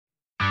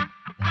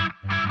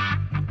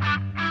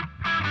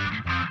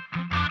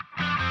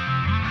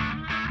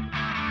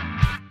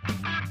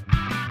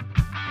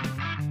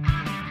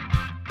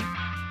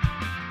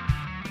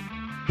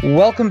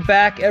Welcome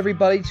back,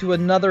 everybody, to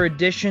another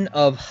edition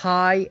of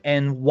High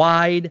and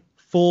Wide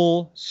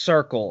Full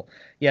Circle.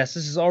 Yes,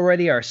 this is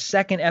already our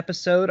second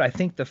episode. I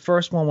think the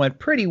first one went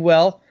pretty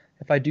well,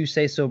 if I do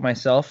say so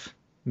myself.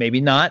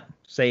 Maybe not,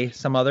 say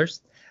some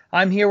others.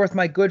 I'm here with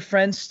my good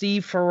friend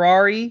Steve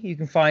Ferrari. You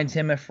can find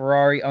him at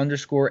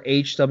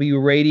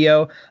Ferrari_HW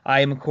Radio.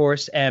 I am, of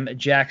course,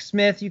 Jack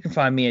Smith. You can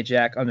find me at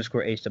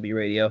Jack_HW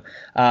Radio.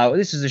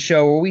 This is a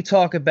show where we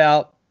talk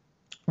about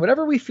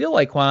whatever we feel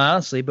like, quite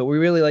honestly, but we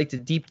really like to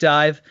deep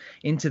dive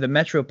into the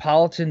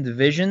Metropolitan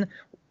Division.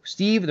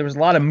 Steve, there was a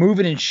lot of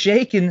moving and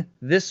shaking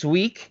this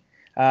week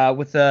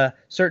with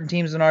certain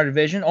teams in our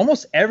division.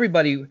 Almost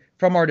everybody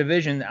from our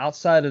division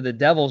outside of the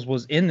Devils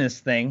was in this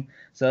thing,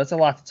 so that's a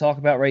lot to talk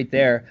about right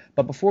there.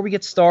 But before we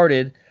get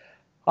started,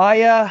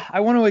 I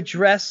want to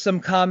address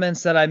some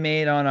comments that I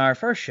made on our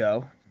first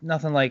show.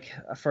 Nothing like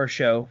a first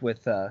show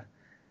with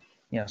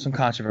some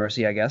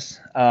controversy, I guess.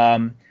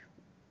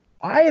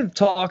 I have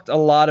talked a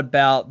lot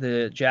about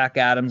the Jack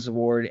Adams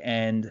Award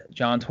and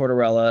John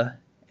Tortorella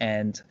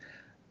and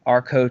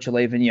our coach,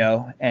 Alain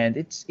Vigneault, and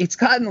it's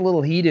gotten a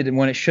little heated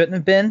when it shouldn't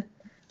have been.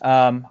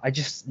 I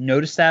just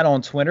noticed that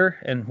on Twitter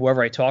and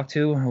whoever I talk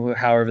to,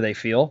 however they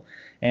feel,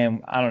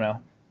 and I don't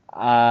know.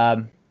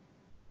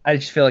 I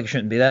just feel like it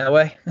shouldn't be that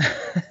way.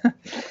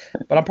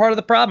 But I'm part of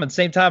the problem at the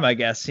same time, I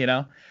guess,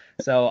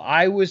 So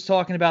I was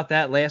talking about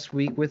that last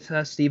week with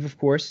Steve, of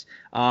course.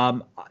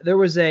 There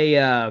was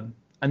a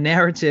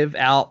narrative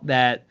out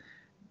that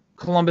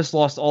Columbus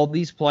lost all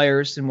these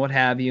players and what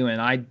have you,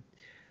 and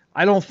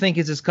I don't think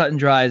it's as cut and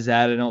dry as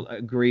that. I don't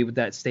agree with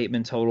that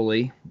statement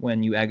totally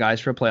when you add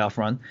guys for a playoff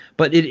run,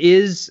 but it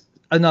is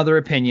another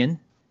opinion,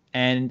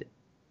 and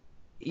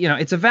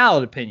it's a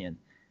valid opinion.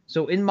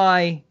 So in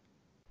my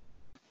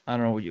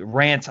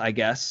rant, I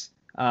guess,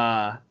 we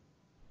can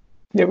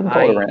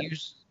call it a rant. It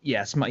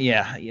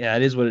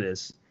is what it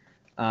is.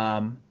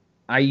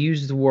 I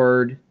used the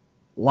word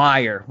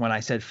liar when I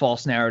said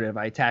false narrative.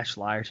 I attached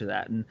liar to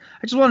that, and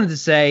I just wanted to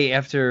say,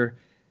 after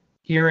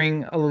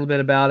hearing a little bit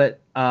about it,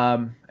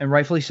 and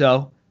rightfully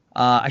so,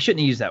 I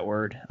shouldn't use that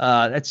word.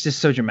 That's just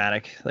so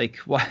dramatic. Like,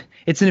 what?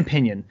 It's an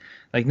opinion.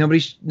 Like,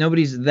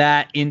 nobody's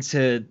that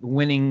into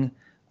winning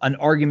an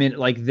argument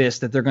like this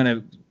that they're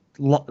gonna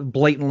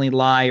blatantly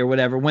lie or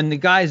whatever. When the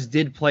guys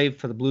did play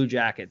for the Blue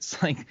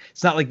Jackets, like,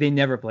 it's not like they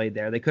never played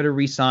there. They could have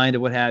re-signed or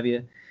what have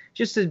you.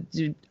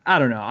 I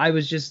don't know. I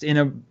was just in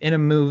a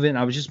movement.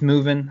 I was just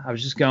moving. I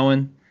was just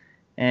going,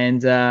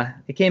 and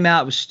it came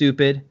out. It was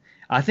stupid.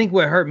 I think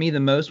what hurt me the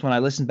most when I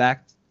listened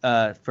back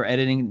for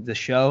editing the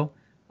show,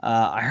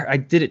 I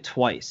did it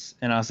twice,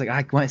 and I was like,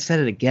 I said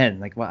it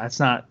again. Like, well,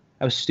 that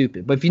was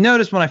stupid. But if you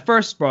notice, when I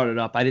first brought it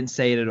up, I didn't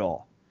say it at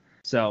all.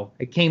 So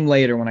it came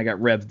later when I got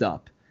revved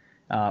up.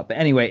 But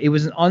anyway, it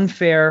was an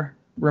unfair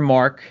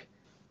remark.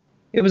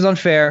 It was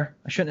unfair.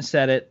 I shouldn't have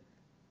said it.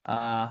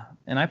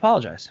 And I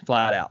apologize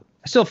flat out.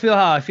 I still feel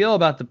how I feel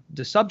about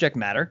the subject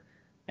matter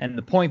and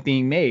the point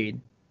being made,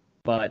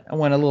 but I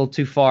went a little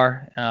too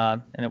far,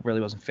 and it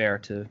really wasn't fair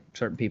to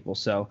certain people.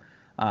 So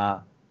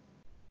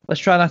let's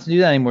try not to do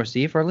that anymore,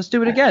 Steve, or let's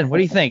do it again. What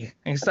do you think?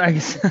 I can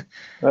start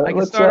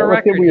a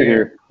record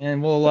here,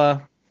 and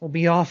we'll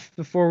be off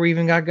before we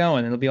even got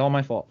going. It'll be all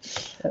my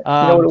fault. You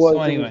know what it was?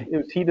 So anyway. It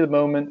was heat of the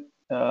moment.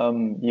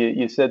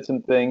 You said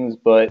some things,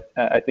 but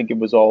I think it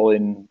was all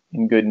in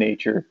good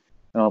nature.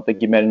 I don't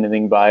think you meant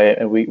anything by it,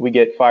 and we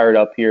get fired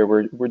up here.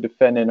 We're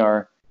defending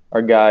our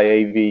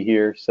guy AV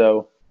here,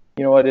 so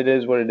you know what, it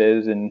is what it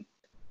is, and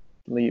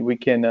we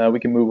can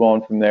move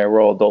on from there.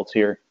 We're all adults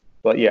here,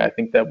 but yeah, I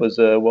think that was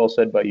well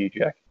said by you,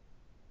 Jack.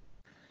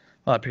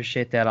 Well, I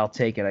appreciate that. I'll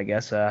take it, I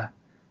guess.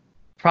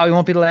 Probably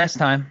won't be the last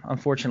time,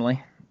 unfortunately.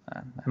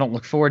 I don't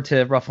look forward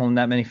to ruffling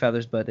that many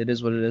feathers, but it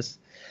is what it is.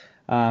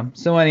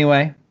 So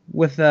anyway,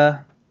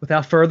 without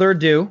further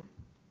ado.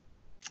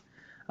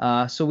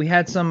 So we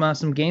had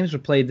some games were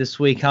played this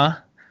week, huh?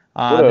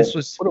 What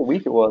a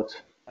week it was.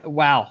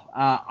 Wow.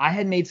 I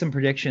had made some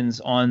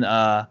predictions on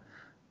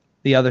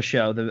the other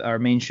show, our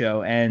main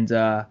show, and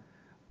a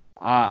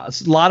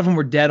lot of them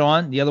were dead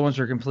on. The other ones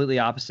were completely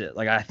opposite.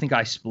 Like, I think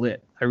I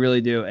split. I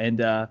really do.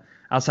 And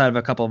outside of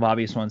a couple of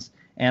obvious ones.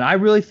 And I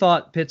really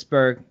thought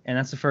Pittsburgh, and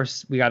that's the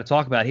first we got to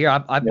talk about here.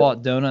 I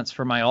bought donuts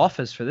for my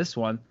office for this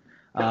one.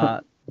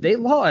 They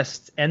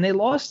lost, and they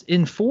lost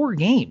in 4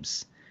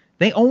 games.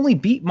 They only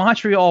beat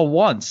Montreal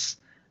once,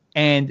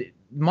 and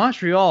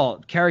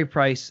Montreal, Carey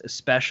Price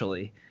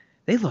especially,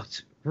 they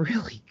looked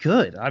really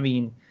good. I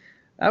mean,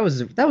 that was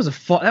a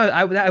fun.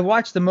 I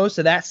watched the most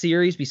of that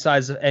series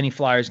besides any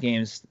Flyers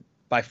games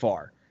by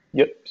far.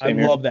 Yep, I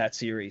love that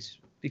series.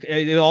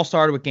 It all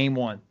started with Game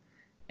 1,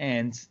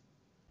 and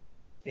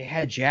they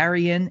had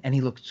Jarry in, and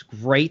he looked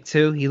great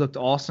too. He looked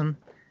awesome.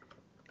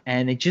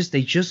 And they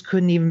just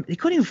couldn't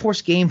even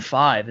force Game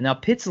 5. And now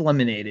Pitt's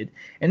eliminated.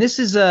 And this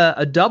is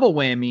a double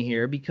whammy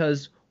here,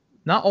 because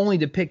not only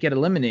did Pitt get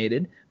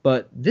eliminated,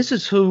 but this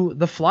is who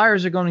the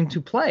Flyers are going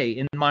to play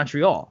in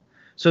Montreal.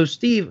 So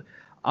Steve,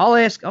 I'll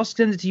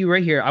send it to you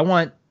right here.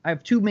 I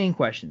have 2 main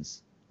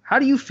questions. How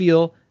do you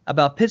feel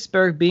about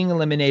Pittsburgh being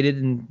eliminated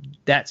in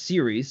that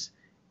series?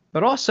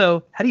 But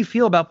also, how do you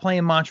feel about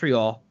playing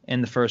Montreal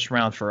in the first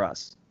round for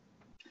us?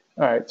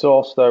 All right, so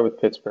I'll start with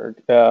Pittsburgh.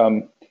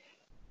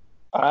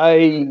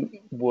 I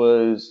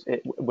was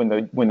when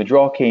the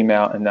draw came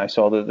out and I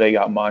saw that they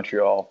got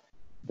Montreal.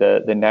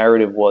 The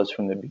narrative was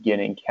from the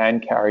beginning: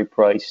 can Carey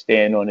Price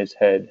stand on his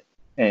head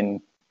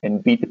and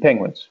beat the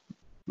Penguins?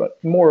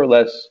 But more or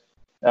less,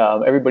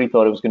 everybody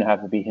thought it was going to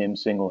have to be him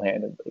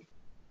single-handedly.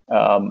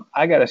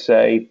 I gotta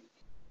say,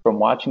 from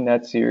watching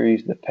that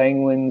series, the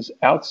Penguins,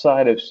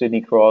 outside of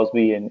Sidney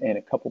Crosby and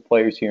a couple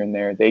players here and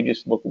there, they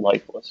just look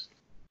lifeless.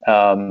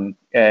 And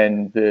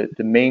the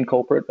main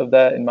culprit of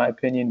that, in my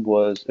opinion,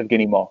 was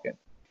Evgeny Malkin.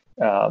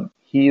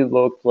 He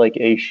looked like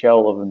a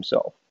shell of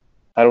himself.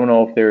 I don't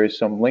know if there is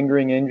some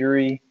lingering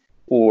injury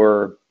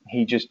or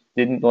he just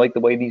didn't like the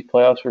way these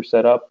playoffs were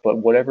set up, but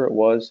whatever it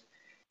was,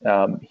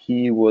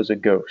 he was a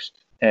ghost.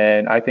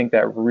 And I think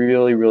that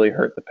really, really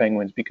hurt the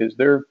Penguins because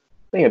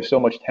they have so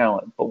much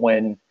talent. But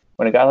when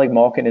a guy like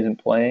Malkin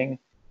isn't playing,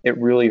 it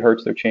really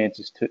hurts their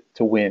chances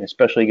to win,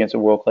 especially against a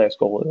world-class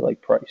goalie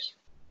like Price.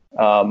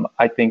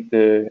 I think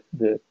the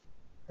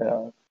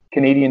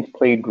Canadians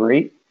played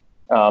great,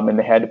 and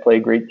they had to play a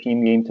great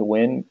team game to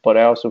win. But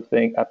I also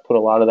think I put a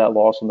lot of that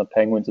loss on the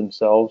Penguins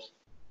themselves.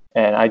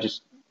 And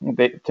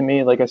to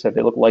me, like I said,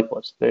 they look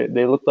lifeless.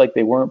 They looked like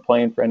they weren't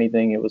playing for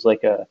anything. It was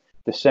like a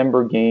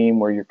December game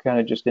where you're kind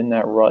of just in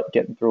that rut,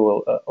 getting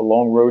through a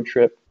long road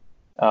trip.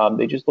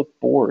 They just look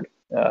bored.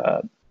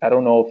 I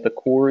don't know if the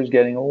core is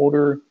getting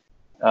older.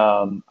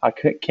 I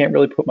can't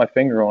really put my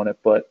finger on it,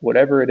 but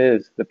whatever it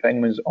is, the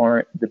Penguins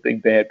aren't the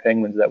big bad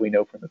Penguins that we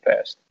know from the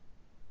past.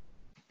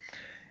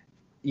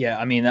 Yeah,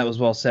 I mean, that was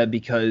well said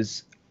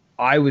because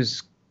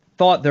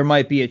thought there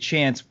might be a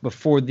chance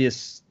before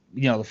this,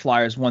 the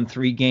Flyers won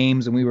 3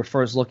 games and we were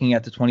first looking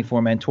at the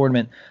 24-man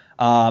tournament.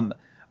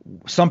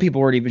 Some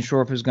people weren't even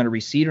sure if it was going to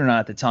reseed or not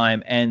at the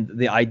time. And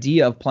the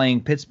idea of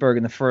playing Pittsburgh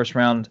in the first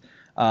round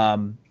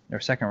or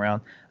second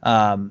round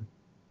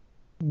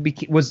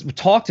was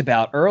talked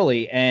about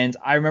early. And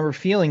I remember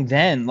feeling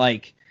then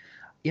like,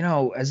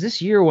 as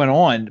this year went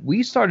on,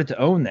 we started to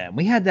own them.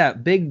 We had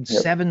that big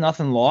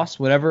 7-0 loss,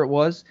 whatever it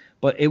was,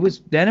 but it was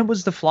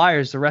the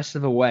Flyers the rest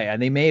of the way.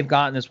 And they may have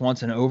gotten this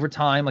once in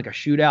overtime, like a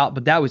shootout,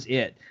 but that was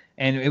it.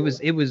 And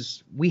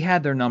we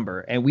had their number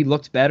and we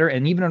looked better.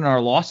 And even in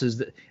our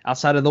losses,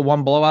 outside of the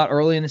one blowout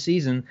early in the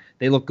season,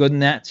 they looked good in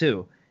that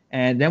too.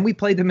 And then we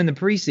played them in the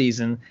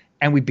preseason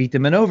and we beat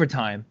them in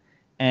overtime.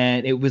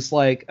 And it was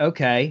like,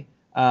 okay,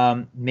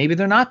 maybe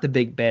they're not the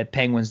big bad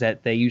Penguins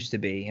that they used to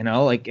be,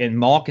 like in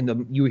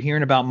Malkin. You were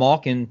hearing about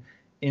Malkin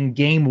in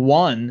game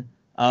 1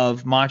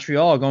 of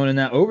Montreal going in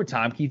that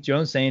overtime. Keith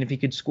Jones saying if he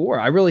could score.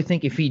 I really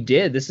think if he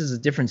did, this is a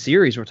different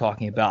series we're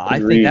talking about.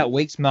 Agreed. I think that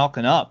wakes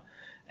Malkin up.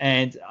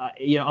 And,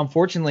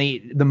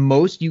 unfortunately, the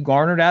most you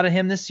garnered out of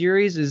him this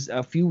series is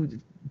a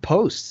few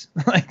posts.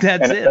 Like,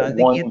 that's it. I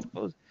think he hit the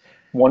post.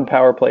 One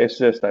power play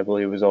assist, I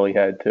believe, was all he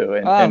had too.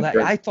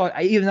 I thought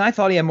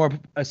he had more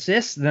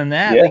assists than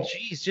that. Yeah. Like,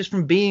 geez, just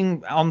from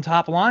being on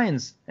top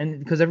lines, and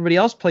because everybody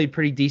else played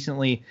pretty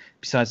decently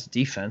besides the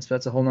defense.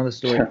 That's a whole nother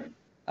story.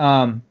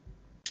 Sure.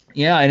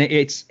 Yeah, and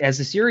it's as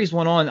the series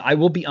went on, I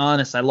will be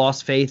honest, I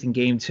lost faith in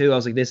game 2. I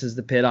was like, this is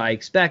the pit I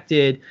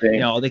expected.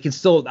 Same. They can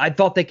still. I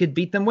thought they could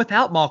beat them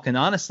without Malkin.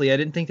 Honestly, I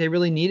didn't think they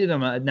really needed him.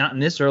 Not in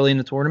this early in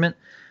the tournament.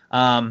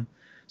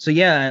 So,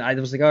 yeah, I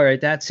was like, all right,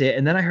 that's it.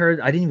 And then I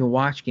didn't even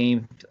watch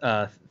game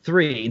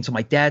 3 until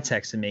my dad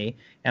texted me,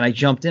 and I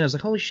jumped in. I was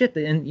like, holy shit.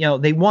 And,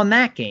 they won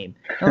that game.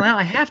 And now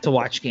I have to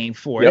watch game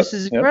 4. This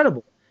is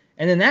incredible.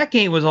 And then that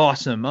game was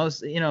awesome.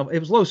 It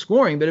was low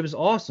scoring, but it was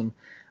awesome.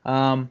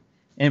 And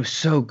it was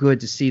so good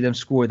to see them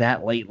score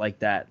that late like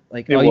that.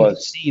 Like, you could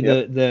see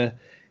the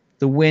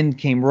wind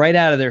came right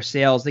out of their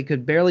sails. They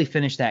could barely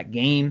finish that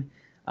game.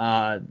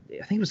 I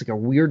think it was like a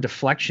weird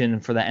deflection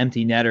for the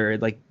empty netter.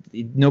 Like,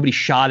 nobody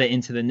shot it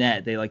into the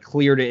net. They like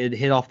cleared it. It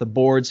hit off the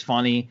boards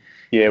funny.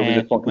 Yeah, it was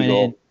a funky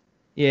goal.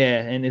 Yeah,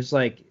 and it's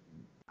like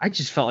I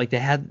just felt like they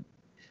had.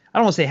 I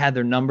don't want to say had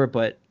their number,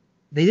 but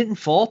they didn't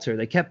falter.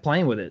 They kept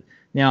playing with it.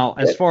 Now,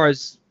 as far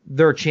as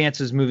their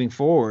chances moving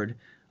forward,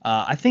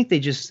 I think they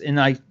just, and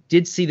I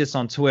did see this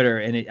on Twitter,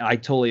 and I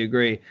totally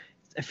agree.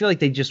 I feel like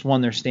they just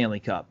won their Stanley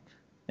Cup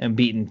and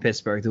beaten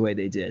Pittsburgh the way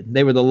they did.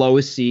 They were the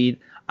lowest seed.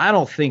 I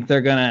don't think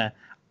they're gonna.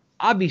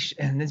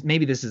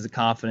 Maybe this is a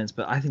confidence,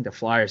 but I think the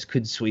Flyers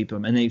could sweep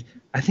them, and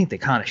I think they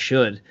kind of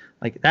should.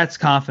 Like, that's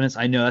confidence.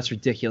 I know that's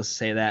ridiculous to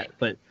say that,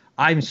 but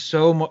I'm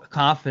so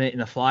confident in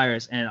the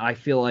Flyers, and I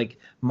feel like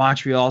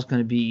Montreal is going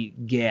to be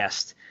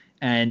gassed.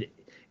 And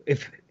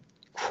if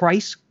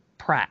Price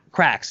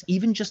cracks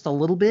even just a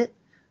little bit,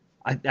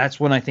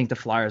 that's when I think the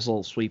Flyers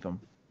will sweep them.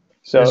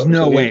 There's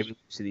no way we lose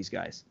to these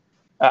guys.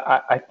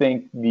 I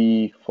think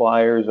the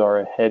Flyers are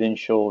a head and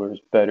shoulders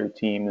better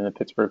team than the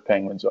Pittsburgh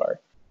Penguins are.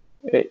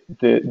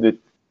 The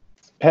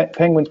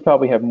Penguins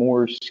probably have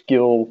more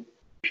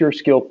pure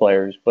skill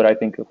players, but I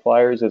think the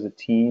Flyers as a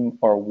team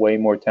are way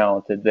more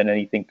talented than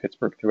anything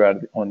Pittsburgh threw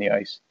out on the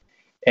ice.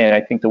 And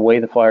I think the way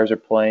the Flyers are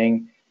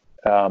playing,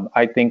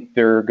 I think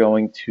they're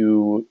going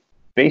to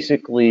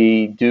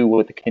basically do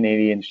what the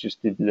Canadians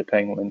just did to the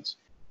Penguins,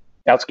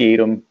 outskate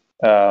them,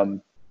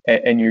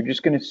 and you're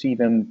just going to see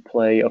them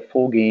play a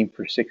full game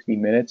for 60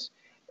 minutes.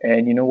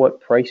 And you know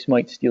what? Price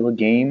might steal a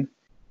game,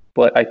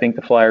 but I think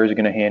the Flyers are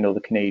going to handle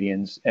the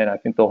Canadians, and I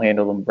think they'll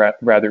handle them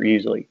rather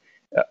easily.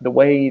 The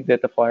way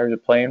that the Flyers are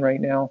playing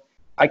right now,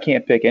 I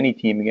can't pick any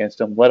team against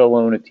them, let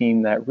alone a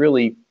team that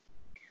really,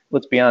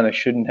 let's be honest,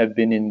 shouldn't have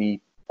been in the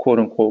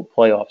quote-unquote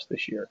playoffs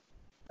this year.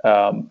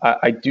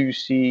 I do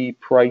see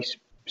Price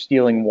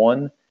stealing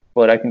one,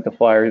 but I think the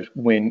Flyers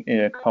win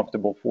in a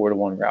comfortable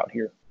 4-1 route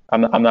here.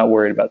 I'm not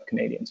worried about the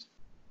Canadians.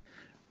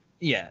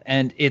 Yeah,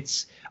 and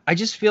I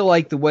just feel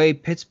like the way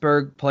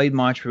Pittsburgh played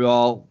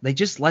Montreal, they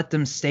just let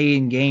them stay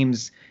in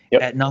games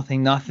at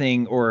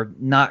 0-0 or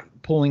not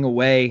pulling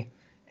away.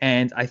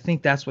 And I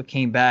think that's what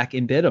came back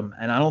and bit them.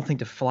 And I don't think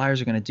the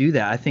Flyers are going to do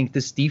that. I think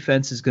this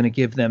defense is going to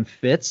give them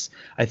fits.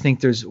 I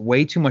think there's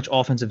way too much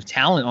offensive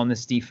talent on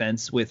this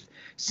defense with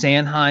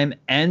Sanheim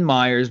and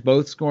Myers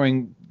both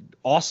scoring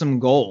awesome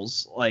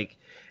goals. Like,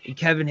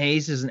 Kevin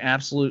Hayes is an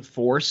absolute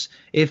force.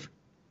 If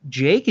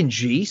Jake and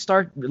G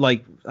start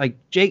like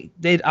Jake,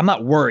 I'm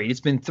not worried. It's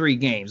been 3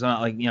 games. I'm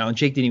not like,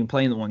 Jake didn't even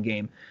play in the one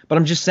game. But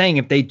I'm just saying,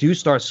 if they do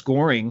start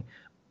scoring,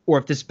 or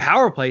if this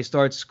power play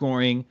starts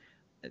scoring,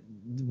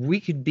 we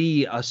could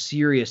be a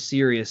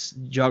serious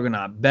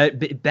juggernaut,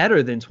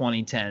 better than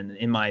 2010,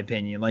 in my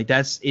opinion. Like,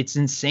 it's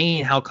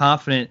insane how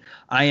confident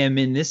I am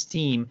in this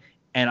team,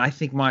 and I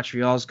think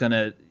Montreal's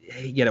gonna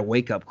get a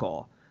wake up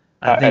call.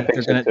 I think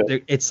they're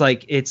gonna.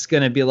 It's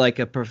gonna be like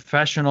a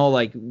professional.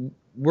 Like,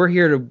 we're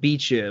here to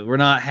beat you. We're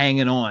not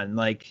hanging on.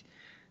 Like,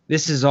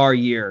 this is our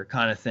year,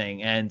 kind of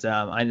thing. And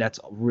that's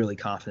really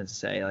confident to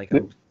say. Like,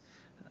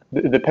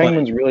 the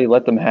Penguins really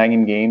let them hang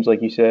in games,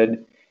 like you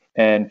said.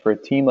 And for a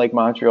team like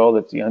Montreal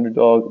that's the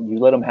underdog, you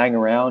let them hang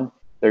around,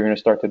 they're going to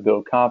start to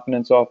build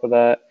confidence off of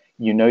that.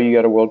 You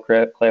got a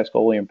world-class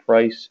goalie in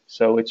Price.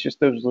 So it's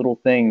just those little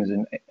things,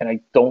 and I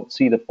don't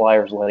see the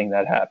Flyers letting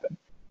that happen.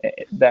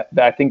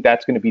 I think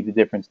that's going to be the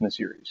difference in the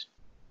series.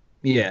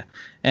 Yeah,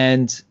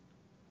 and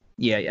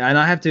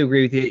I have to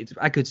agree with you.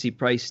 I could see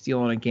Price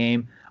stealing a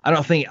game.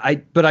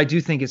 But I do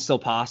think it's still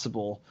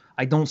possible.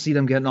 I don't see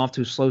them getting off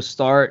to a slow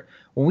start.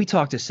 When we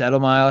talked to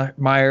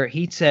Settlemyer,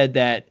 he said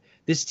that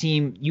this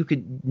team, you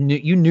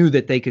knew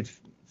that they could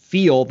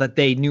feel that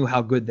they knew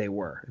how good they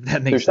were. If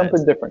that makes sense. There's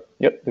something different.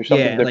 Yep, there's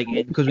something different. Yeah,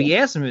 like, because we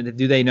asked him,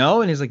 do they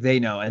know? And he's like, they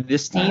know. And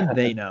this team,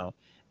 they know.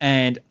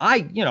 And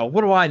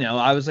what do I know?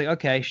 I was like,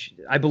 okay,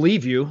 I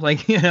believe you.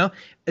 Like, and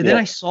then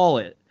I saw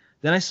it.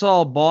 Then I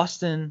saw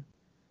Boston,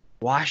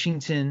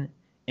 Washington,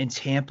 and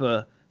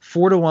Tampa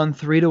 4-1,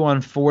 3-1,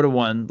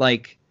 4-1,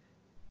 like,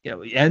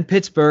 and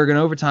Pittsburgh in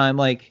overtime.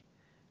 Like,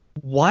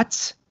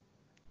 what?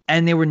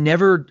 And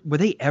were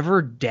they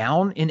ever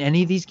down in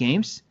any of these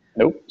games?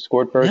 Nope.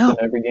 Scored first in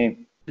every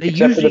game. They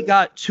usually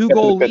got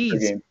 2-goal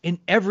leads in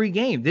every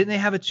game. Didn't they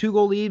have a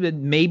 2-goal lead,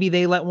 and maybe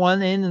they let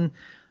one in? And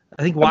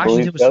I think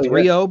Washington was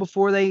 3-0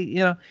 before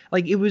they,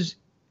 like, it was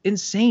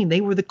insane.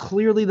 They were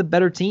clearly the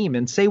better team.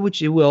 And say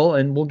what you will,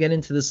 and we'll get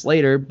into this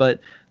later, but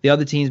the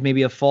other teams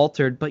maybe have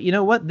faltered. But you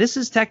know what? This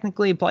is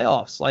technically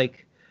playoffs.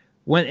 Like,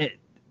 when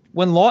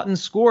Lawton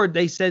scored,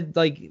 they said,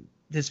 like,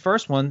 his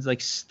first one's like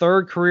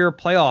 3rd career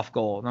playoff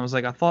goal. And I was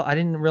like, I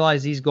didn't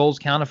realize these goals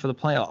counted for the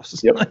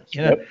playoffs.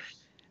 Yep.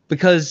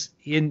 Because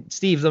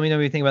Steve, let me know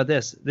what you think about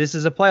this. This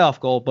is a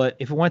playoff goal, but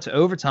if it went to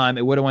overtime,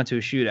 it would have went to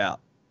a shootout.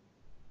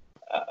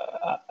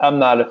 I'm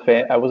not a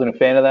fan. I wasn't a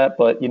fan of that,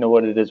 but you know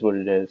what? It is what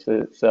it is.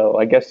 So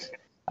I guess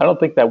I don't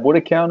think that would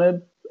have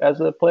counted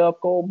as a playoff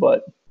goal,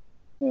 but.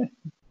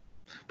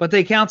 But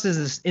they count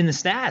as in the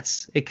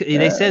stats.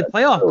 They said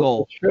playoff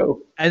goal.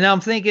 True. And I'm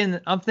thinking,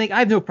 I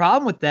have no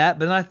problem with that.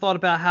 But then I thought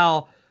about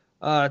how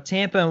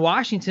Tampa and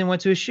Washington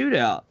went to a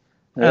shootout,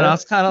 and I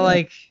was kind of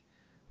like,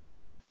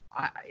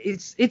 I'm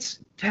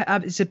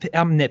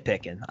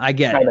nitpicking. I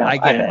get it. I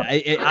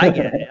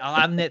get it.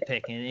 I'm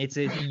nitpicking. It's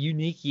a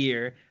unique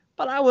year,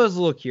 but I was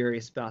a little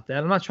curious about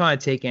that. I'm not trying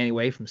to take any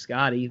away from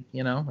Scotty,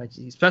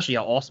 especially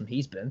how awesome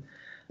he's been.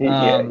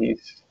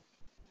 He's.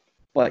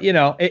 But,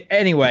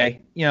 anyway,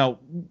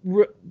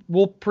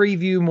 we'll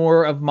preview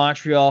more of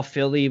Montreal,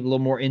 Philly, a little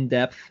more in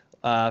depth,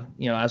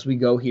 as we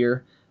go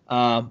here.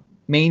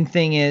 Main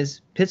thing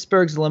is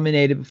Pittsburgh's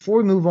eliminated. Before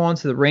we move on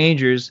to the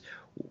Rangers,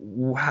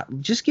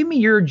 just give me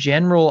your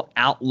general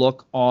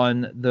outlook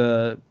on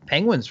the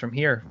Penguins from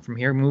here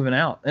moving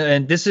out.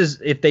 And this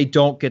is if they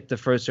don't get the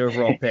first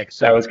overall pick.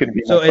 So that was going to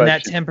be so in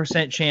that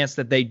 10% chance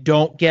that they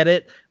don't get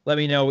it, let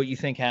me know what you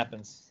think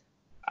happens.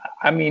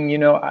 I mean,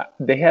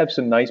 they have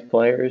some nice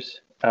players.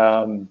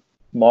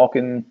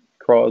 Malkin,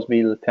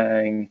 Crosby,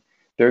 Letang,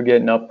 they're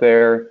getting up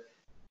there.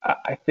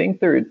 I think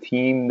they're a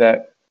team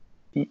that,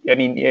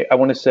 I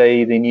want to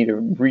say they need a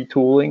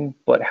retooling,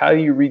 but how do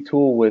you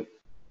retool with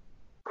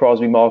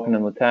Crosby, Malkin,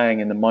 and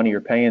Letang and the money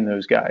you're paying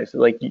those guys?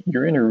 Like,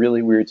 you're in a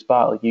really weird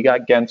spot. Like, you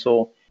got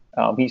Gensel.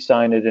 He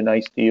signed at a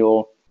nice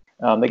deal.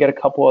 They got a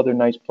couple other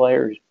nice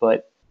players,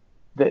 but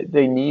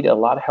they need a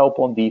lot of help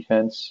on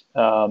defense.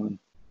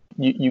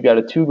 You got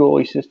a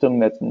 2-goalie system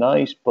that's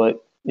nice,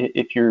 but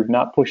if you're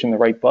not pushing the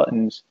right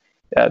buttons,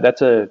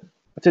 that's a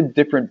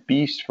different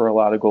beast for a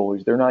lot of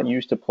goalies. They're not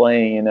used to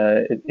playing in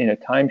a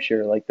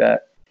timeshare like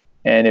that.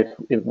 And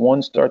if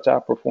one starts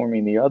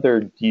outperforming the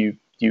other, do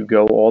you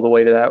go all the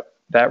way to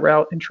that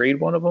route and trade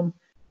one of them?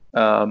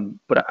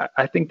 But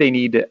I think they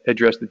need to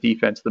address the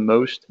defense the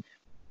most.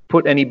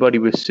 Put anybody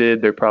with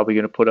Sid, they're probably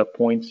going to put up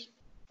points.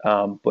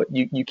 But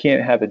you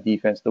can't have a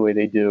defense the way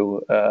they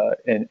do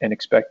and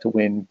expect to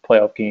win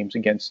playoff games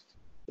against.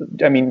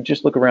 I mean,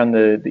 just look around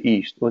the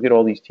East. Look at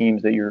all these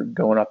teams that you're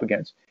going up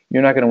against.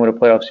 You're not going to win a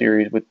playoff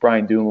series with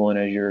Brian Dumoulin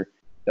as your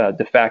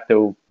de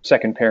facto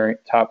second pair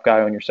top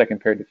guy on your second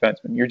pair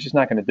defenseman. You're just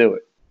not going to do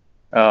it.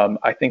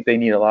 I think they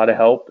need a lot of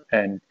help,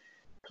 and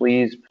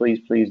please, please,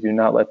 please do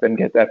not let them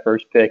get that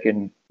first pick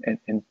and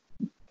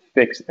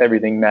fix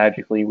everything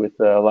magically with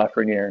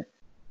Lafreniere.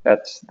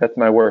 That's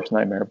my worst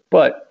nightmare.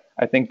 But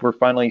I think we're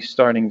finally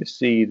starting to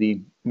see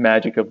the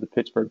magic of the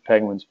Pittsburgh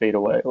Penguins fade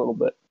away a little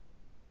bit.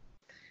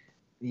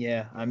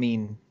 Yeah, I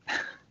mean,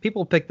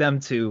 people picked them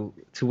to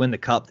win the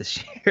cup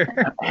this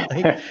year.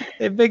 Like,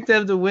 they picked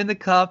them to win the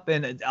cup,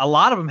 and a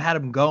lot of them had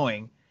them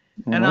going.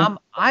 Mm-hmm. And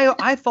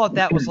I thought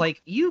that was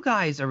like, you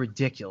guys are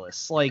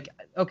ridiculous. Like,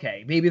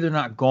 okay, maybe they're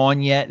not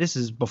gone yet. This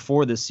is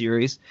before this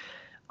series.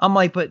 I'm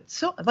like, but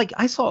so like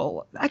I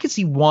could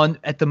see one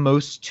at the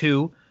most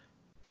two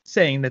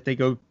saying that they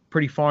go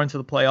pretty far into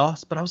the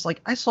playoffs, but I was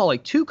like, I saw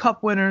like 2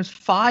 cup winners,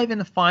 5 in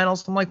the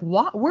finals. I'm like,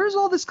 what? Where's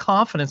all this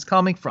confidence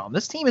coming from?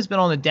 This team has been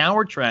on a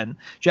downward trend.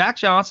 Jack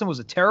Johnson was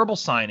a terrible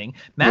signing.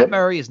 Matt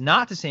Murray is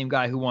not the same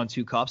guy who won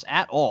 2 cups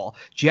at all.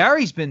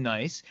 Jarry's been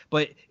nice,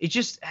 but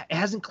it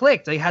hasn't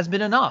clicked. It hasn't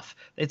been enough.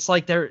 It's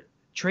like they're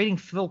trading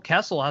Phil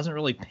Kessel hasn't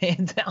really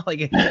panned out.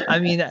 Like, I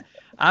mean,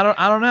 I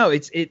don't know.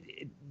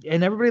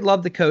 And everybody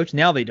loved the coach.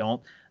 Now they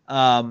don't.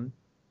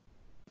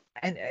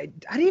 And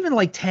I didn't even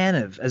like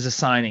Tanev as a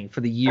signing for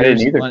the years.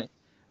 I didn't either.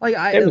 Like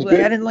I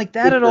didn't like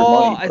that at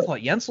all. I thought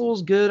Yensel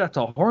was good. I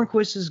thought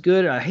Hornquist is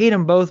good. I hate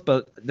them both,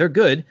 but they're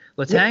good.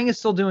 Letang is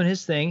still doing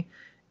his thing,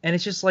 and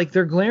it's just like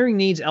their glaring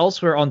needs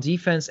elsewhere on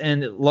defense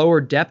and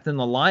lower depth in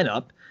the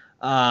lineup.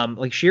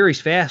 Like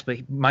Sheary's fast,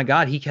 but my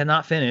God, he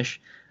cannot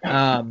finish.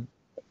 Are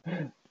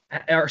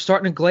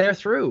starting to glare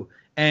through,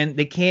 and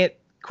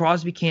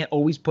Crosby can't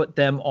always put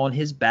them on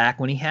his back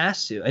when he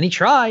has to, and he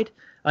tried.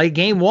 Like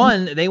game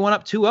 1, they went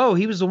up 2-0.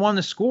 He was the one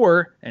to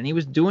score, and he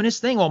was doing his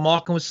thing while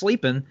Malkin was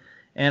sleeping.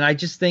 And I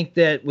just think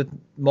that with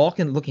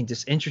Malkin looking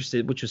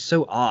disinterested, which was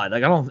so odd.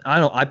 Like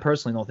I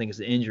personally don't think it's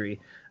an injury.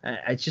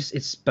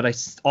 But I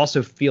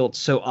also feel it's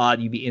so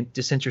odd you'd be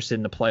disinterested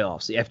in the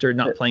playoffs after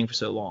not playing for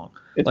so long.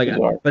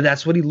 But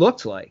that's what he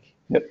looked like.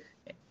 Yep.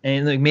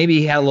 And like maybe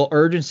he had a little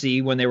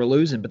urgency when they were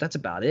losing, but that's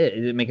about it. It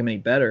didn't make him any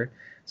better.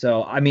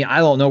 So, I mean, I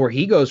don't know where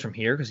he goes from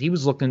here because he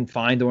was looking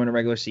fine during the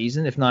regular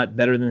season, if not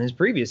better than his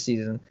previous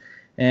season.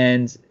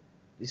 And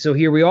so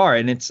here we are.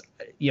 And it's,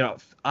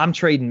 I'm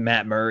trading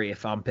Matt Murray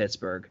if I'm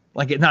Pittsburgh.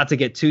 Like, not to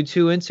get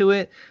too into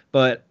it,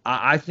 but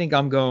I think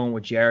I'm going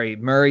with Jerry.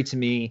 Murray, to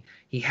me,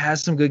 he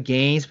has some good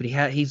games, but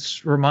he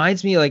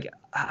reminds me like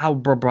how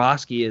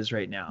Bobrovsky is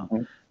right now.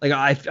 Mm-hmm.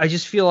 Like, I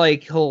just feel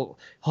like he'll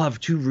have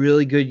 2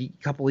 really good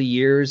couple of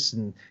years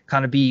and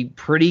kind of be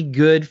pretty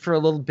good for a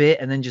little bit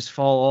and then just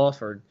fall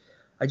off, or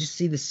I just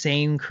see the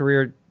same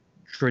career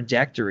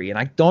trajectory. And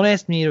I don't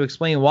ask me to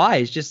explain why.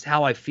 It's just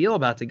how I feel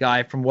about the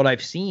guy from what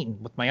I've seen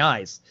with my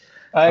eyes.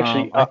 I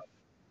actually,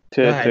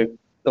 to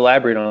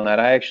elaborate on that,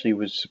 I actually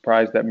was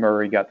surprised that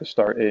Murray got the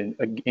start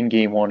in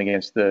game 1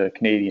 against the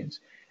Canadiens.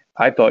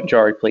 I thought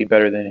Jarry played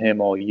better than him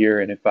all year.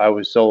 And if I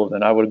was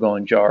Sullivan, I would have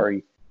gone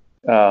Jarry.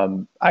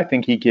 I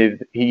think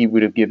he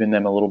would have given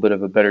them a little bit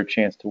of a better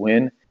chance to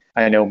win.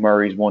 I know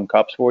Murray's won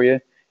cups for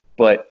you.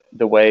 But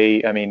the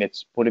way, I mean,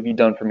 it's what have you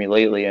done for me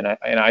lately? And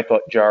I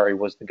thought Jarry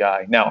was the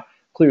guy. Now,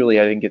 clearly,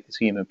 I didn't get to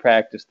see him in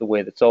practice the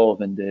way that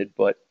Sullivan did,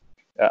 but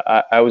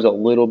I was a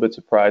little bit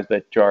surprised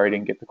that Jarry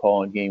didn't get the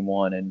call in game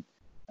 1. And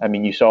I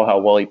mean, you saw how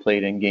well he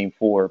played in game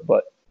 4,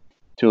 but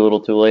too little,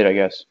 too late, I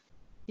guess.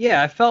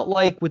 Yeah, I felt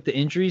like with the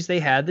injuries they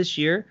had this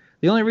year,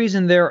 the only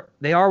reason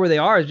they are where they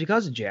are is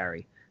because of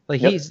Jarry.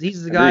 Like he's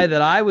the guy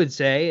that I would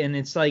say, and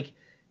it's like.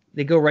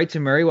 They go right to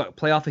Murray,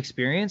 playoff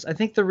experience. I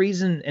think the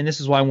reason, and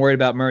this is why I'm worried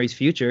about Murray's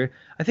future,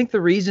 I think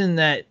the reason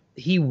that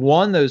he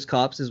won those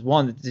cups is,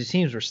 one, the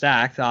teams were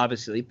stacked,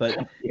 obviously,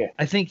 but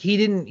I think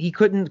he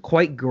couldn't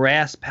quite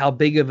grasp how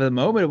big of a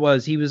moment it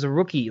was. He was a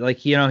rookie. Like,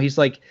 he's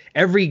like,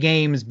 every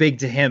game is big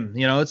to him.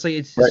 It's like,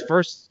 it's his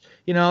first,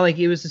 like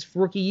it was his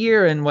rookie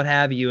year and what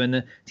have you. And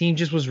the team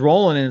just was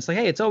rolling, and it's like,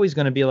 hey, it's always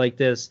going to be like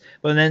this.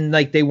 But then,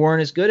 like, they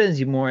weren't as good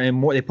as him more,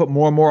 they put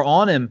more and more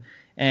on him.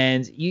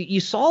 And you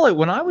saw it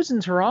when I was in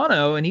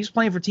Toronto and he was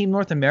playing for Team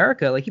North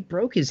America. Like, he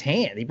broke his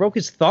hand. He broke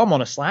his thumb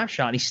on a slap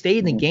shot, and he stayed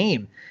in the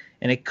game,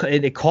 and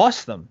it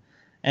cost them.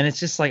 And it's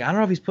just like, I don't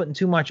know if he's putting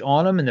too much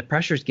on him and the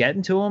pressure's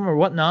getting to him or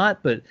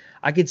whatnot, but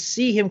I could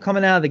see him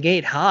coming out of the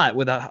gate hot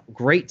with a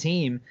great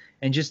team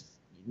and just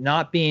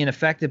not being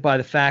affected by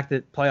the fact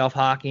that playoff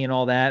hockey and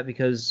all that,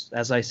 because,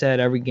 as I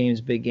said, every game is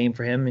a big game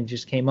for him, and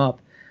just came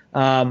up.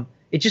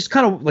 It just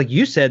kind of, like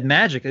you said,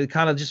 magic. It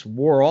kind of just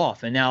wore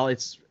off, and now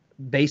it's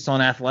based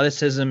on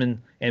athleticism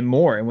and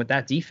more. And with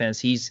that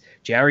defense,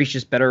 Jarry's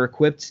just better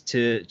equipped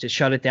to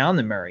shut it down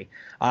than Murray.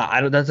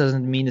 That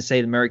doesn't mean to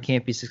say that Murray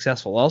can't be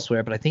successful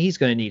elsewhere, but I think he's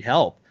going to need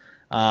help.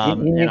 He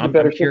And needs a I'm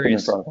better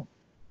curious. system in front of him.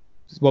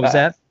 What was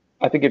that?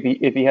 I think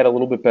if he had a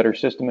little bit better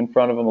system in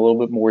front of him, a little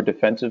bit more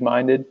defensive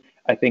minded,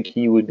 I think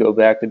he would go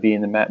back to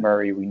being the Matt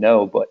Murray we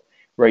know. But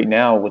right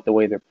now, with the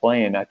way they're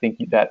playing, I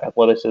think that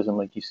athleticism,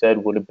 like you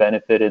said, would have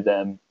benefited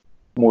them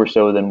more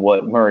so than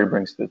what Murray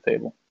brings to the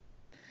table.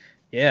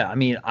 Yeah, I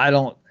mean, I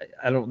don't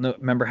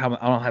remember I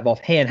don't have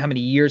offhand how many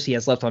years he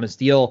has left on his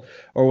deal,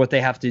 or what they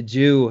have to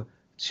do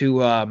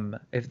to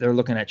if they're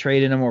looking at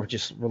trading him or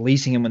just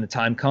releasing him when the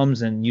time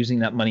comes and using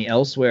that money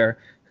elsewhere,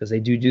 because they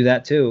do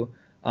that too.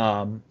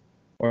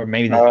 Or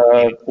maybe they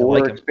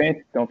like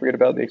expansion. Don't forget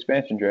about the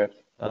expansion draft.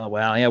 Oh,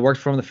 wow. Yeah, it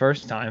worked for him the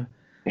first time.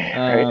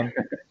 Right.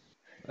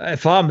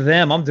 If I'm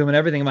them, I'm doing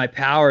everything in my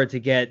power to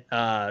get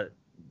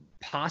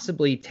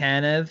possibly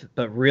Tanev,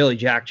 but really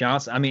Jack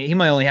Johnson. I mean, he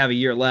might only have a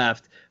year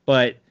left,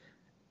 but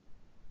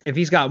if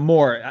he's got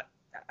more,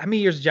 how many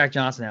years does Jack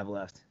Johnson have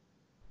left?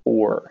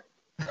 4.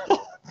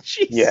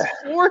 Jeez, yeah.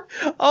 4?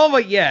 Oh my,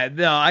 yeah.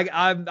 No,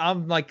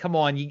 I'm like, come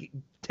on, you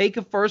take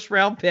a first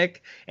round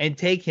pick and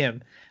take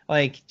him.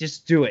 Like,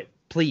 just do it,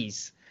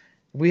 please.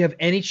 If we have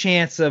any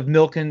chance of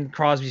milking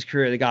Crosby's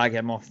career, they gotta get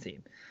him off the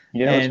team.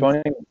 It's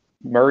funny.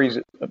 Murray's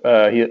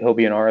he'll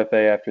be an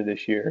RFA after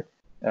this year.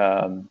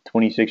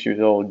 26 years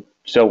old.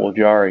 So will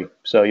Jarry.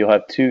 So you'll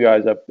have 2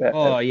 guys up at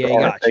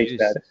RFA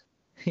status.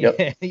 Yep.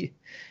 Yeah,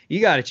 you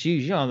got to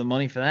choose. You don't have the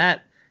money for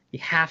that. You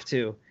have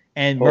to.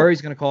 And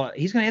Murray's going to call it.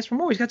 He's going to ask for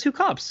more. He's got 2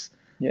 cups.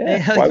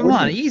 Yeah. Come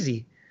on,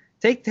 easy.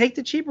 Take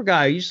the cheaper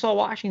guy. You saw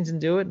Washington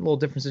do it. A little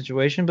different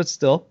situation, but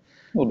still.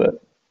 A little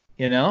bit.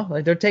 You know,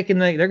 like they're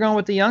going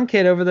with the young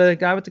kid over the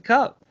guy with the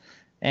cup.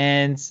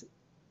 And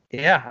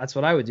yeah, that's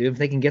what I would do. If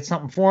they can get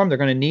something for him, they're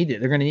going to need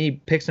it. They're going to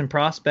need picks and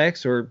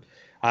prospects, or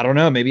I don't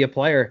know, maybe a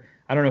player.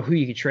 I don't know who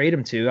you could trade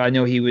him to. I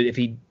know he would, if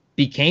he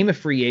became a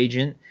free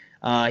agent,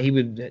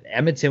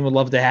 Edmonton would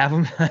love to have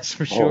him. That's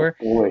for sure.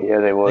 Oh, boy, yeah,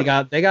 they would.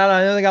 I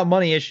know they got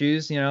money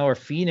issues, or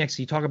Phoenix.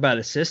 You talk about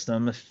a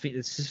system. A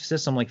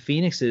system like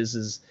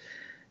Phoenix's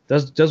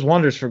does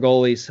wonders for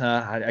goalies.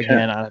 I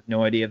have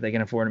no idea if they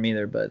can afford them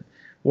either, but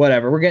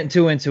whatever. We're getting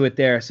too into it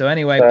there. So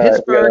anyway,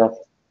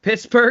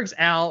 Pittsburgh's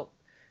out.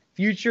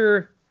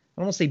 Future,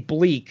 I don't want to say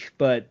bleak,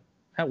 but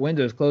that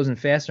window is closing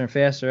faster and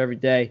faster every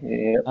day.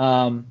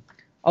 Yeah.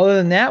 Other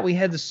than that, we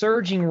had the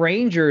surging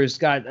Rangers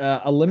got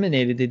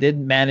eliminated. They did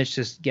manage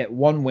to get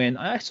 1 win.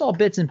 I saw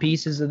bits and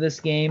pieces of this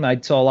game. I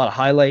saw a lot of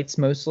highlights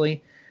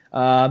mostly.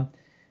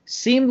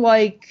 Seemed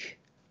like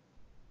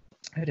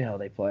 – who the hell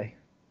did they play?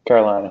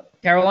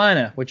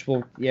 Carolina, which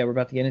we're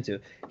about to get into.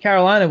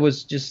 Carolina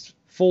was just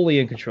fully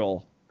in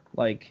control.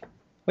 Like,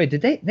 wait,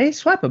 they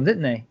swept them,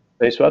 didn't they?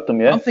 They swept them,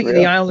 yeah. I'm thinking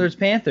the Islanders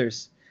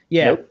Panthers.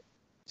 Yeah. Nope.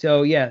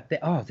 So, yeah, they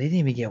didn't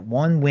even get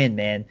 1 win,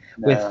 man.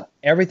 Nah. With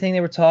everything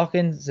they were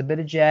talking,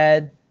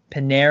 Zibanejad,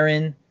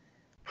 Panarin.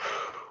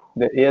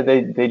 Yeah,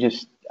 they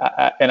just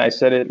and I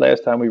said it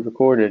last time we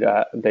recorded.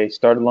 They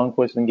started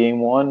Lundqvist in game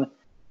 1.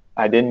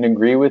 I didn't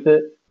agree with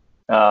it.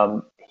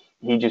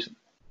 He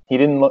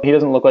doesn't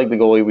look like the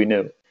goalie we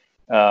knew.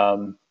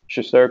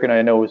 Shesterkin,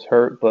 I know, was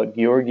hurt, but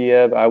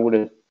Georgiev, I would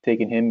have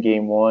taken him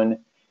game 1.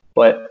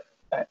 But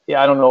I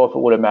don't know if it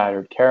would have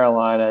mattered.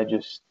 Carolina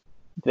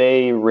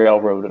they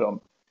railroaded them.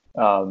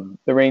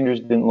 The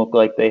Rangers didn't look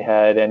like they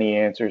had any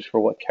answers for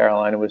what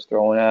Carolina was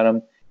throwing at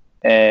them.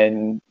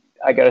 And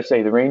I got to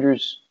say, the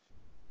Rangers,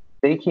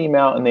 they came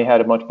out and they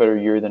had a much better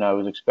year than I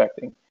was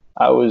expecting.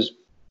 I was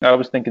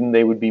thinking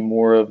they would be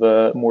more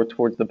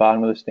towards the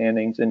bottom of the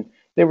standings, and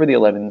they were the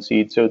 11th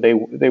seed, so they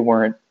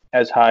weren't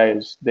as high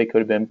as they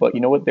could have been. But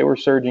you know what? They were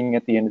surging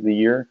at the end of the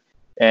year,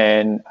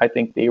 and I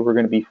think they were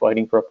going to be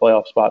fighting for a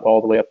playoff spot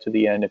all the way up to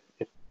the end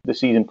if the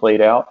season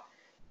played out.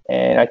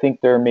 And I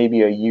think they're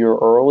maybe a year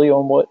early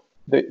on what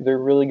they're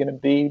really going to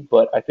be,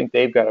 but I think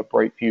they've got a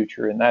bright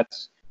future, and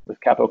that's with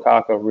Kaapo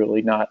Kakko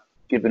really not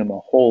giving them a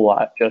whole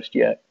lot just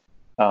yet.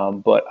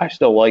 But I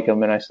still like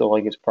him, and I still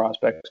like his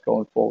prospects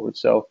going forward.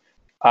 So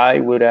I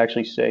would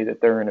actually say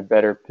that they're in a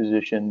better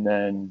position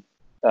than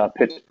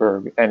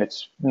Pittsburgh, and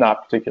it's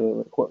not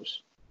particularly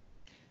close.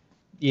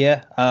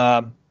 Yeah.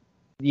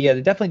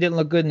 They definitely didn't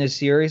look good in this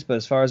series, but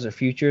as far as their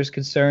future is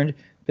concerned,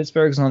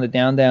 Pittsburgh's on the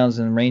downs,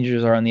 and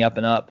Rangers are on the up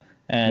and up.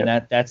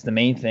 And that's the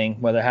main thing.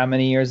 Whether how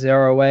many years they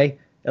are away,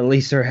 at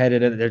least they're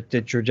headed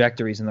their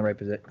trajectories in the right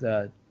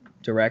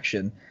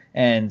direction.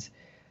 And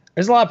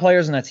there's a lot of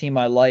players on that team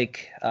I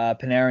like.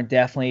 Panarin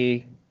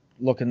definitely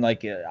looking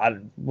like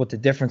what the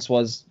difference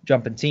was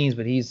jumping teams,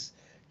 but he's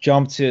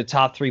jumped to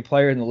top 3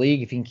 player in the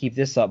league. If he can keep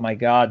this up, my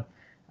God.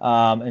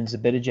 And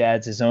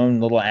Zibanejad's his own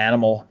little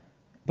animal.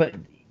 But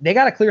they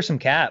got to clear some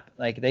cap.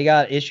 Like, they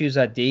got issues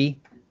at D.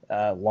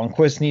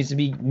 Lundqvist needs to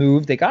be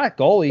moved. They got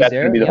goalies there. That's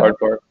going to be the hard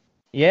part.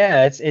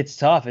 Yeah, it's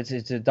tough.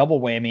 It's a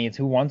double whammy. It's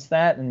who wants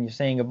that, and you're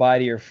saying goodbye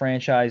to your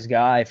franchise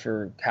guy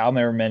for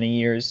however many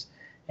years.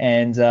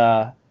 And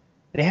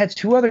they had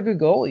 2 other good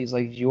goalies.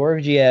 Like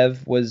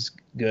Georgiev was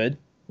good.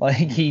 Like,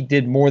 he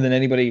did more than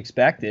anybody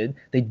expected.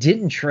 They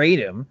didn't trade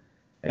him.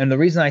 And the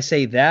reason I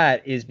say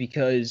that is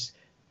because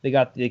they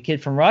got the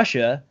kid from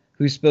Russia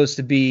who's supposed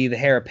to be the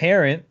heir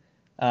apparent,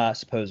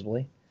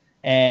 supposedly.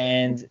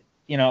 And,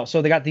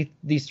 so they got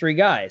these three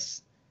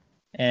guys.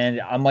 And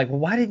I'm like, well,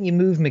 why didn't you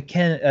move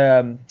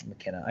McKenna?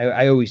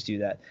 I always do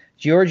that.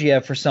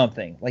 Georgiev for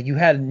something. Like, you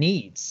had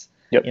needs.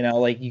 Yep.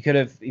 Like, you could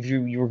have, if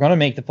you were going to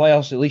make the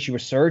playoffs, at least you were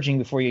surging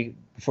before you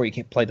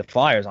played the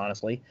Flyers,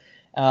 honestly.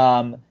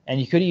 And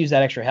you could have used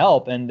that extra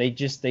help, and they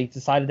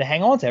decided to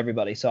hang on to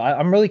everybody. So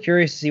I'm really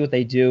curious to see what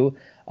they do.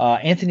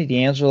 Anthony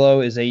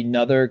DeAngelo is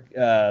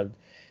another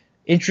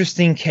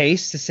interesting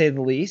case, to say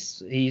the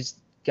least. He's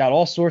got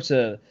all sorts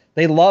of –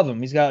 they love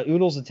him. He's got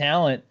oodles of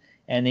talent,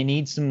 and they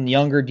need some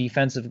younger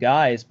defensive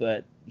guys,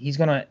 but he's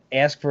going to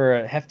ask for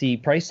a hefty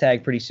price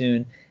tag pretty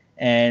soon,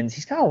 and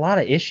he's got a lot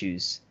of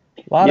issues,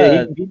 a lot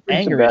of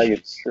anger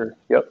issues. Sure.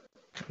 Yep.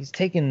 He's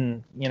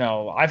taken –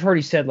 I've heard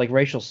he said, like,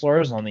 racial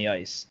slurs on the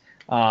ice.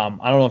 I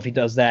don't know if he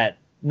does that,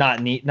 not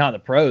in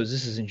the pros.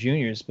 This is in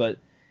juniors, but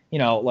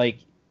like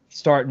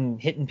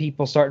hitting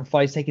people, starting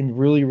fights, taking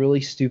really,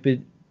 really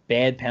stupid,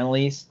 bad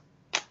penalties.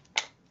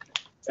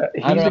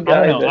 I don't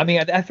know. I mean,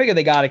 I figure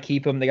they got to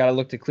keep him. They got to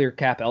look to clear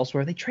cap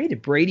elsewhere. They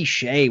traded Brady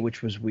Shea,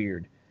 which was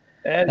weird.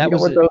 I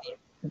was going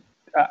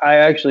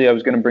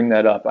to bring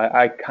that up.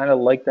 I kind of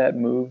like that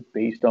move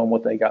based on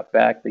what they got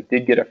back. They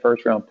did get a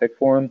first-round pick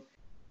for him.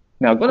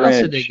 Now, what else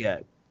did they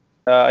get?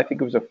 I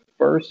think it was a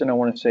first, and I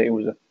want to say it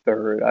was a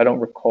third. I don't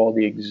recall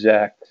the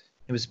exact.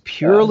 It was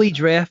purely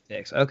draft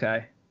picks.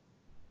 Okay.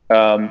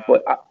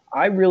 But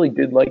I really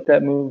did like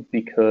that move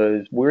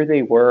because where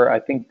they were, I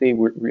think they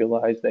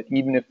realized that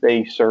even if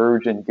they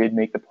surged and did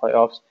make the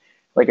playoffs,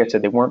 like I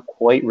said, they weren't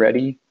quite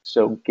ready.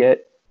 So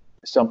get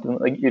something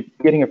like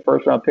getting a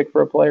first-round pick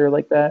for a player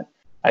like that,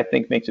 I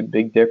think makes a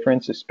big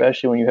difference,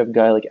 especially when you have a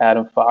guy like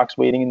Adam Fox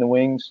waiting in the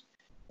wings.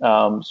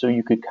 So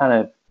you could kind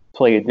of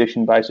play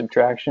addition by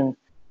subtraction.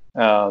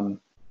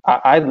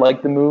 I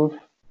like the move.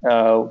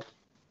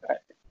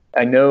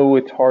 I know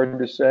it's hard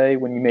to say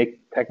when you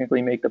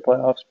technically make the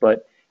playoffs,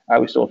 but I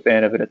was still a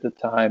fan of it at the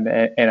time.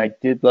 And I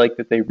did like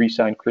that they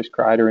re-signed Chris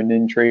Kreider and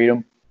didn't trade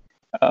him.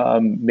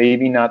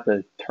 Maybe not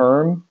the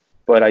term,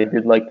 but I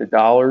did like the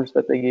dollars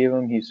that they gave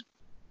him. He's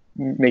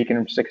making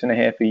him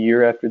 $6.5 a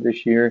year after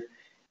this year.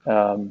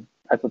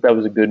 I thought that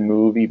was a good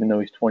move, even though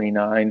he's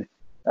 29.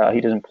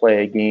 He doesn't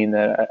play a game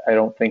that I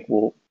don't think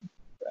will.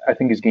 I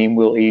think his game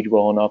will age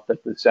well enough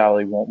that the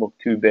salary won't look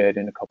too bad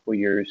in a couple of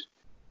years.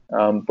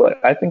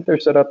 But I think they're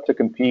set up to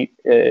compete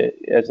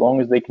as long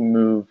as they can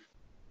move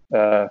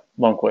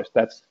Lundqvist.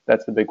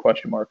 That's the big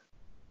question mark.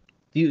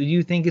 Do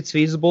you think it's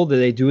feasible? Do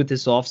they do it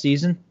this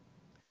offseason?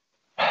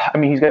 I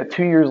mean, he's got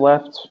 2 years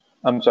left.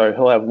 I'm sorry,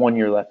 he'll have 1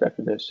 year left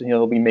after this.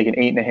 He'll be making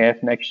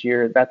 $8.5 next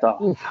year. That's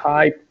a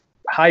high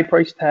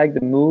price tag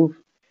to move.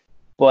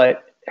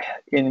 But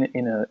in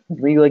a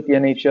league like the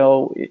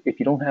NHL, if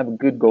you don't have a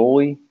good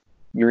goalie,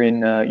 you're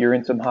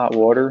in some hot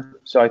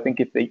water. So I think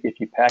if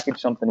you package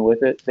something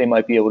with it, they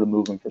might be able to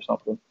move him for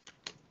something.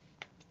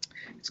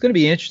 It's going to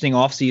be an interesting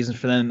offseason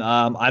for them.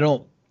 I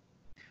don't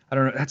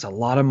know. That's a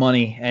lot of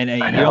money, and you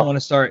don't want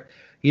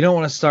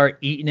to start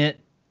eating it,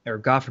 or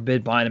God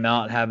forbid buying him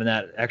out and having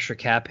that extra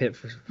cap hit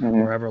for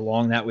however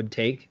long that would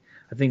take.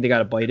 I think they got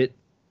to bite it.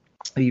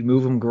 If you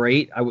move him,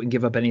 great. I wouldn't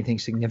give up anything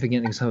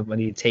significant because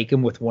somebody to take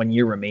him with 1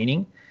 year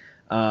remaining.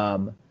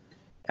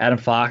 Adam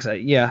Fox,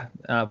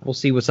 we'll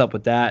see what's up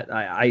with that.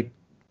 I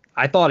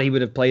thought he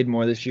would have played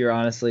more this year,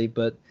 honestly,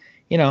 but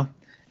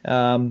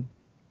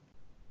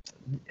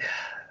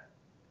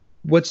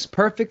what's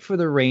perfect for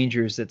the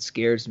Rangers that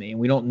scares me,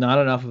 and not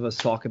enough of us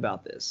talk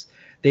about this.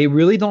 They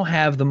really don't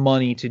have the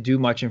money to do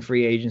much in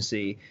free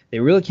agency. They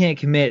really can't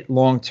commit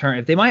long term.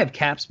 If they might have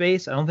cap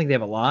space, I don't think they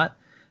have a lot,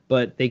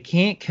 but they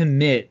can't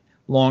commit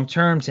long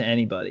term to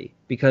anybody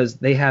because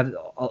they have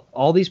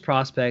all these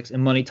prospects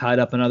and money tied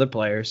up in other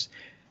players,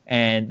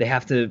 and they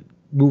have to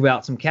move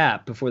out some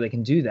cap before they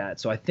can do that.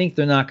 So I think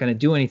they're not going to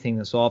do anything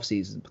this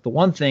offseason. But the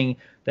one thing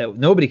that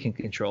nobody can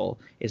control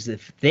is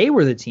if they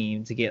were the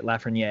team to get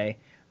Lafreniere,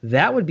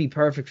 that would be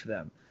perfect for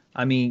them.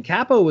 I mean,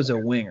 Capo was a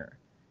winger.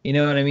 You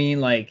know what I mean?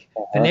 Like,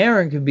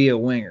 Panarin could be a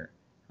winger.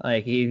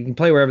 Like, he can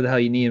play wherever the hell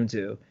you need him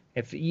to.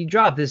 If you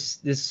drop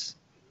this,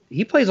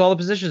 he plays all the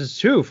positions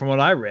too, from what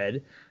I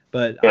read.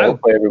 But I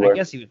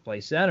guess he would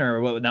play center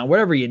or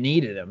whatever you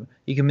needed him.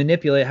 You can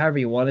manipulate however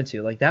you wanted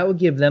to. Like, that would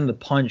give them the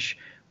punch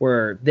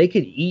where they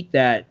could eat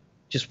that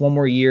just one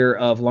more year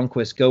of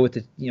Lundqvist, go with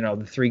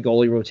the three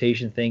goalie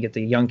rotation thing, get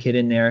the young kid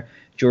in there,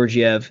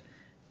 Georgiev,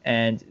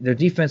 and their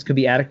defense could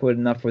be adequate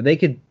enough where they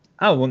could.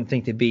 I wouldn't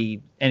think to be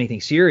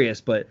anything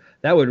serious, but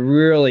that would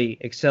really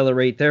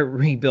accelerate their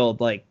rebuild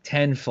like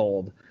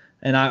tenfold.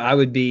 And I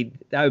would be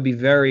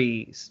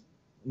very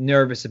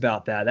nervous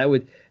about that.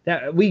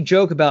 That we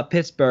joke about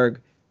Pittsburgh,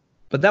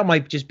 but that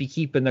might just be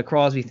keeping the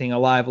Crosby thing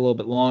alive a little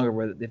bit longer.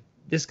 Where if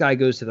this guy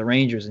goes to the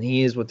Rangers and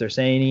he is what they're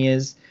saying he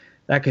is,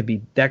 that could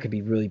be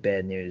really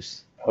bad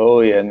news.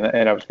 Oh yeah,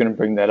 and I was going to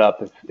bring that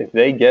up. If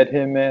they get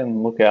him,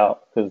 man, look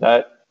out, because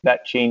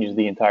that changes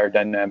the entire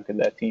dynamic of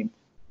that team.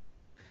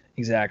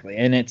 Exactly,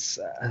 and it's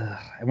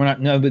we're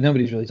not no, but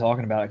nobody's really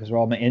talking about it because we're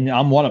all and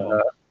I'm one of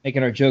them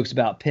making our jokes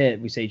about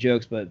Pitt. We say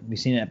jokes, but we've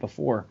seen that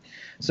before.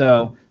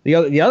 So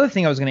the other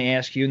thing I was going to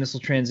ask you, and this will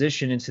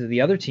transition into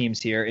the other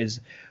teams here, is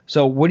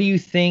so what do you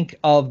think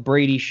of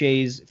Brady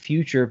Shea's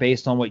future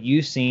based on what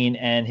you've seen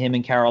and him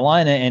in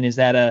Carolina, and is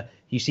that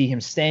you see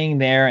him staying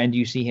there, and do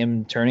you see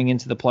him turning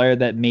into the player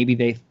that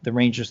maybe the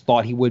Rangers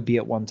thought he would be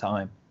at one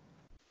time?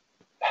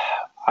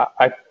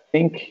 I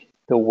think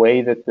the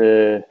way that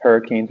the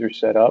Hurricanes are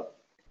set up,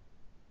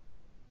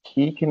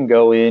 he can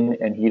go in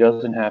and he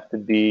doesn't have to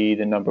be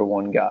the number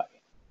one guy.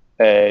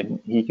 And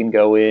he can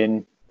go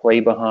in, play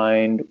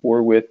behind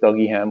or with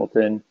Dougie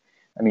Hamilton.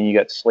 I mean, you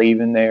got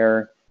Slavin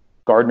there.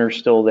 Gardner's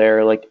still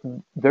there. Like,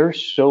 they're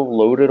so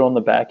loaded on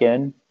the back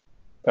end.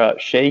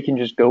 Shea can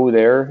just go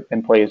there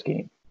and play his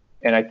game.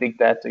 And I think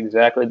that's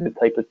exactly the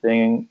type of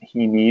thing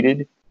he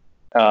needed.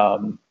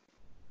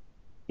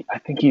 I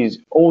think he's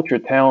ultra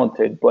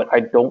talented, but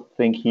I don't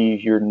think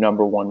he's your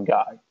number one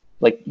guy.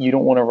 Like, you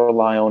don't want to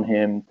rely on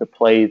him to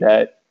play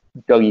that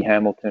Dougie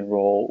Hamilton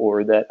role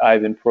or that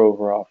Ivan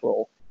Provorov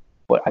role.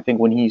 But I think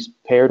when he's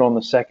paired on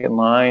the second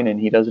line and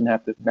he doesn't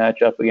have to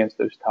match up against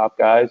those top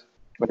guys,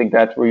 I think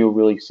that's where you'll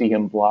really see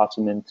him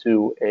blossom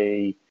into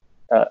a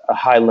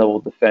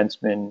high-level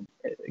defenseman,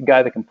 a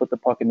guy that can put the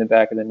puck in the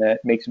back of the net,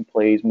 make some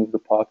plays, move the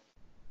puck.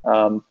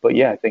 But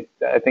yeah,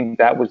 I think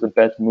that was the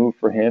best move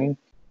for him.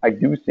 I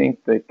do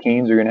think the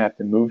Canes are going to have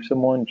to move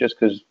someone just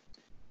because,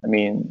 I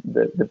mean,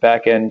 the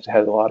back end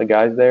has a lot of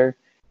guys there.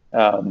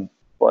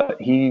 But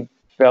he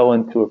fell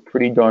into a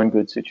pretty darn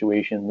good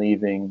situation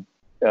leaving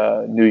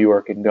New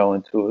York and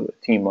going to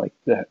a team like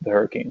the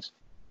Hurricanes.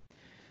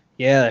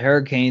 Yeah, the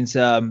Hurricanes,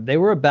 they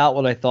were about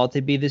what I thought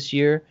they'd be this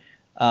year.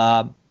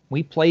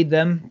 We played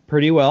them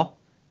pretty well,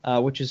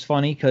 which is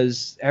funny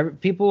because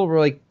people were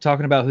like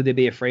talking about who they'd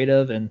be afraid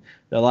of, and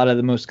a lot of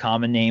the most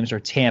common names are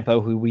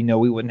Tampa, who we know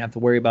we wouldn't have to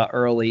worry about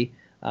early.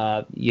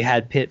 You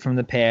had Pitt from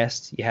the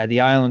past. You had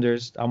the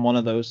Islanders. I'm one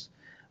of those.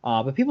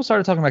 But people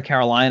started talking about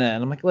Carolina,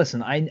 and I'm like,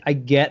 listen, I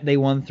get they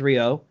won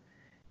 3-0.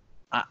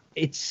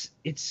 It's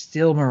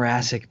still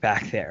Mrazek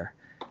back there.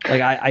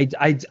 Like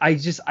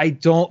I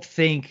don't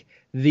think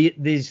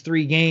these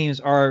 3 games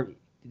are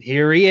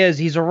here he is,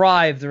 he's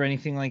arrived or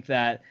anything like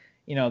that.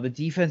 You know, the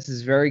defense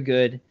is very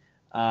good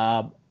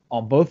on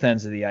both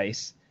ends of the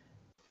ice,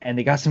 and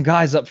they got some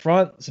guys up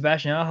front.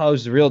 Sebastian Aho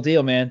is the real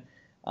deal, man.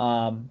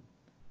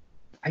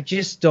 I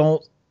just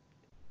don't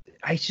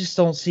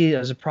see it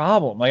as a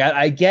problem. Like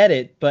I get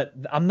it, but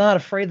I'm not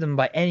afraid of them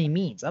by any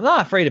means. I'm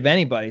not afraid of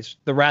anybody. It's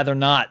the rather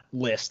not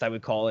list, I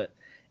would call it.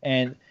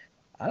 And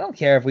I don't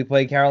care if we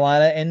play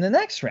Carolina in the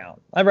next round.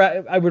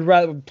 I would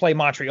rather play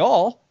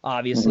Montreal,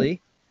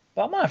 obviously,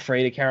 but I'm not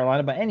afraid of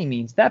Carolina by any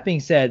means. That being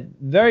said,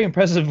 very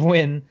impressive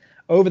win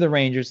over the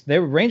Rangers.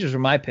 Rangers were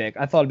my pick.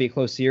 I thought it'd be a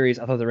close series.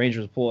 I thought the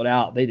Rangers would pull it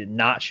out. They did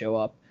not show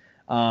up.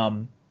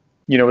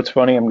 You know what's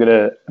funny? I'm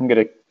gonna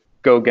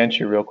go against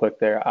you real quick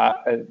there.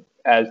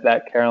 As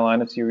that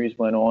Carolina series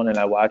went on and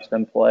I watched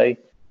them play,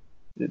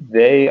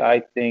 they, I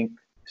think,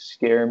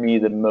 scare me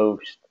the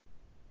most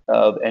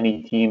of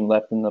any team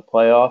left in the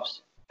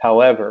playoffs.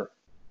 However,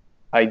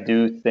 I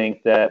do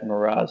think that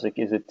Mrazek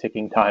is a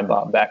ticking time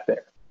bomb back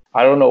there.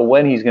 I don't know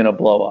when he's going to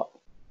blow up,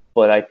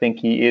 but I think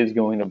he is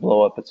going to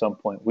blow up at some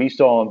point. We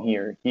saw him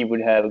here. He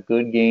would have a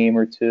good game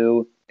or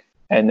two,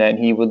 and then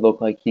he would look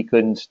like he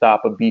couldn't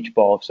stop a beach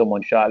ball if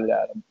someone shot it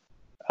at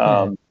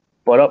him.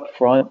 But up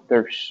front,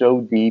 they're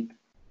so deep.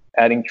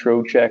 Adding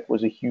Trocheck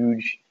was a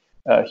huge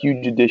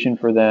addition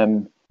for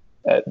them.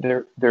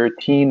 They're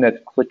a team that's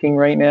clicking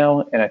right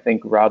now, and I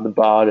think Rod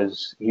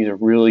Labaude he's a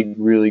really,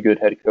 really good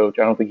head coach.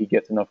 I don't think he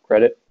gets enough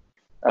credit.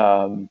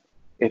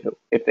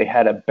 If they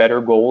had a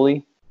better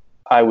goalie,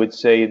 I would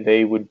say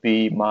they would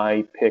be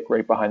my pick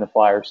right behind the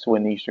Flyers to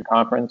win the Eastern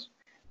Conference.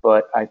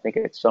 But I think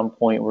at some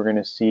point we're going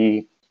to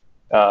see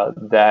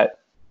that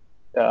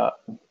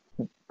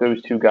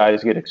those two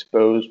guys get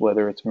exposed,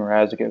 whether it's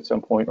Mrazek at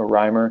some point or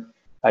Reimer.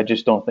 I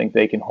just don't think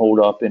they can hold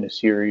up in a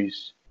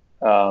series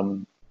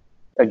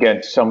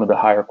against some of the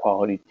higher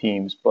quality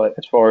teams. But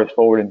as far as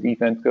forward and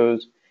defense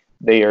goes,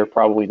 they are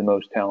probably the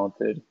most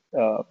talented,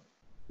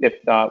 if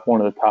not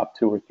one of the top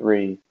 2 or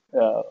 3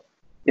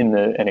 in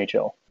the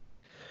NHL.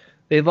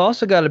 They've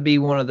also got to be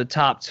one of the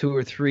top 2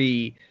 or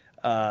 3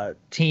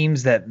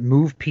 teams that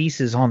move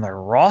pieces on their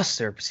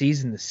roster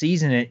season to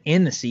season and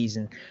in the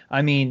season.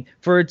 I mean,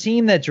 for a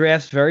team that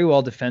drafts very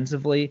well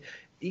defensively,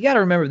 you got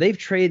to remember they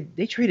traded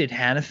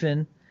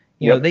Hanifin.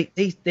 You know,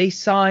 they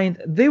signed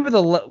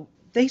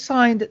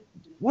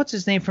what's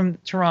his name from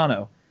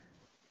Toronto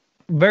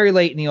very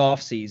late in the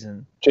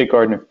offseason. Jake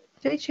Gardner.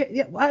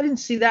 Yeah, I didn't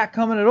see that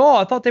coming at all.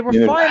 I thought they were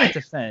fine at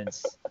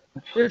defense.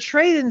 They're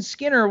trading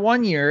Skinner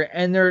 1 year,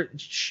 and they're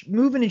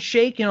moving and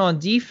shaking on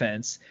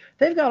defense.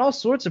 They've got all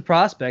sorts of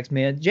prospects,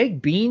 man.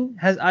 Jake Bean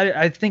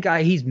I think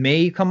he's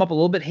may come up a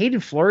little bit. Hayden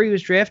Fleury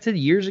was drafted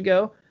years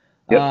ago.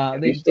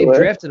 Yep, they've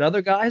drafted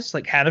other guys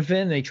like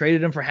Hanifin. They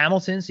traded him for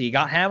Hamilton, so you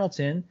got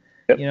Hamilton.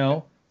 Yep. You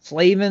know,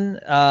 Slavin.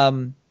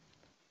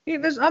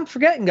 I'm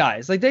forgetting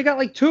guys. Like they got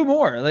like two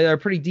more. They are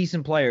pretty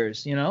decent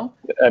players, you know.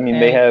 I mean,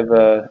 they And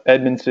have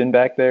Edmondson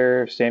back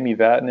there, Sammy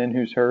Vatanen,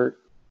 who's hurt.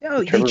 they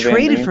Trevor Van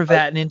traded for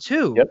Riemsdyk. Vatanen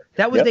too. Yep.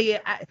 That was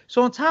Yep.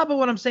 So on top of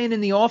what I'm saying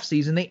in the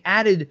offseason, they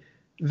added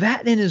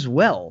Vatanen as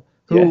well,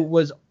 Yeah. who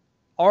was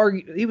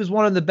he was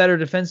one of the better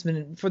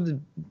defensemen for the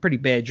pretty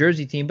bad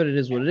Jersey team, but it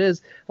is what it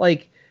is.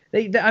 Like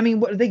I mean,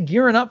 what, are they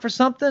gearing up for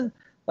something?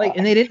 Like,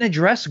 and they didn't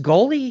address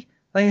goalie.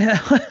 Like,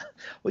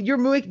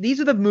 well, these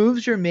are the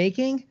moves you're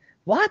making.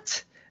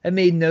 What? It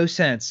made no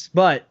sense.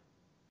 But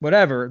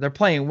whatever, they're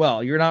playing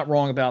well. You're not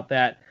wrong about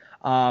that.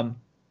 I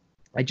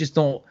just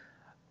don't.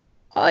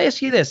 I'll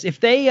ask you this: if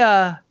they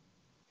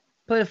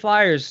play the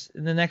Flyers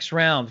in the next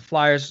round,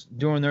 Flyers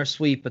doing their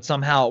sweep, but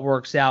somehow it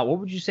works out, what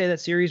would you say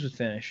that series would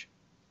finish?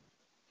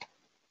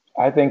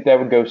 I think that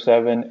would go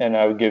 7, and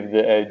I would give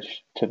the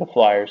edge to the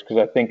Flyers because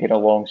I think in a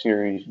long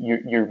series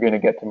you're going to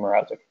get to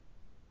Mrazek.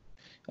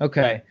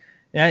 Okay,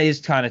 that is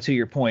kind of to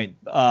your point.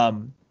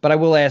 But I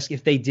will ask,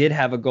 if they did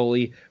have a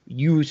goalie,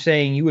 you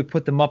saying you would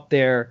put them up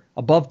there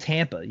above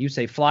Tampa. You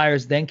say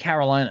Flyers, then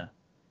Carolina.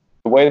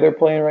 The way they're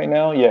playing right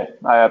now, yeah,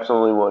 I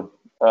absolutely would.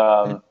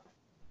 I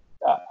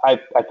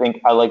think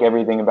I like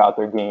everything about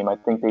their game. I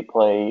think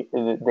they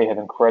have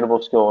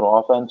incredible skill in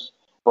offense,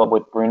 but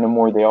with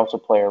Brind'Amour, they also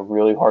play a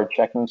really hard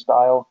checking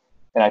style,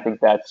 and I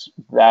think that's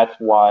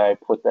why I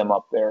put them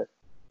up there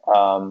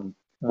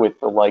with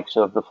the likes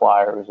of the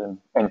Flyers and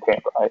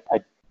Tampa.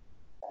 I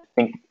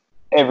think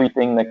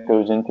everything that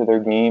goes into their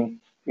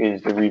game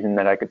is the reason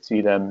that I could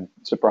see them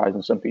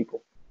surprising some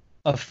people.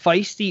 A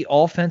feisty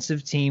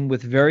offensive team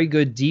with very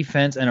good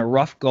defense and a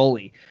rough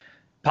goalie,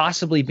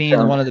 possibly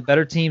being one of the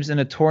better teams in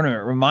a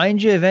tournament.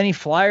 Remind you of any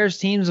Flyers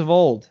teams of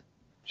old?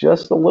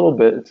 Just a little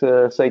bit,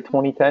 to say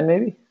 2010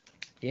 maybe?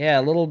 Yeah,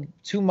 a little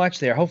too much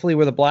there. Hopefully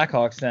we're the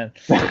Blackhawks then.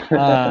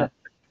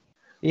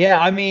 Yeah,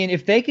 I mean,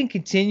 if they can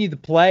continue the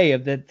play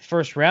of the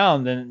first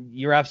round, then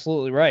you're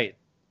absolutely right.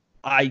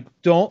 I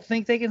don't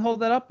think they can hold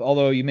that up,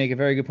 although you make a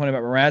very good point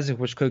about Mrazek,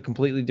 which could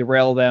completely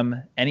derail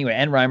them anyway,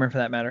 and Reimer for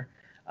that matter.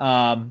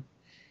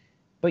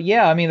 But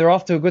yeah, I mean, they're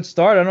off to a good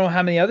start. I don't know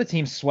how many other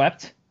teams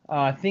swept.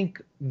 I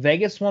think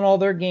Vegas won all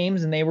their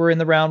games, and they were in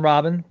the round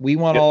robin. We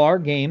won all our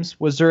games.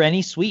 Was there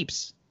any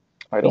sweeps?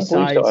 I don't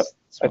believe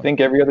so. I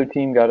think every other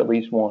team got at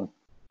least one.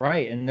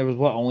 Right, and there was,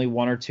 only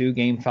 1 or 2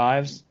 game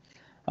 5s?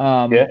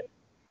 Yeah.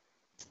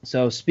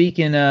 So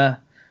speaking,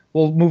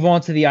 we'll move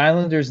on to the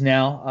Islanders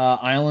now.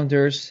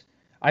 Islanders,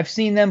 I've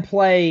seen them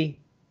play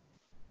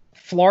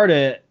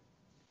Florida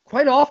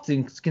quite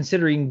often,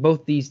 considering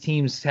both these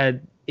teams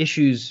had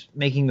issues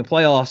making the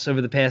playoffs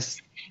over the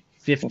past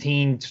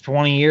 15 to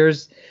 20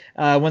 years.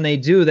 When they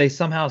do, they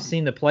somehow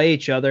seem to play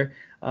each other.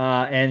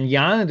 And the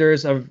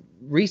Islanders of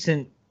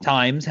recent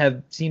times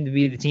have seemed to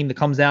be the team that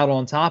comes out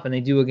on top, and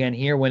they do again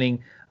here,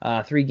 winning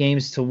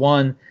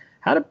 3-1.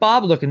 How did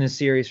Bob look in this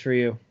series for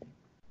you?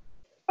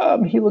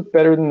 He looked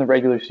better than the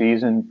regular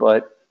season,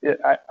 but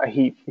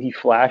he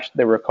flashed.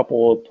 There were a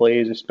couple of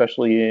plays,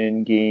 especially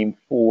in Game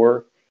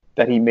 4,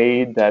 that he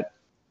made that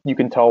you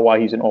can tell why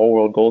he's an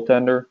all-world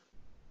goaltender.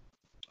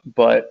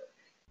 But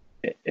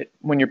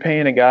when you're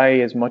paying a guy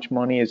as much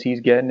money as he's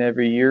getting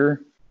every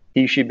year,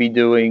 he should be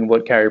doing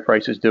what Carey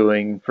Price is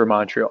doing for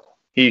Montreal.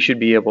 He should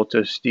be able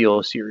to steal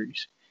a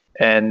series.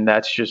 And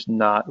that's just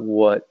not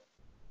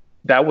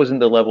that wasn't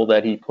the level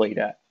that he played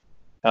at.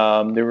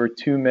 There were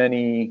too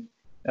many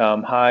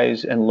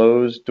highs and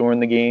lows during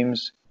the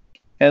games.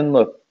 And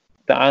look,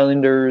 the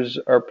Islanders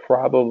are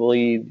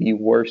probably the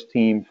worst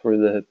team for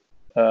the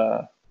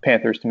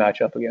Panthers to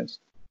match up against.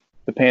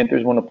 The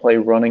Panthers want to play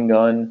run and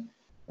gun.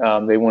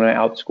 They want to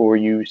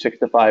outscore you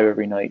 6-5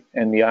 every night.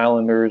 And the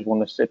Islanders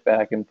want to sit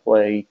back and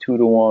play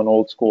 2-1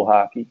 old school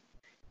hockey.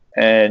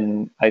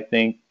 And I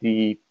think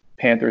the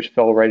Panthers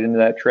fell right into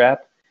that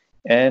trap.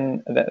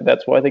 And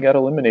that's why they got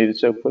eliminated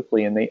so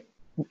quickly. And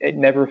it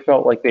never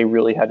felt like they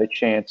really had a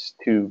chance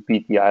to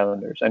beat the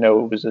Islanders. I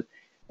know it was a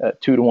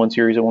 2-1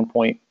 series at one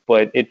point,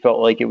 but it felt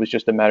like it was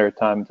just a matter of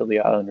time until the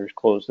Islanders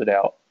closed it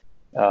out.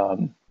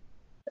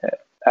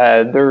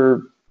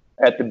 They're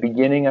at the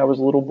beginning, I was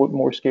a little bit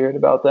more scared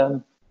about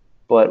them,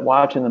 but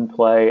watching them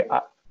play,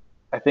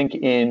 I think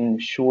in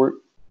short,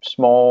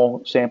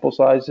 small sample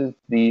sizes,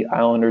 the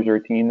Islanders are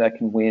a team that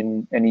can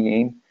win any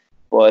game.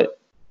 But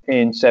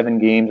in 7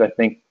 games, I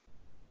think,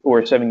 or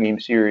a 7-game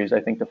series,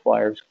 I think the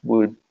Flyers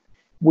would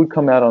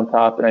come out on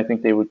top, and I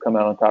think they would come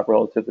out on top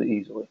relatively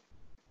easily.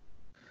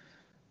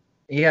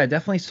 Yeah, I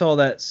definitely saw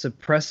that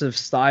suppressive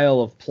style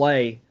of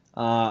play.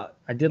 I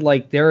did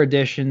like their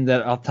addition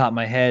that off the top of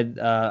my head,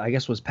 I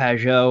guess was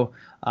Pajot.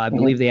 I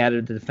believe they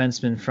added the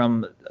defenseman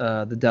from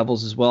the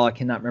Devils as well. I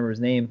cannot remember his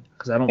name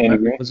because I don't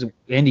remember. Was it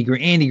Andy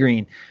Green? Andy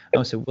Green. I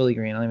almost said Willie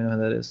Green. I don't even know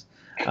who that is.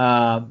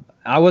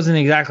 I wasn't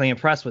exactly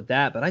impressed with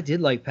that, but I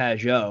did like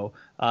Pajot.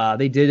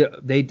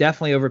 They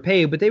definitely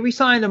overpaid, but they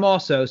re-signed him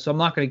also, so I'm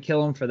not going to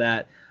kill him for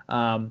that.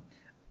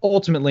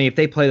 Ultimately, if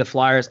they play the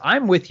Flyers,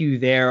 I'm with you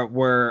there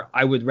where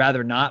I would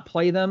rather not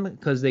play them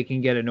because they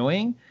can get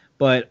annoying.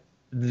 But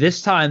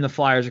this time the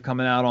Flyers are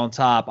coming out on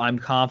top. I'm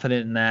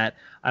confident in that.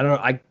 I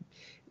don't know.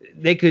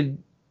 They could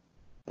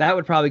That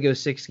would probably go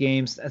 6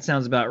 games. That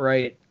sounds about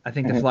right. I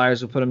think the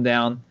Flyers will put them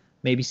down,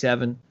 maybe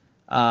 7.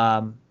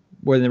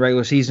 Where in the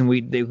regular season, I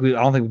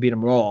don't think we beat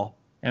them at all.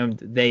 And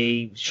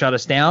they shut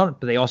us down,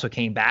 but they also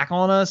came back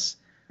on us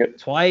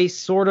twice,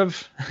 sort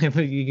of. If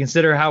you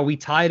consider how we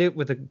tied it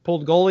with a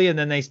pulled goalie, and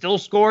then they still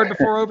scored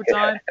before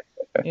overtime.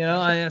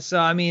 So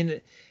I mean,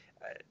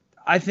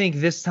 I think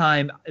this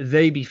time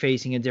they'd be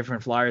facing a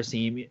different Flyers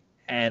team,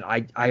 and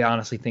I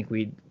honestly think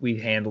we'd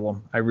handle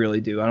them. I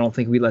really do. I don't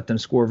think we let them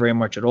score very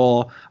much at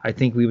all. I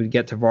think we would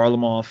get to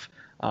Varlamov.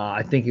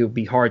 I think it would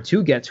be hard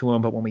to get to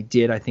him, but when we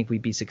did, I think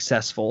we'd be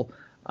successful.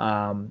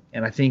 And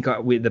I think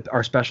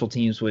our special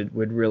teams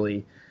would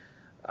really.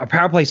 Our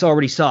power play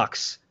already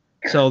sucks,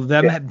 so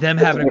them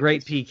having a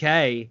great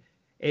PK,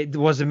 it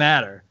doesn't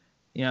matter.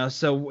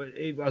 So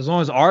as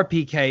long as our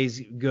PK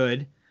is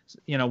good,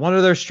 one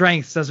of their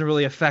strengths doesn't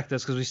really affect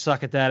us because we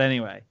suck at that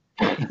anyway,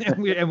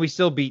 and we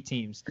still beat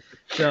teams.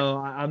 So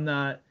I'm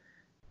not.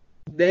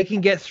 They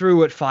can get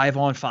through at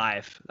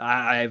 5-on-5.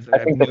 I have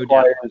no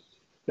doubt.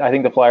 I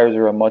think the Flyers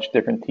are a much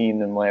different team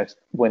than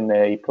when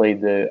they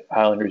played the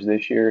Islanders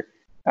this year.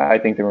 I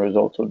think the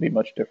results would be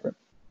much different.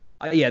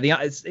 And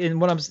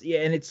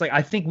it's like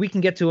I think we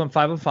can get to them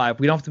 5-on-5.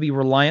 We don't have to be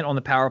reliant on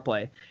the power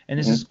play. And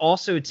this is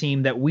also a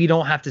team that we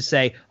don't have to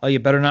say, oh, you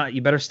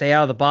better stay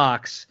out of the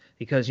box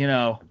because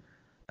I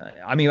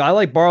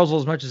like Barzal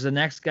as much as the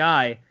next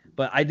guy,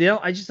 but I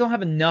just don't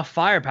have enough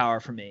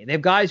firepower for me. They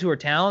have guys who are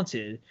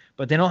talented,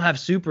 but they don't have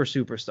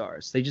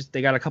superstars.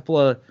 They got a couple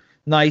of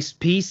nice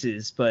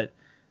pieces, but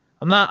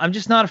I'm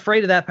just not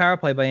afraid of that power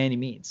play by any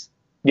means.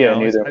 Yeah,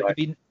 neither.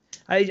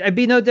 I'd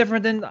be no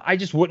different than I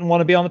just wouldn't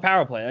want to be on the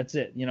power play. That's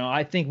it.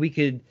 I think we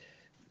could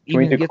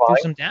even get through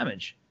some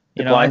damage.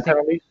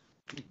 Penalties?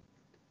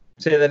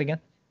 Say that again.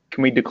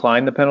 Can we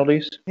decline the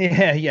penalties?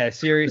 Yeah,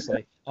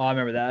 seriously. Oh, I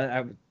remember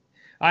that.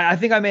 I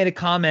think I made a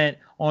comment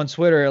on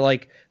Twitter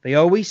like they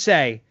always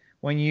say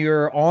when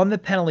you're on the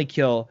penalty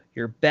kill,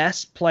 your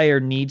best player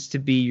needs to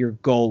be your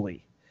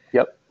goalie.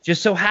 Yep.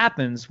 Just so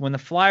happens when the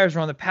Flyers are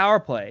on the power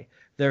play,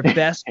 their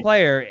best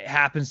player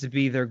happens to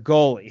be their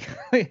goalie,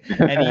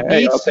 and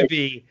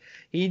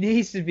he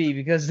needs to be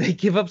because they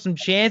give up some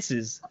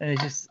chances, and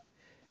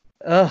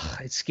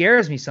it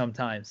scares me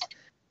sometimes.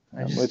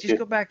 Just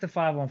go back to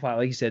 5-on-5,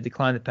 like you said,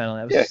 decline the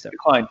penalty.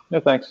 Decline. No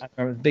thanks. I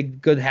remember the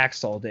big good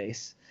Hackstall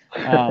days.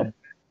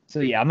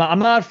 So yeah, I'm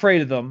not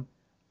afraid of them.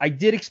 I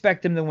did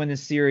expect them to win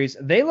this series.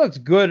 They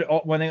looked good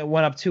when they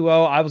went up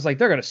 2-0. I was like,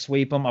 they're going to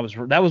sweep them.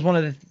 That was one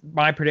of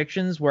my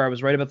predictions where I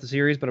was right about the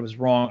series, but I was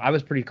wrong. I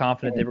was pretty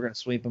confident they were going to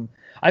sweep them.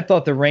 I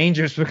thought the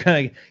Rangers were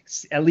going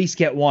to at least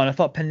get one. I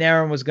thought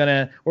Panarin was going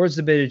to, or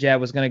Zibanejad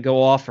was going to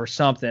go off or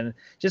something,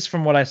 just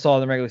from what I saw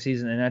in the regular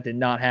season, and that did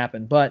not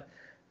happen. But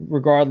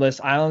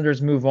regardless,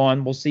 Islanders move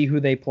on. We'll see who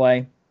they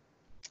play.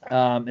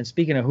 And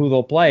speaking of who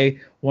they'll play,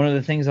 one of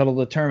the things that'll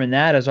determine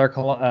that is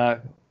our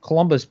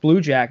Columbus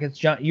Blue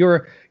Jackets.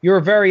 Your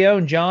very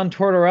own John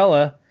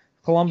Tortorella,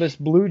 Columbus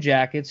Blue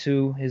Jackets,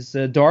 who is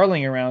a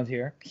darling around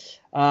here.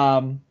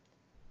 I'm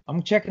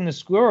checking the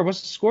score.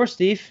 What's the score,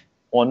 Steve?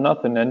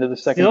 1-0, end of the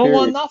second Still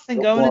period.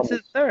 1-0 going into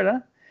the third, huh?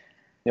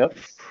 Yep.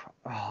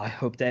 Oh, I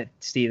hope that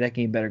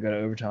game better go to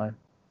overtime.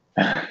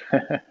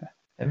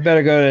 It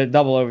better go to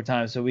double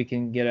overtime so we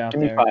can get out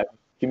there.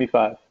 Give me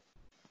 5.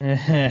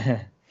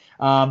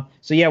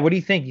 So yeah, what do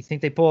you think? You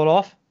think they pull it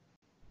off?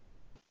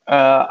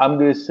 I'm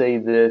going to say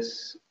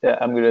this.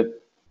 I'm going to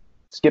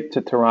skip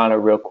to Toronto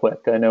real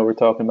quick. I know we're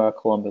talking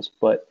about Columbus,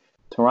 but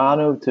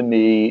Toronto to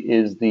me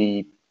is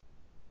the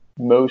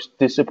most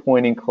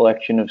disappointing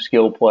collection of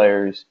skill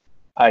players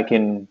I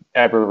can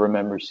ever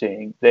remember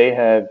seeing. They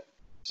have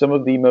some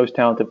of the most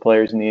talented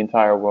players in the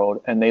entire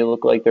world, and they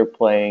look like they're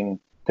playing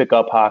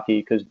pickup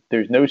hockey because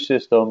there's no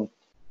system,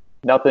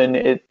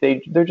 nothing.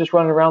 They're just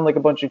running around like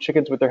a bunch of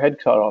chickens with their head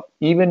cut off.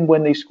 Even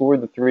when they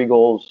scored the 3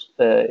 goals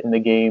in the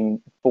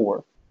game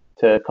 4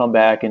 to come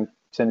back and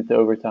send it to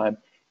overtime,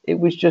 it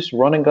was just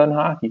run and gun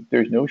hockey.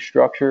 There's no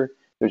structure.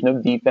 There's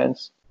no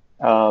defense.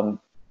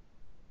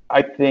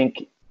 I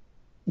think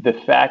the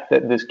fact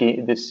that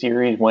this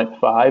series went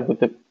 5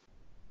 with the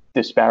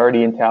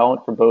disparity in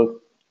talent for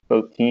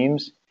both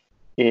teams,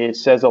 it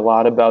says a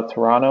lot about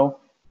Toronto.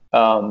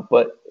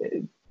 But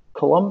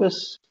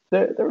Columbus,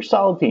 they're a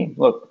solid team.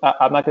 Look,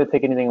 I'm not going to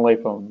take anything away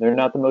from them. They're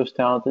not the most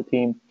talented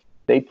team.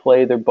 They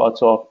play their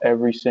butts off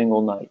every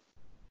single night.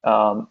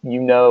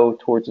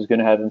 Torts is going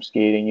to have him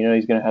skating.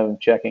 He's going to have him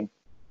checking.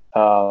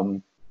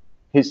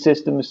 His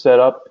system is set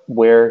up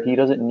where he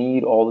doesn't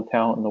need all the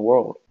talent in the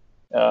world.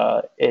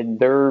 And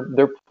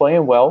they're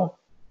playing well.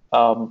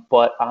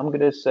 But I'm going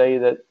to say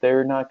that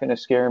they're not going to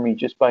scare me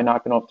just by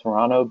knocking off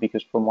Toronto,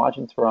 because from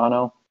watching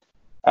Toronto,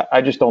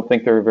 I just don't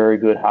think they're a very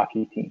good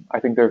hockey team.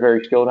 I think they're a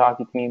very skilled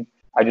hockey team.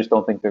 I just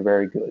don't think they're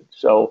very good.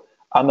 So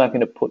I'm not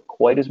going to put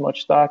quite as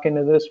much stock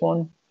into this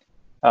one.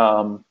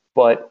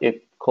 But if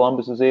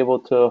Columbus is able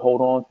to hold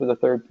on for the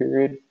third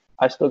period,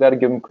 I still got to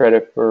give them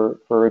credit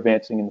for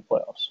advancing in the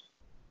playoffs.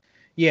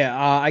 Yeah,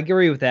 I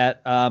agree with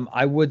that.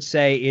 I would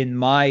say in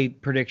my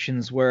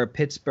predictions where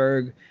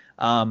Pittsburgh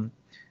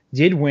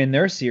did win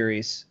their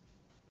series,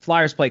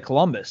 Flyers play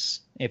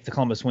Columbus if the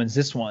Columbus wins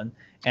this one,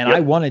 and Yep. I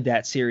wanted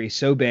that series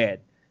so bad,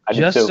 I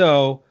did just too.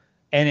 so.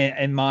 And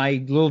in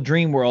my little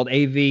dream world,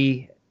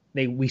 we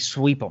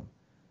sweep them,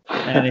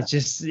 and it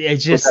just Put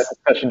that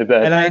discussion to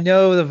bed. And I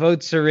know the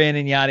votes are in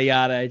and yada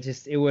yada.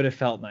 It would have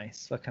felt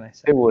nice. What can I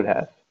say? It would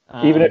have.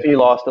 Even if he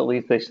lost, at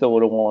least they still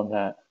would have won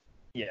that.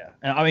 Yeah,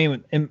 and I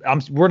mean,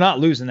 we're not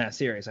losing that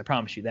series. I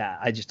promise you that.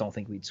 I just don't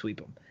think we'd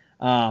sweep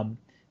them.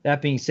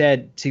 That being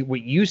said, to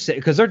what you said,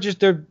 because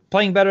they're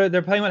playing better.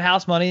 They're playing with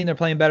house money, and they're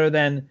playing better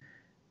than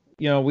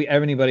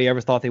anybody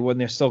ever thought they would.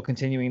 And they're still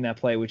continuing that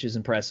play, which is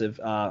impressive.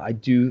 I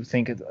do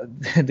think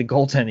the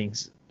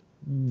goaltending's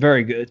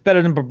very good. It's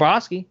better than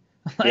Bobrovsky,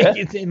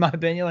 in my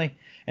opinion.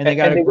 And they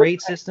got a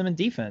great system and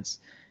defense.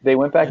 They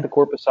went back to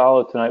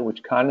Korpisalo tonight,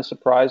 which kind of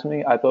surprised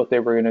me. I thought they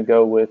were going to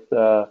go with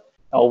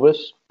Elvis,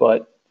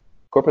 but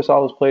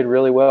Korpisalo's played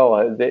really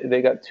well.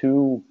 They got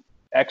two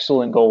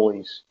excellent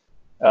goalies.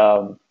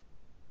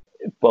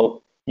 But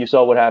you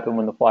saw what happened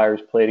when the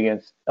Flyers played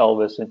against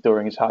Elvis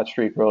during his hot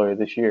streak earlier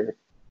this year.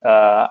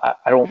 I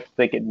don't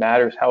think it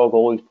matters how a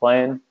goalie's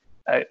playing.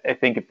 I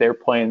think if they're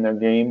playing their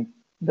game,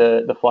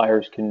 the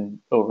Flyers can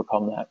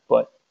overcome that.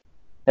 But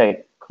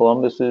hey,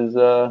 Columbus is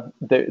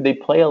they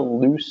play a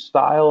loose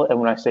style, and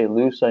when I say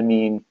loose, I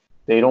mean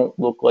they don't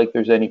look like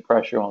there's any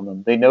pressure on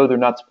them. They know they're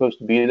not supposed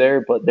to be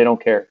there, but they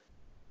don't care.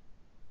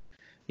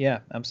 Yeah,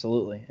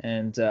 absolutely.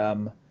 And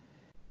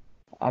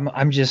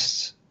I'm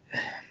just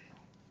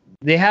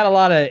they had a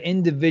lot of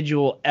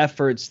individual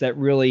efforts that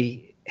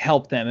really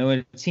helped them. And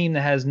when a team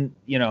that has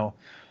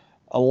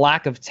a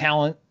lack of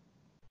talent,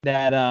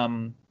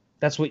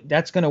 that's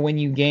going to win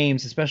you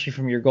games, especially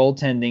from your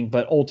goaltending.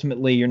 But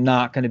ultimately, you're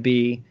not going to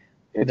be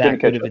that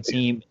good of a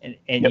team,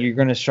 and you're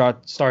going to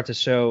start to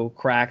show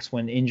cracks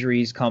when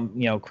injuries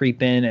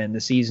creep in and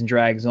the season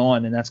drags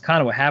on. And that's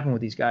kind of what happened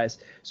with these guys.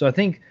 So I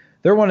think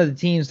they're one of the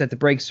teams that the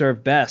break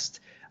served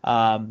best.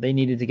 They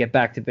needed to get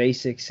back to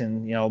basics,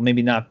 and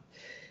maybe not.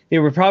 They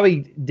were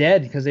probably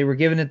dead because they were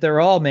giving it their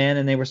all, man,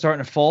 and they were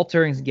starting to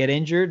falter and get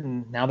injured.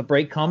 And now the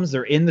break comes.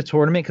 They're in the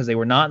tournament because they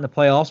were not in the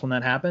playoffs when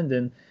that happened,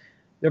 and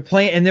they're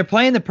playing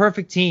the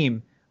perfect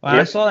team. When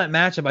I saw that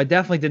matchup, I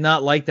definitely did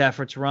not like that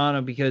for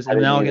Toronto because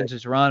now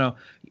against Toronto,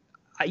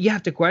 you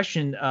have to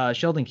question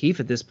Sheldon Keefe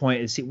at this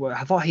point.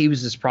 I thought he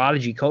was this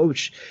prodigy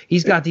coach.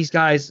 He's got these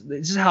guys.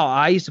 This is how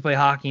I used to play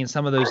hockey in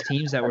some of those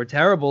teams that were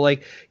terrible.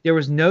 Like there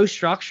was no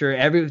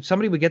structure.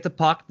 Somebody would get the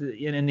puck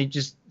and they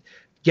just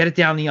get it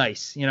down the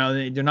ice.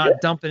 They're not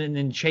dumping it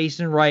and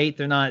chasing right.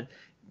 They're not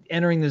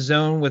entering the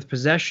zone with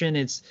possession.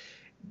 It's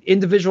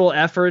individual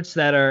efforts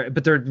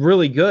but they're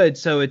really good.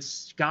 So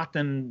it's got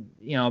them,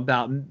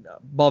 about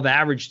above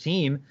average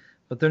team,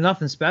 but they're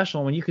nothing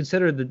special. When you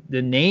consider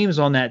the names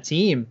on that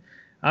team,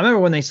 I remember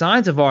when they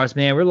signed Tavares,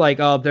 man, we're like,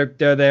 oh, they're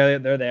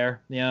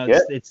there.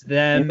 It's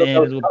them, and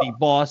it'll be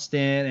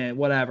Boston and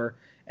whatever.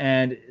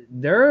 And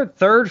they're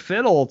third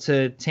fiddle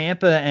to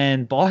Tampa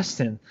and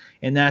Boston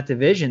in that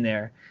division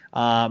there.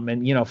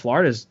 And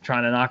Florida's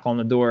trying to knock on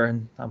the door,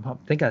 and I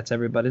think that's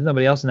everybody. There's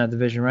nobody else in that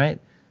division, right?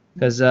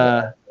 Because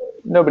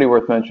nobody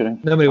worth mentioning.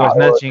 Nobody worth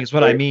mentioning is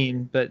what I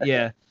mean. But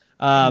yeah,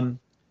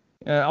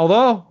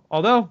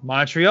 although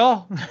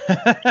Montreal,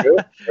 true,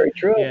 very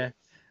true. Yeah,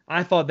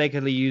 I thought they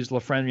could use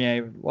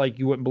Lafreniere like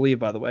you wouldn't believe.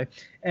 By the way,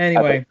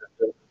 anyway,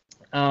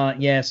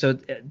 so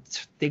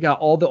they got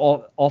all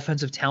the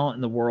offensive talent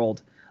in the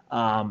world,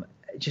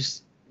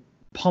 just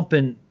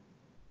pumping.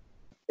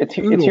 It's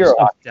your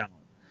talent.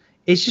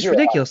 It's just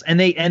ridiculous, and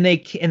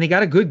they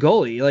got a good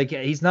goalie. Like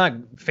he's not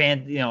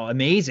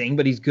amazing,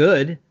 but he's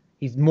good.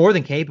 He's more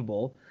than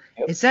capable.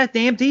 Yep. It's that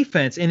damn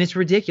defense, and it's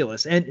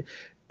ridiculous. And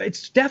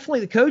it's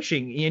definitely the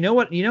coaching. You know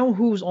what? You know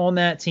who's on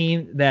that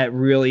team that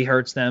really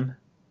hurts them?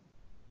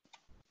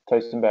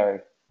 Tyson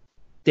Barrie.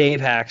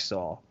 Dave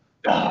Hacksaw.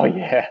 Oh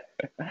yeah.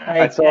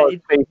 I saw his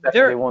face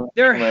after they won.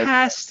 There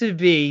has to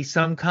be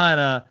some kind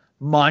of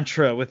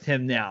mantra with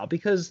him now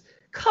because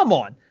come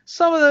on.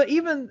 Some of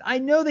I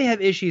know they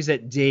have issues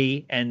at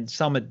D and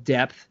some at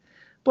depth,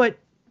 but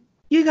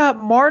you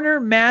got Marner,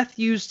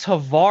 Matthews,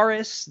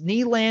 Tavares,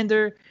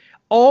 Nylander,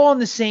 all on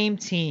the same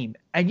team,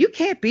 and you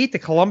can't beat the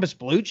Columbus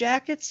Blue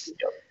Jackets.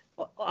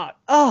 Yep.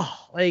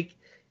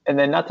 And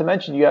then not to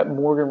mention you got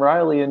Morgan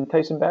Riley and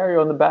Tyson Barrie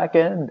on the back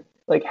end.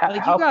 Like how you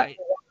got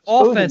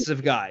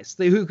offensive guys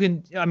who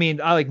can. I mean,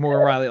 I like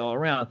Morgan Riley all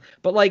around,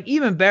 but like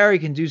even Barrie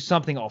can do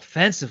something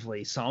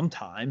offensively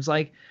sometimes.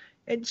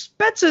 And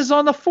Spezza's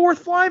on the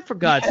fourth line, for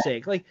God's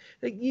sake.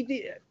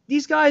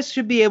 These guys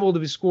should be able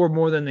to score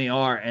more than they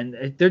are,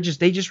 and they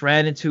just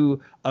ran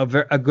into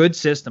a good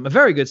system, a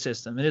very good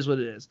system. It is what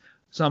it is.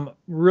 Some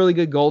really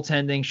good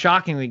goaltending,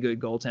 shockingly good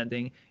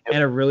goaltending,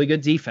 and a really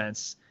good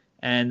defense.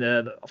 And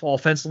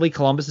offensively,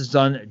 Columbus has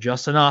done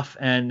just enough,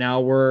 and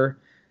now we're,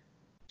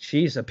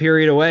 a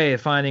period away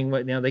of finding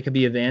what they could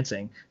be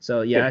advancing.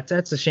 So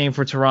that's a shame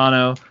for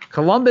Toronto.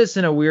 Columbus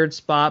in a weird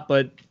spot,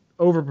 but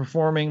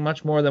overperforming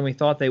much more than we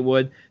thought they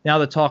would. Now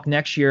the talk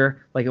next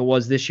year, like it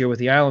was this year with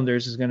the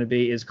Islanders,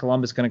 is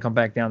Columbus going to come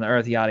back down to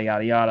earth, yada,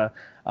 yada, yada.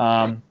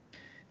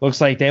 looks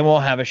like they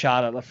won't have a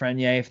shot at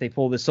Lafreniere if they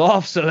pull this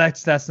off. So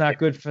that's not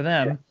good for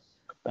them.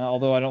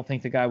 Although I don't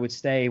think the guy would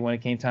stay when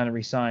it came time to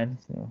resign.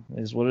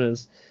 Is what it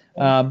is.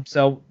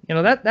 So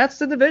that's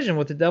the division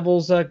with the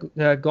Devils.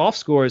 Golf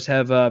scores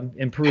have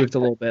improved a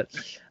little bit.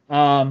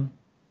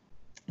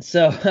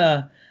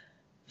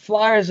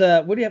 Flyers.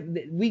 What do you have?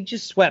 We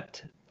just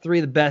swept three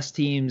of the best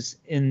teams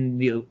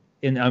I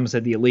almost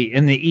said the elite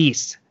in the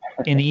East,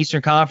 in the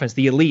Eastern Conference.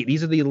 The elite.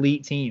 These are the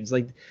elite teams.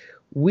 Like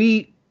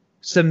we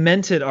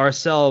cemented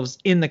ourselves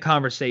in the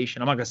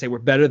conversation. I'm not gonna say we're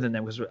better than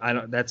them because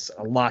that's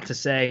a lot to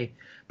say,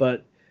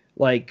 but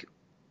like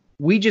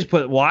we just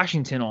put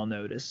Washington on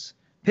notice.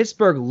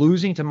 Pittsburgh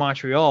losing to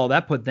Montreal,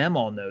 that put them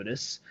on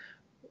notice.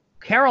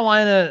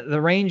 Carolina, the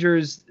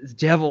Rangers,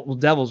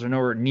 Devils are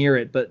nowhere near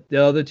it, but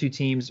the other two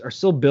teams are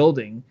still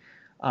building.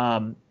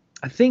 I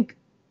think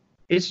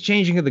it's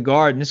changing of the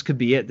guard, and this could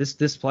be it. This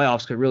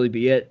playoffs could really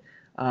be it.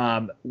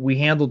 We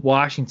handled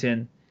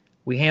Washington.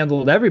 We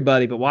handled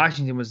everybody, but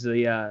Washington was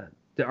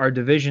our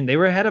division. They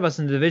were ahead of us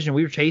in the division.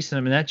 We were chasing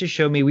them, and that just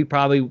showed me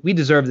we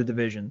deserved the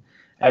division.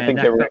 I think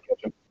they were.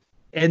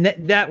 And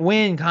that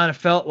win kind of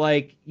felt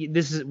like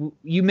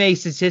you may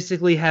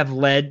statistically have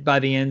led by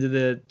the end of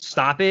the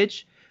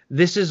stoppage.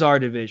 This is our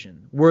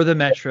division. We're the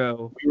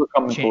Metro. We were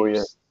coming champs. for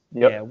you.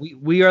 Yep. Yeah,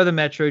 we are the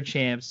Metro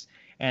champs,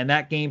 and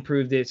that game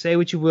proved it. Say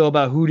what you will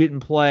about who didn't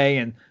play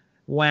and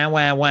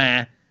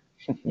wah.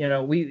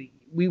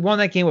 We won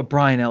that game with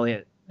Brian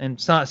Elliott. And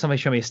it's not somebody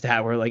showed me a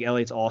stat where like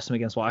Elliott's awesome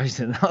against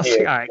Washington. I was like,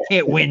 all right, I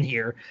can't win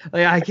here.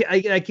 Like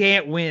I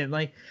can't win.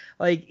 Like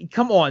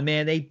come on,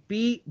 man. They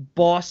beat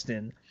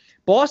Boston.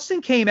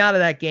 Boston came out of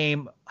that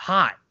game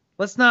hot.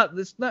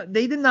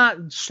 They did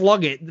not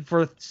slug it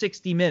for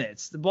 60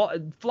 minutes.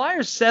 The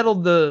Flyers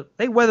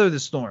they weathered the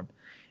storm.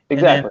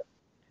 Exactly.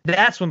 And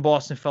that's when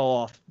Boston fell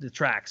off the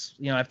tracks.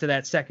 After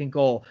that second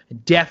goal,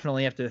 and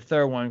definitely after the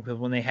third one, because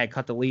when they had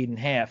cut the lead in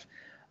half,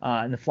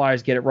 and the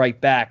Flyers get it right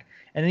back.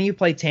 And then you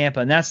play Tampa,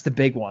 and that's the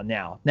big one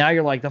now. Now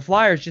you're like, the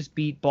Flyers just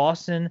beat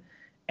Boston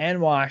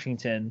and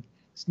Washington,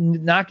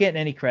 not getting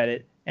any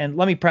credit. And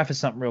let me preface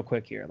something real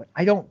quick here. Like,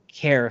 I don't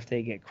care if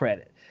they get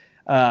credit.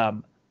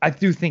 I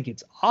do think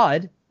it's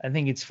odd. I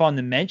think it's fun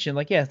to mention.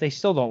 Like, yeah, they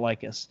still don't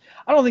like us.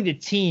 I don't think the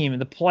team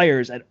and the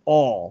players at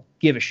all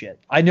give a shit.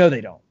 I know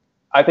they don't.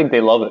 I think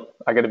they love it.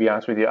 I got to be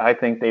honest with you. I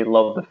think they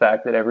love the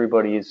fact that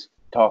everybody's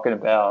talking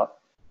about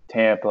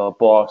Tampa,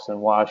 Boston,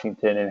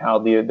 Washington, and how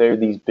they're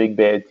these big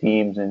bad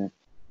teams. And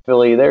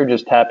Philly, they're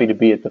just happy to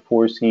be at the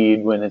 4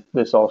 seed when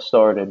this all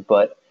started.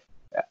 But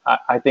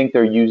I think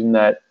they're using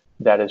that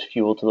as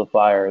fuel to the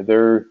fire.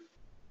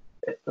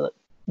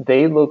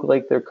 They look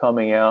like they're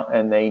coming out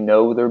and they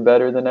know they're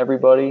better than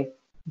everybody,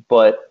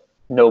 but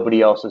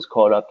nobody else has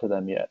caught up to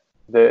them yet.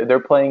 They're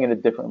playing at a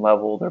different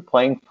level. They're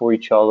playing for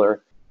each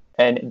other,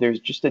 and there's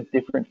just a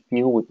different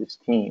feel with this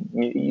team.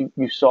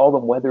 You saw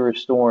them weather a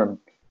storm,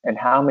 and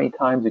how many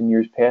times in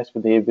years past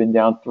would they have been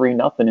down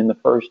 3-0 in the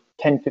first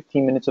 10,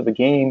 15 minutes of a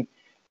game,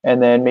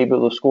 and then maybe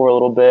they'll score a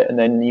little bit, and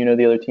then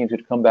the other teams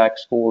would come back,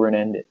 score, and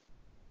end it.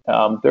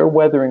 They're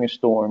weathering a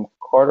storm.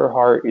 Carter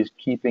Hart is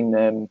keeping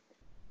them.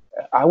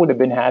 I would have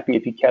been happy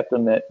if he kept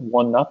them at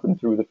 1-0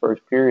 through the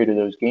first period of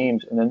those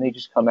games, and then they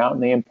just come out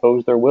and they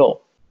impose their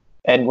will.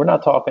 And we're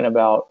not talking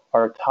about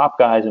our top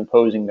guys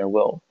imposing their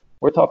will.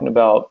 We're talking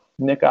about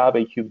Nick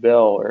Abe-Kubel,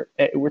 or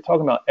we're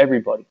talking about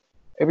everybody.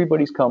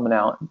 Everybody's coming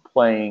out and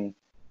playing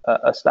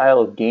a style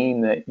of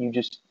game that you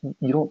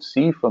don't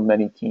see from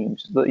many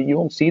teams. You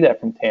don't see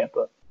that from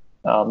Tampa.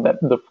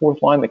 The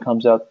fourth line that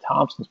comes out,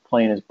 Thompson's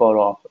playing his butt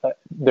off.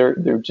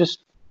 They're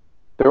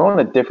on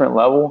a different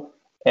level.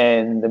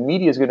 And the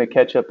media is going to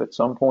catch up at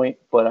some point,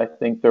 but I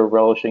think they're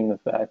relishing the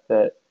fact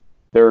that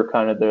they're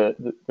kind of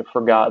the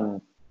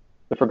forgotten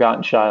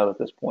child at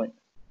this point.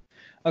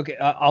 Okay,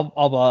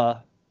 I'll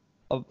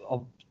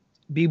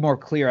be more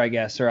clear, I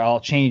guess, or I'll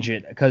change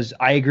it because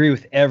I agree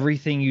with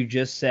everything you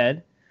just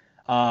said.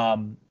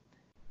 I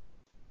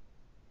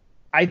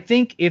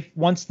think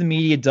once the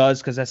media does,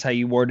 because that's how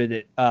you worded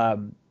it,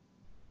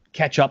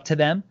 catch up to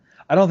them,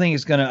 I don't think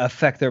it's going to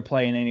affect their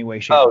play in any way,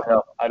 shape, or form.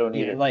 No, I don't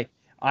either. Like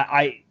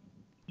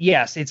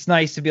yes, it's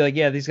nice to be like,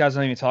 yeah, these guys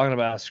aren't even talking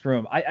about it. Screw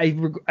them. I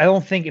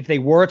don't think if they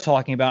were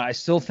talking about it, I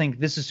still think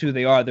this is who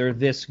they are. They're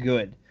this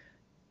good.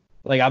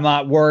 Like, I'm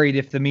not worried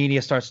if the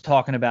media starts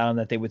talking about them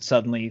that they would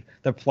suddenly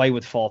their play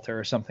would falter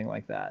or something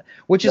like that,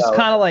 which is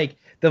kind of like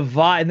the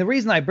vibe. And the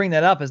reason I bring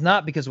that up is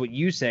not because of what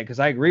you said, because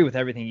I agree with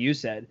everything you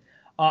said.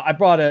 I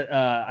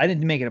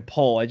didn't make it a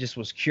poll. I just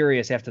was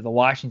curious after the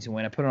Washington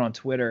win. I put it on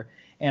Twitter,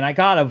 and I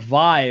got a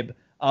vibe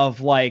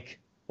of like,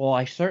 well,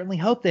 I certainly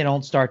hope they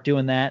don't start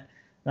doing that.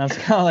 And I was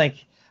kind of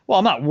like, well,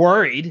 I'm not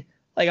worried.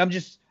 Like, I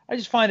just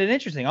find it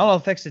interesting. I don't know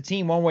if it affects the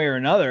team one way or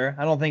another.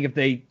 I don't think if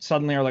they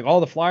suddenly are like, oh,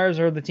 the Flyers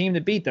are the team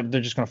that beat them,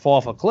 they're just going to fall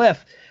off a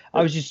cliff.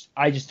 I just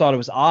thought it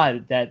was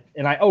odd that,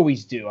 and I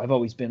always do. I've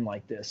always been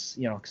like this,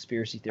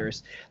 conspiracy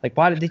theorist. Like,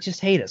 why did they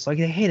just hate us? Like,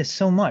 they hate us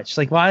so much.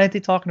 Like, why aren't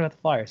they talking about the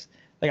Flyers?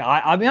 Like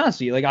I'll be honest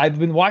with you, like I've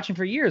been watching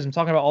for years. I'm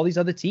talking about all these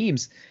other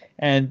teams,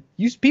 and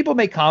people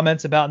make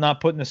comments about not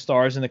putting the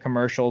stars in the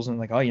commercials, and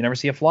like, oh, you never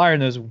see a Flyer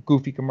in those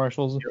goofy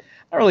commercials. I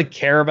don't really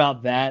care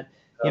about that.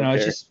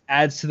 It just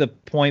adds to the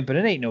point, but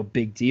it ain't no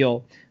big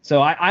deal.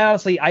 So I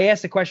honestly, I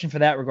asked a question for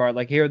that regard.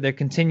 Like here, they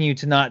continue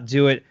to not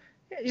do it.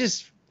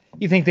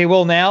 You think they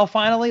will now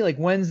finally? Like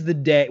when's the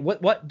day?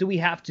 What do we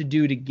have to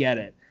do to get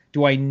it?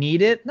 Do I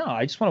need it? No,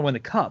 I just want to win the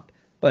cup.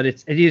 But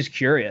it is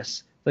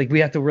curious. Like we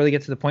have to really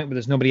get to the point where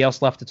there's nobody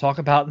else left to talk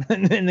about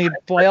in the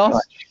playoffs.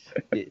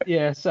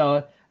 Yeah,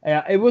 so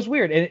it was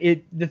weird.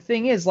 And the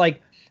thing is,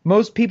 like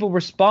most people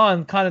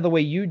respond kind of the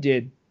way you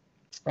did,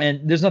 and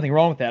there's nothing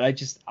wrong with that.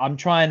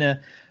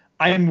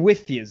 I'm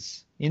with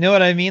yous. You know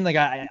what I mean? Like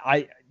I'm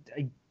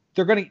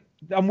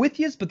with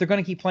yous, but they're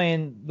gonna keep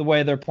playing the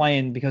way they're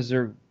playing because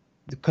they're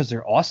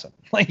awesome.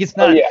 Like it's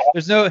not.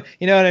 There's no.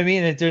 You know what I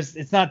mean?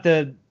 It's not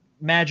the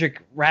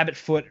magic rabbit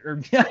foot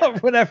or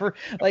whatever.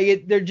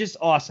 Like they're just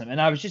awesome.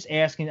 And I was just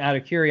asking out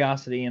of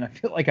curiosity, and I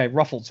feel like I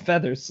ruffled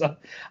feathers. So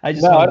I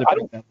just I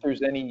don't think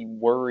there's any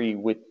worry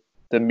with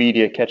the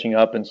media catching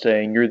up and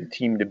saying you're the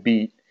team to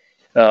beat.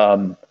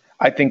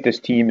 I think this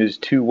team is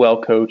too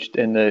well coached,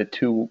 and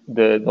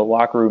the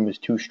locker room is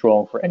too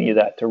strong for any of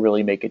that to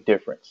really make a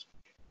difference.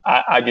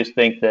 I just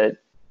think that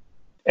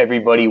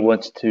everybody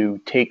wants to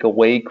take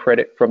away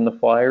credit from the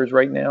Flyers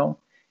right now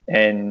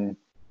and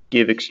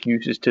give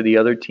excuses to the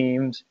other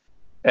teams.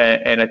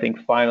 And I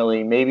think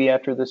finally, maybe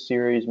after this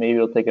series, maybe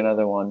it'll take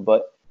another one,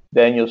 but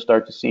then you'll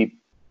start to see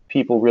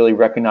people really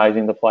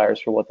recognizing the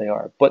Flyers for what they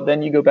are. But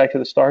then you go back to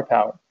the star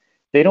power.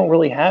 They don't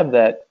really have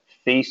that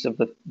face of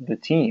the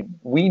team.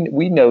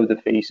 We know the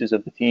faces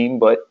of the team,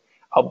 but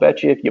I'll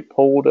bet you if you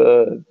polled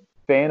a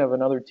fan of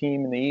another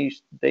team in the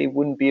East, they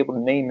wouldn't be able to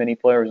name many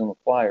players on the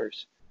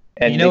Flyers.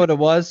 And you know what it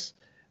was?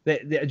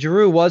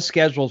 Giroux was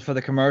scheduled for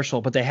the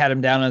commercial, but they had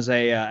him down as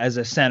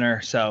a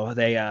center, so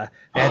they had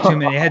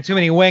too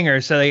many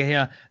wingers, so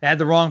they had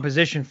the wrong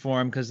position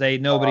for him because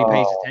nobody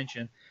pays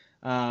attention.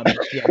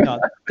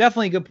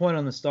 Definitely a good point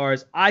on the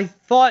Stars. I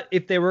thought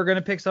if they were going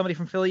to pick somebody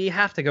from Philly, you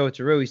have to go with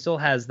Giroux. He still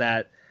has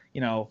that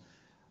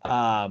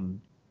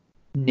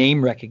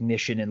name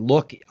recognition and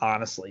look,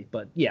 honestly.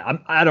 But yeah,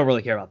 I don't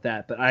really care about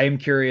that. But I am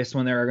curious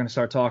when they're going to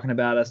start talking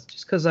about us,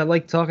 just because I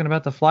like talking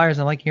about the Flyers.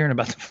 I like hearing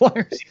about the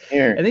Flyers,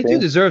 and they do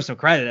deserve some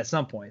credit at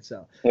some point.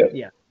 So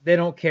yeah, they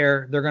don't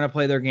care. They're going to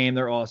play their game.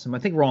 They're awesome. I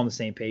think we're all on the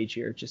same page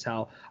here. Just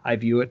how I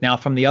view it. Now,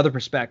 from the other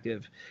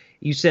perspective,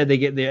 you said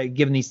they're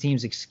giving these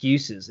teams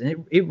excuses,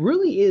 and it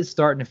really is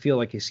starting to feel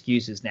like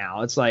excuses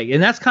now. It's like,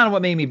 and that's kind of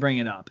what made me bring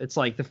it up. It's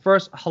like the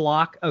first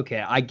Halak. Okay,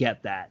 I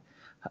get that.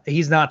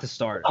 He's not the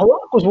starter.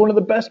 Halak was one of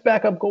the best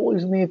backup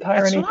goalies in the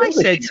entire NHL. That's what I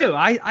said too.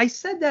 I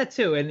said that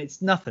too, and it's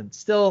nothing.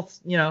 Still,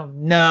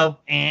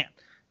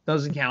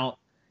 doesn't count.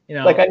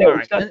 Like I know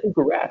it's not Tuukka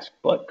Rask,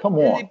 but come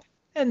on.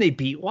 And they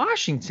beat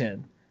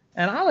Washington,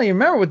 and I don't even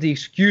remember what the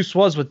excuse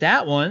was with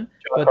that one.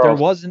 There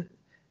wasn't.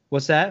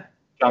 What's that?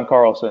 John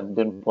Carlson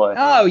didn't play.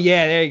 Oh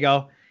yeah, there you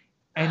go.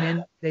 And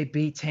then they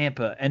beat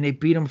Tampa, and they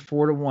beat them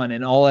 4-1,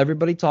 and all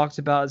everybody talks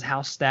about is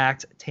how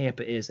stacked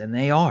Tampa is, and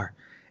they are.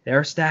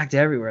 They're stacked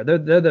everywhere.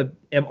 They're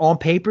on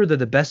paper, they're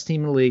the best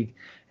team in the league,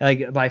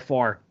 like by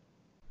far.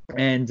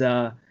 And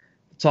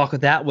talk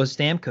of that was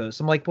Stamkos.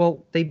 I'm like,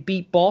 well, they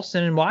beat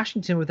Boston and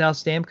Washington without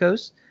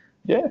Stamkos.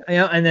 Yeah.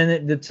 And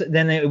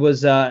then it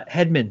was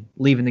Hedman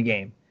leaving the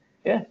game.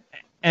 Yeah.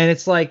 And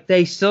it's like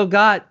they still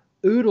got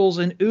oodles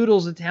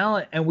of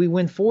talent, and we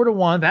win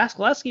 4-1.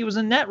 Vasilevsky was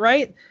in net,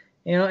 right?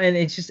 And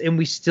it's just, and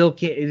we still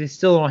can't. It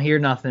still don't hear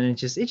nothing. It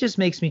just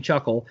makes me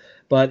chuckle.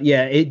 But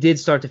yeah, it did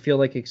start to feel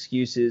like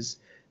excuses.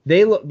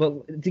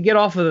 But to get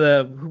off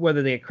of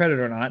whether they get credit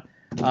or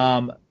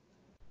not,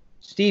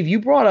 Steve, you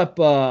brought up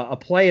a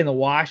play in the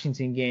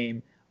Washington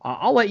game.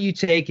 I'll let you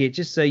take it.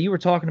 Just you were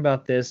talking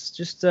about this.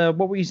 Just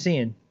what were you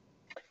seeing?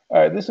 All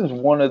right, this is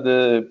one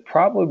of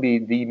probably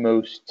the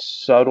most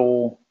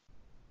subtle,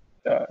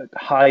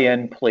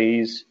 high-end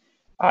plays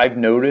I've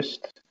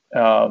noticed.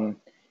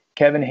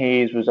 Kevin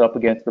Hayes was up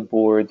against the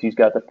boards. He's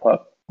got the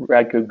puck.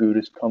 Radko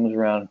Gudas comes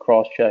around,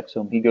 cross-checks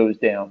him. He goes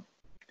down.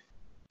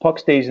 Puck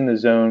stays in the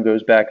zone,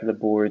 goes back to the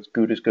boards.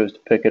 Gudas goes to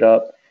pick it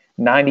up.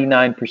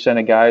 99%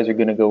 of guys are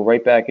going to go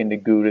right back into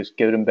Gudas,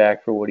 give him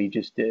back for what he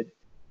just did.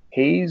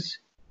 Hayes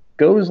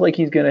goes like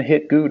he's going to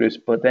hit Gudas,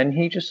 but then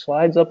he just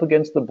slides up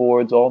against the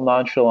boards, all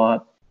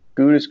nonchalant.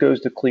 Gudas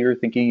goes to clear,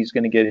 thinking he's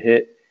going to get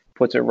hit,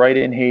 puts it right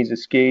in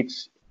Hayes'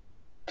 skates,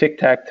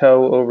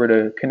 tic-tac-toe over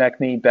to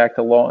Konechny, back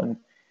to Lawton,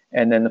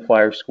 and then the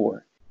Flyers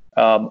score.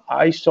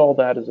 I saw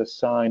that as a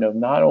sign of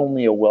not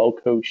only a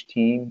well-coached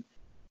team,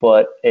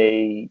 but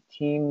a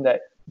team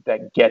that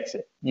gets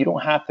it. You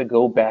don't have to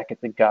go back at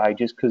the guy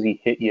just because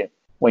he hit you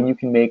when you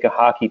can make a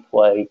hockey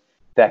play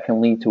that can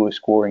lead to a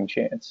scoring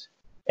chance.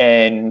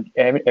 And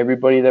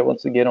everybody that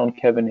wants to get on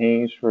Kevin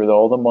Hayes for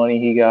all the money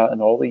he got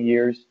and all the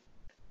years,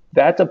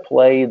 that's a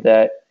play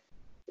that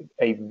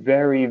a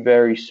very,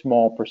 very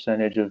small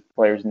percentage of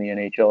players in the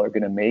NHL are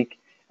going to make,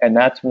 and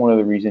that's one of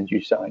the reasons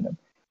you sign him.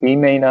 He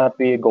may not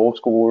be a goal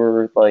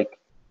scorer like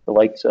the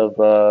likes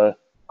of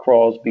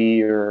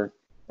Crosby or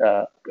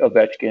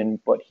Ovechkin,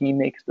 but he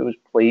makes those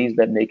plays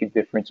that make a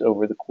difference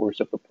over the course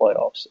of the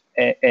playoffs.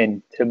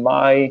 And to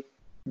my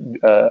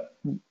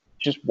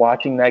just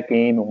watching that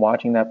game and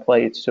watching that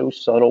play, it's so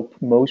subtle.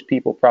 Most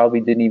people probably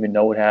didn't even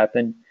know what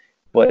happened,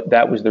 but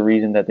that was the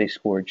reason that they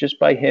scored. Just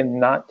by him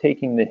not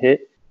taking the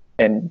hit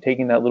and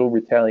taking that little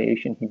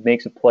retaliation, he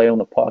makes a play on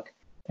the puck,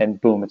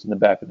 and boom, it's in the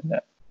back of the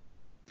net.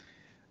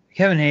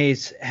 Kevin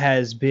Hayes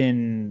has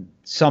been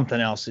something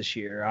else this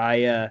year.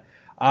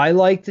 I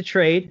like the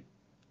trade.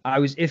 I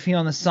was iffy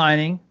on the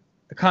signing.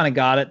 I kind of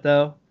got it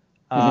though.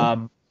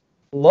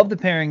 Love the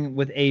pairing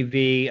with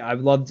AV.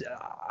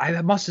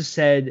 I must have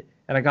said,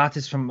 and I got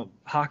this from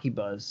Hockey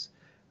Buzz,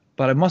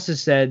 but I must have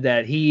said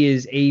that he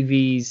is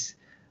AV's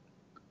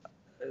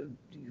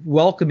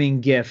welcoming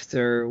gift,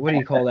 or what do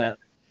you call that?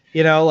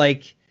 And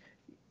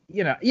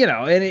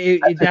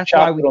that's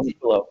why we.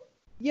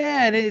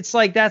 Yeah, and it's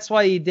like that's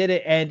why he did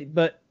it.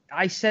 But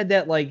I said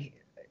that like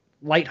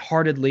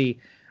lightheartedly,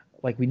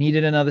 like we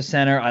needed another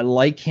center. I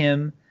like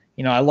him.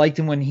 I liked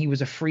him when he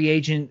was a free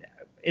agent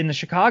in the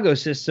Chicago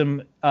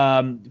system,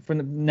 from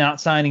not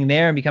signing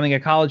there and becoming a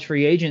college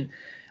free agent.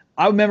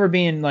 I remember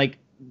being like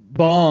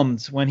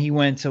bummed when he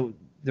went to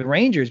the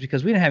Rangers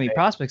because we didn't have any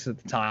prospects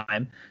at the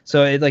time.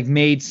 So it like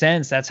made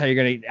sense. That's how you're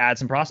going to add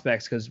some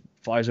prospects, because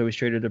Flyers always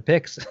traded their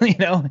picks,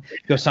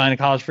 go sign a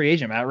college free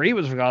agent. Matt Reed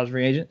was a college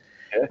free agent.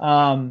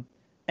 And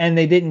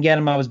they didn't get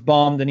him. I was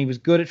bummed, and he was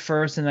good at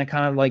first, and I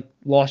kind of like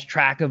lost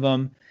track of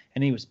him,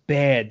 and he was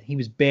bad. He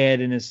was bad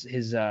in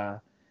his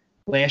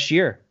last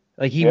year.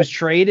 Like he was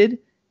traded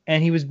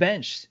and he was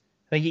benched.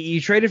 Like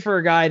you traded for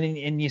a guy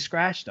and you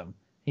scratched him.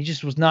 He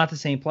just was not the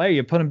same player.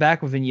 You put him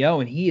back with Vigneault,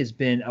 and he has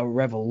been a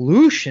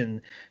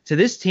revolution to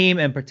this team,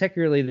 and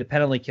particularly the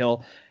penalty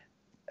kill.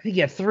 I think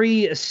he had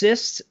 3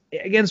 assists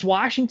against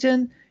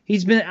Washington.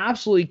 He's been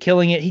absolutely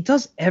killing it. He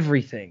does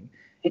everything.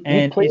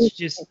 What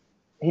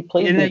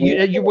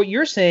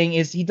you're saying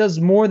is he does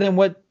more than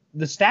what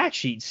the stat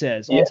sheet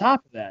says on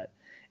top of that.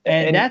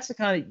 And that's the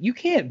kind of, you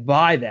can't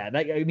buy that.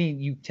 I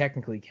mean, you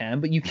technically can,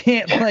 but you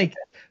can't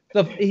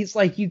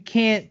you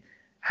can't.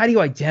 How do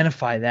you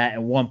identify that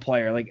in one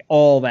player, like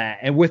all that,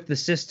 and with the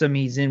system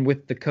he's in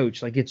with the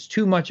coach? Like it's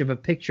too much of a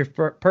picture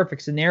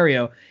perfect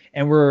scenario,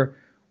 and we're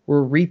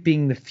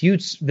reaping the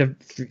fruits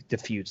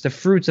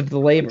of the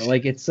labor.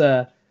 Like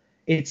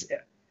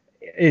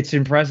it's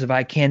impressive.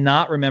 I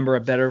cannot remember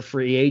a better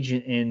free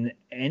agent in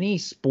any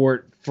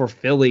sport for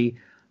Philly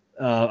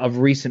of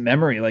recent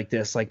memory like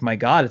this. Like, my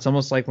God, it's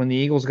almost like when the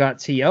Eagles got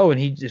T.O.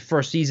 and his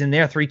first season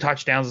there, 3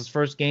 touchdowns his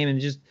first game, and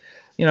just,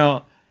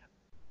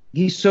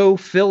 he's so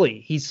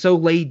Philly. He's so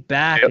laid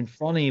back and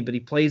funny, but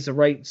he plays the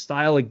right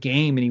style of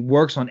game, and he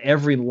works on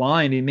every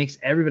line, and he makes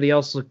everybody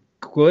else look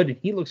good, and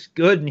he looks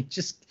good,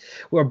 and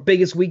our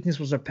biggest weakness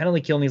was our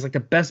penalty kill, and he's like the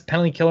best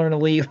penalty killer in the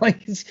league.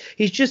 Like he's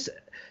just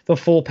the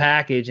full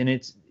package, and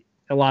it's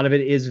a lot of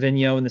it is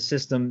Vigneault and the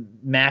system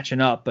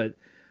matching up, but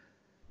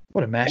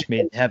what a match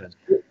made in heaven.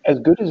 As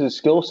good as his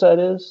skill set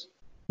is,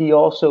 he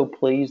also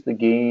plays the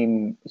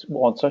game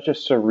on such a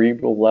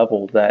cerebral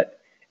level that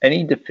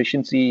any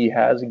deficiency he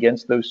has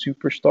against those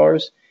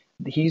superstars,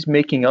 he's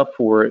making up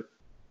for it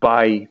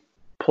by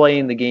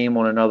playing the game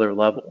on another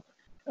level.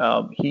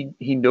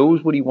 He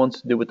knows what he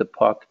wants to do with the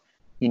puck.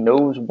 He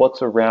knows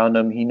what's around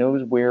him. He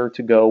knows where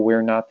to go,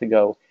 where not to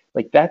go.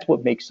 Like, that's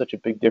what makes such a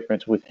big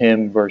difference with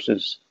him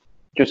versus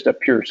just a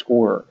pure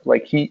scorer.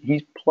 Like,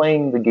 he's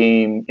playing the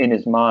game in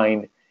his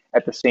mind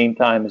at the same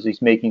time as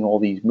he's making all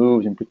these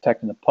moves and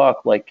protecting the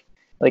puck. Like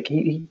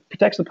he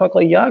protects the puck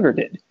like Jágr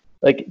did.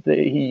 Like,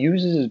 he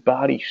uses his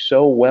body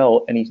so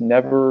well, and he's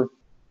never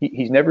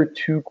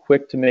too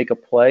quick to make a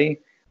play,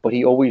 but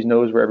he always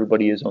knows where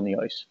everybody is on the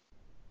ice.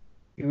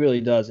 He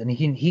really does, and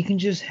he can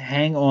just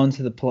hang on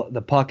to the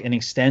puck and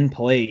extend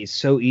plays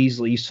so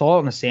easily. You saw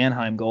it in the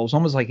Sanheim goal. It's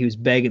almost like he was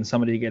begging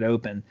somebody to get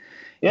open.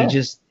 Yeah.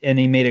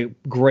 He made a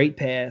great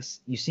pass.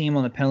 You see him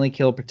on the penalty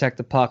kill, protect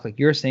the puck, like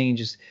you're saying,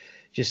 just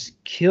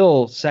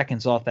kill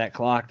seconds off that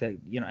clock.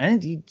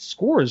 And he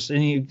scores,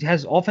 and he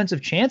has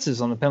offensive chances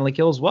on the penalty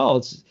kill as well.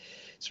 It's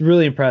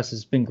really impressive.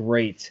 It's been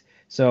great.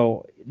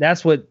 So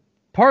that's what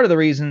part of the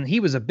reason, he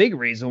was a big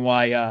reason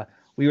why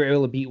we were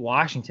able to beat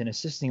Washington,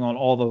 assisting on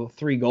all the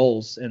 3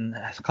 goals, and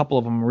a couple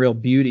of them real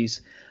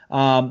beauties.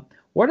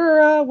 What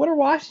are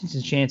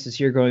Washington's chances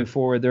here going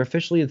forward? They're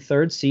officially the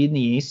 3rd seed in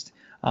the East.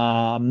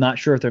 I'm not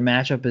sure if their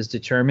matchup is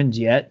determined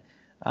yet.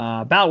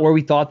 About where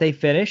we thought they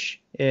finish.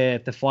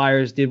 If the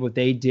Flyers did what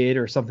they did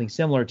or something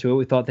similar to it,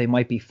 we thought they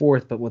might be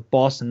 4th, but with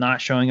Boston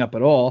not showing up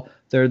at all,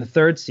 they're the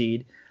 3rd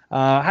seed.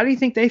 How do you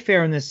think they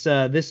fare in this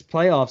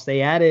playoffs?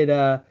 They added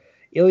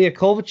Ilya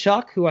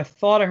Kovalchuk, who I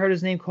thought I heard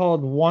his name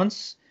called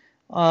once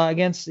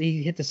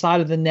he hit the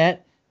side of the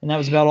net, and that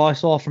was about all I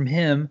saw from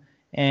him.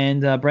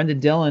 And Brendan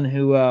Dillon,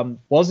 who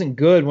wasn't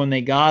good when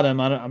they got him.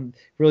 I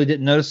really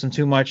didn't notice him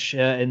too much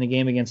in the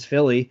game against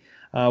Philly.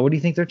 What do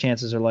you think their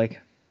chances are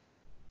like?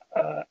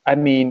 I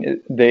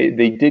mean,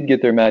 they did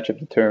get their matchup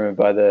determined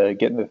by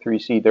getting the 3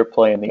 seed. They're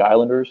playing the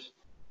Islanders.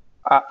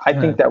 I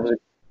think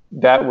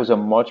that was a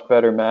much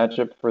better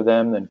matchup for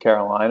them than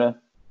Carolina.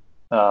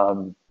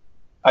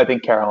 I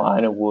think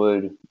Carolina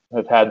would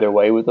have had their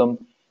way with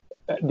them.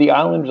 The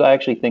Islanders, I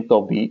actually think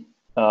they'll beat.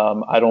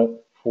 I don't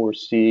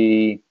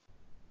foresee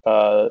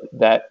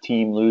that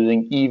team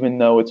losing, even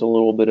though it's a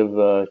little bit of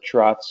a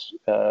Trotz,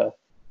 a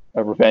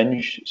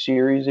revenge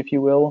series, if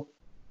you will.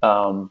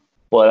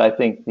 But I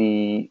think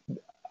the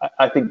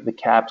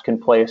Caps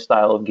can play a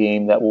style of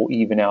game that will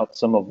even out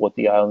some of what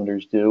the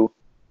Islanders do.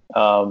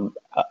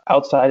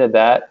 Outside of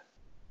that,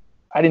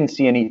 I didn't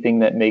see anything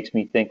that makes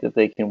me think that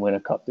they can win a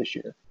cup this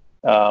year.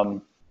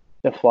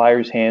 The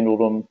Flyers handled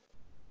them.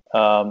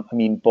 I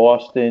mean,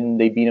 Boston,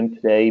 they beat them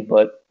today,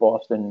 but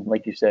Boston,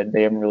 like you said,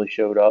 they haven't really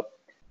showed up.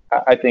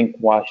 I think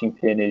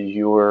Washington is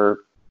your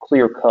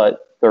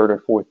clear-cut third or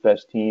fourth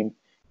best team.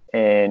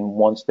 And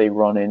once they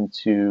run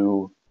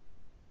into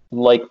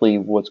likely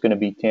what's going to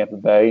be Tampa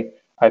Bay,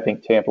 I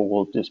think Tampa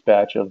will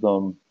dispatch of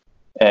them,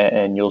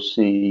 and you'll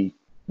see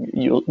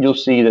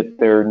that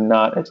they're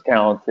not as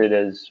talented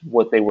as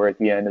what they were at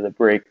the end of the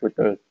break with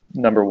the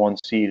number one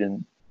seed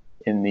in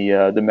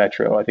the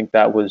Metro. I think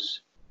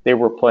they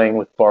were playing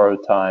with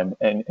borrowed time,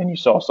 and you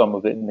saw some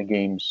of it in the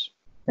games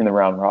in the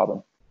round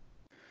robin.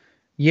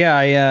 Yeah,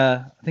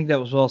 I think that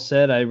was well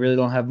said. I really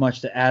don't have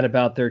much to add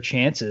about their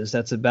chances.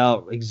 That's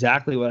about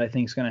exactly what I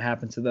think is going to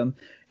happen to them.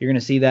 You're going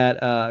to see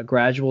that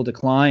gradual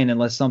decline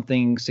unless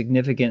something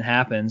significant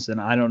happens, and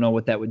I don't know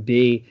what that would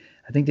be.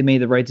 I think they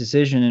made the right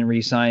decision in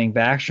re-signing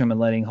Backstrom and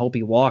letting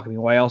Holtby walk. I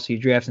mean, why else are you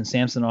drafting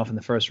Samsonov in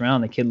the first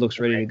round? The kid looks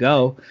ready to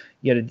go.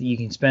 You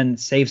can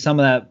save some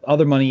of that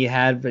other money you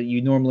had that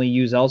you normally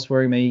use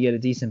elsewhere. Maybe you get a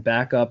decent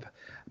backup.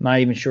 I'm not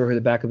even sure who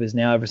the backup is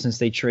now ever since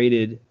they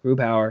traded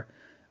Grubauer.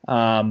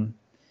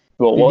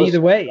 Either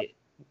way,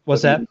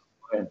 what's that?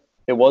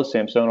 It was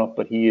Samsonov,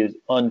 but he is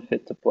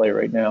unfit to play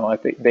right now. I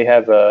think they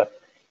have what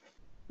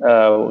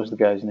was the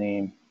guy's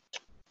name?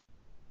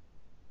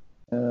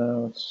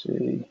 Let's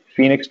see,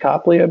 Phoenix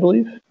Copley, I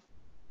believe.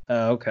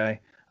 Okay.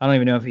 I don't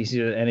even know if he's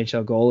an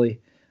NHL goalie.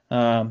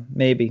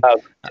 Maybe.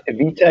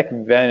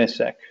 Vitek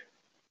Vanacek.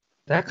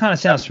 That kind of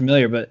sounds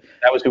familiar, but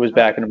that was who was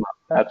backing him up.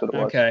 That's what it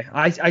was. Okay.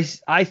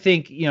 I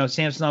think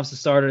Samsonov's the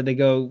starter. They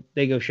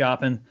go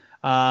shopping.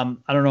 I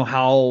don't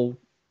know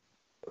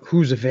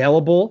who's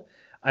available.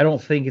 I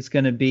don't think it's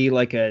going to be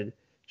like a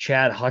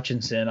Chad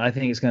Hutchinson. I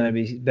think it's going to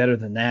be better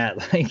than that.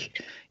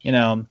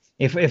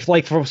 If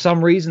like for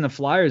some reason the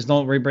Flyers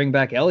don't bring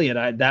back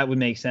Elliott, that would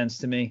make sense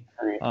to me.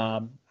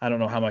 I don't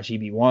know how much he'd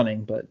be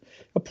wanting, but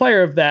a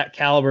player of that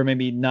caliber,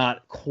 maybe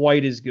not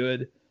quite as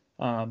good.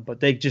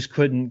 But they just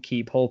couldn't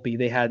keep Holtby.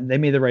 They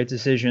made the right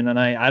decision, and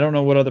I don't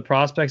know what other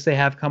prospects they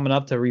have coming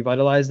up to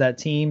revitalize that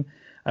team.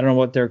 I don't know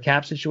what their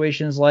cap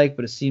situation is like,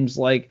 but it seems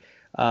like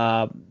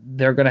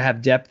they're going to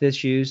have depth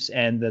issues,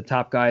 and the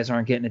top guys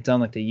aren't getting it done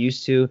like they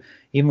used to.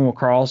 Even with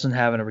Karlsson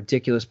having a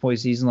ridiculous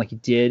postseason like he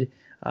did,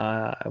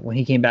 when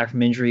he came back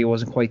from injury, it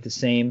wasn't quite the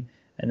same,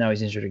 and now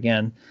he's injured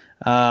again.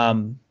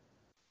 I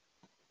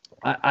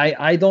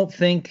don't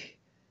think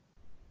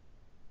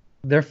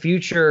their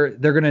future,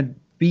 they're going to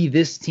be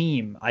this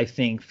team, I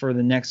think, for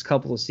the next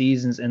couple of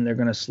seasons, and they're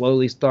going to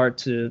slowly start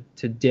to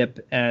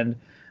dip, and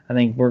I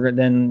think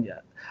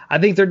I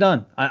think they're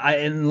done.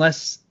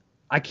 Unless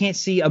I can't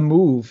see a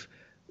move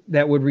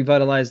that would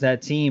revitalize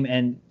that team,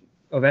 and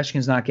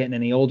Ovechkin's not getting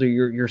any older.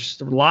 You're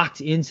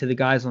locked into the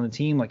guys on the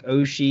team like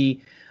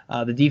Oshie.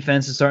 The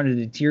defense is starting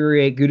to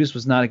deteriorate. Gudas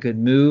was not a good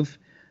move.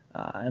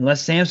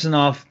 Unless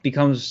Samsonov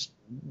becomes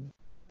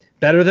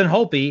better than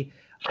Holtby,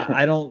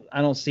 I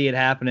don't see it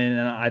happening,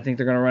 and I think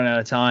they're going to run out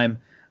of time.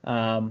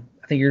 I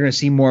think you're going to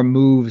see more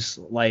moves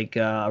like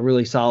a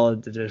really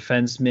solid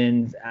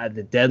defenseman at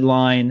the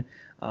deadline,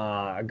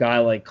 a guy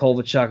like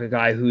Kovalchuk, a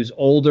guy who's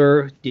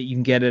older that you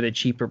can get at a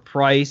cheaper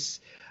price.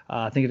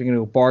 I think they're going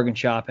to go bargain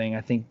shopping.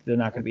 I think they're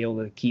not going to be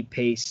able to keep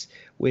pace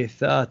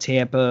with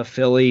Tampa,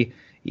 Philly,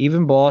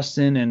 even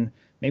Boston, and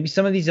maybe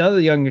some of these other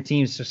younger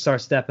teams to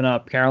start stepping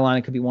up.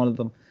 Carolina could be one of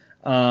them.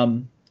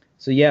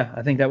 So, yeah,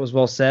 I think that was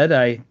well said.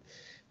 I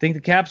think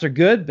the Caps are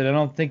good, but I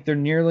don't think they're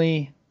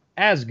nearly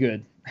as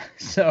good.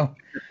 So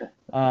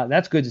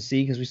that's good to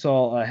see because we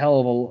saw a hell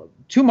of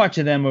too much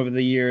of them over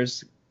the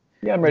years.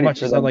 Yeah, I'm ready. As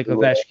much as I like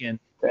Ovechkin.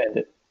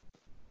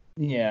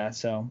 Yeah,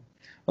 so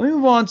let me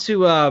move on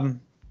to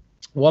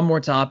one more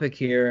topic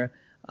here.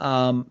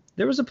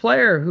 There was a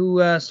player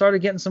who started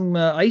getting some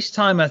ice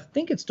time. I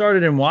think it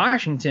started in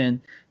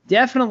Washington.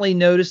 Definitely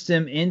noticed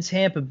him in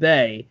Tampa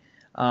Bay.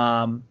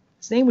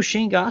 His name was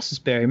Shane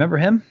Gostisbehere. Remember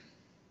him?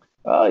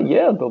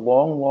 Yeah, the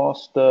long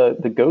lost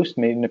the Ghost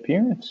made an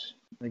appearance.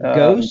 The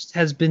Ghost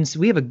has been.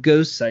 We have a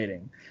ghost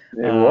sighting.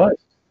 It was.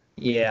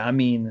 Yeah, I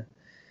mean,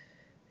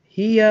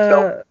 he.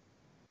 Go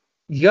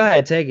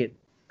ahead, take it.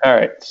 All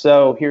right.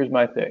 So here's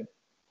my thing.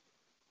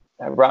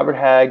 Robert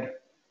Hagg,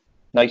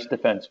 nice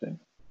defenseman,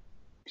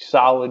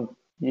 solid.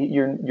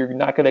 You're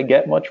not going to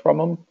get much from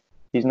him.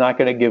 He's not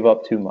going to give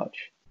up too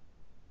much.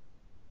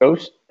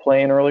 Ghost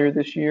playing earlier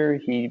this year,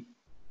 he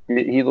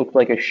looked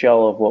like a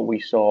shell of what we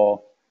saw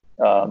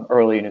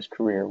early in his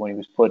career when he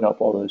was putting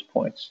up all those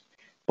points.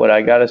 But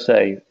I got to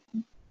say,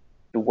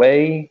 the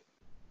way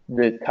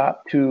the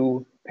top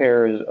two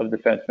pairs of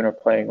defensemen are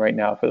playing right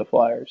now for the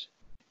Flyers,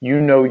 you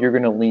know you're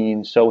going to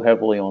lean so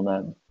heavily on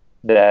them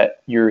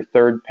that your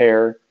third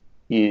pair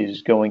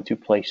is going to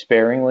play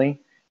sparingly,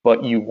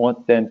 but you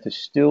want them to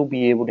still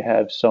be able to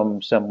have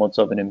some semblance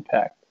of an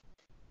impact.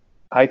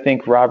 I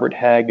think Robert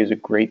Hagg is a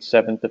great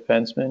seventh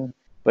defenseman,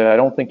 but I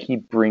don't think he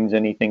brings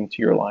anything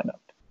to your lineup.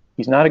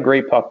 He's not a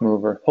great puck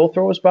mover. He'll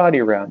throw his body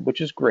around,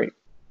 which is great.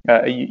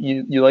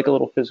 You like a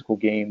little physical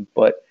game,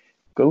 but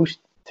Ghost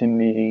to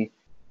me,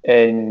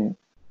 and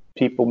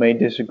people may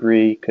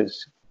disagree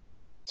because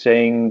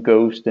saying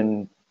Ghost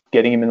and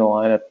getting him in the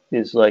lineup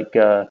is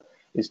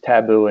is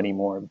taboo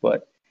anymore.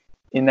 But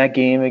in that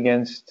game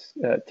against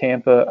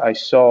Tampa, I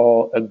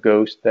saw a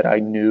Ghost that I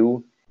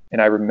knew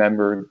and I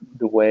remembered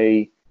the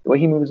way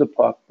he moves the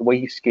puck, the way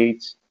he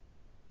skates.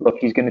 Look,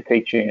 he's going to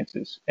take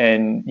chances,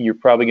 and you're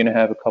probably going to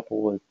have a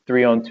couple of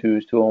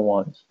 3-on-2s,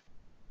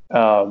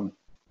 2-on-1s.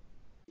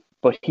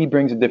 But he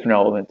brings a different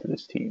element to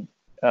this team.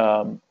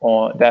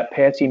 On that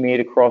pass he made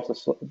across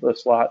the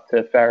slot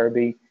to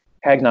Farabee,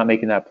 Hagg's not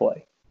making that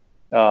play.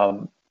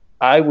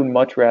 I would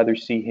much rather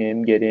see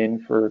him get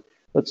in for,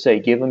 let's say,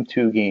 give him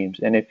 2 games.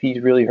 And if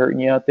he's really hurting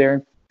you out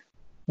there,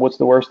 what's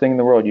the worst thing in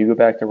the world? You go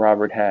back to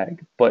Robert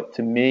Hagg. But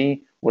to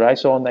me, what I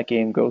saw in that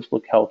game, Ghost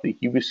looked healthy.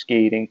 He was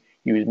skating.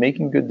 He was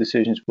making good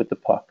decisions with the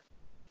puck.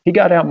 He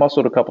got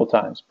out-muscled a couple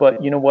times.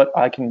 But you know what?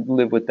 I can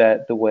live with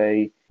that the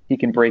way he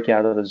can break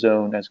out of the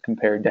zone as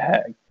compared to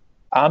Hagg.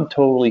 I'm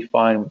totally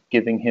fine with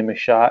giving him a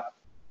shot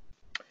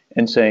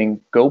and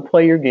saying, go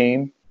play your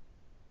game,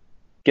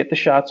 get the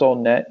shots all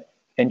net,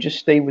 and just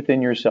stay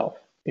within yourself.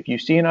 If you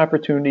see an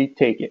opportunity,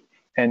 take it.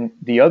 And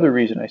the other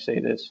reason I say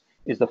this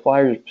is the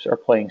Flyers are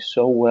playing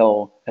so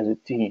well as a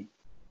team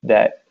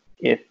that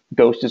if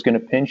Ghost is going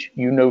to pinch,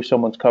 you know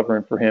someone's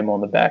covering for him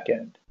on the back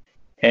end.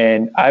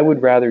 And I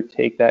would rather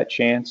take that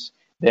chance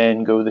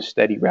than go the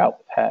steady route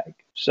with Hagg.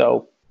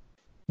 So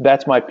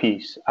that's my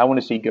piece. I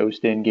want to see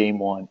Ghost in game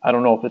 1. I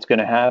don't know if it's going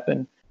to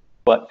happen,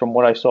 but from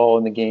what I saw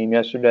in the game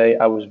yesterday,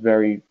 I was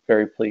very,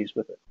 very pleased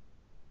with it.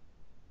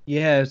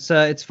 Yeah,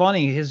 it's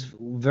funny. His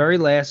very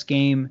last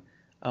game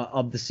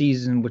of the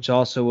season, which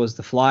also was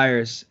the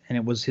Flyers, and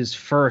it was his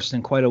first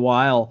in quite a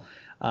while.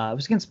 It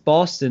was against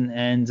Boston,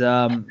 and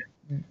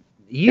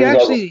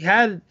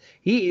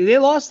they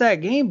lost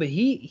that game, but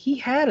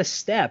he had a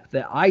step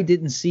that I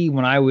didn't see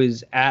when I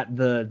was at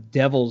the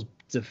Devils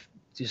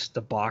just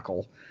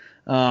debacle.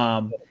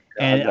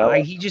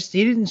 He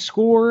didn't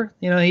score,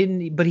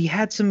 but he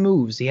had some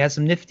moves. He had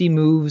some nifty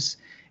moves,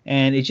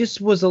 and it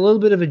just was a little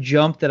bit of a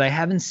jump that I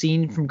haven't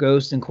seen from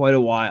Ghost in quite a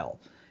while.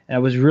 And I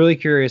was really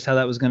curious how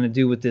that was going to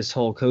do with this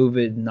whole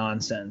COVID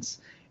nonsense.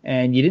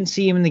 And you didn't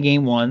see him in the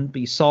game 1,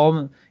 but you saw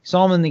him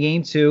in the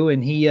game 2,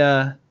 and he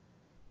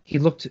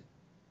looked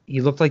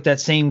like that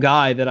same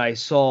guy that I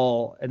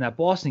saw in that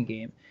Boston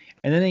game.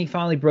 And then he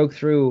finally broke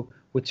through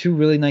with 2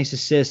 really nice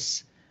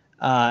assists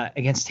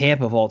against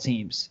Tampa of all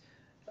teams.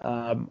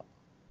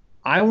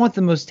 I want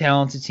the most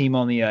talented team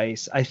on the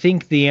ice. I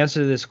think the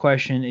answer to this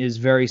question is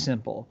very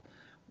simple.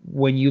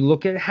 When you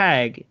look at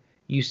Hagg,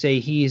 you say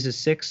he is a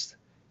 6th,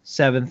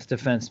 7th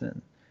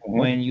defenseman. Mm-hmm.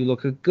 When you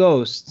look at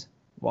Ghost,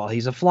 while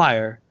he's a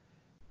Flyer,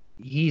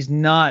 he's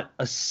not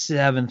a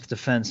 7th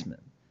defenseman.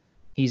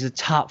 He's a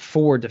top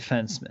 4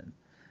 defenseman.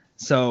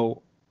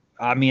 So,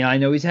 I mean, I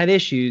know he's had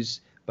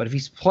issues, but if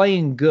he's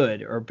playing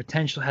good or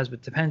has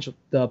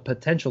the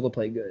potential to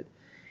play good,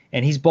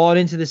 and he's bought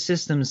into the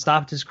system and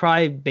stopped his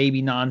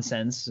crybaby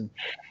nonsense,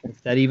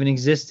 if that even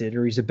existed,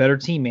 or he's a better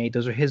teammate,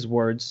 those are his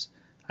words.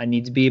 I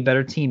need to be a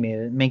better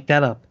teammate. Make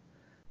that up.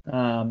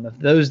 If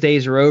those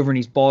days are over and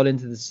he's bought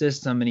into the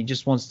system and he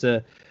just wants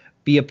to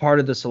be a part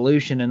of the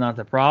solution and not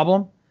the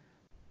problem,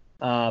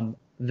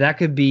 that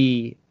could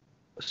be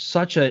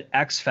such an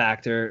X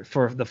factor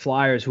for the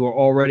Flyers, who are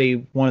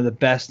already one of the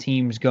best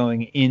teams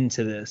going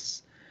into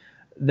this.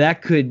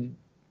 That could,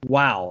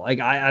 wow. Like,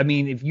 I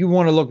mean, if you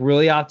want to look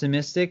really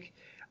optimistic,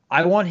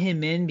 I want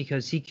him in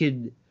because he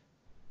could,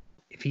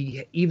 if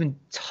he even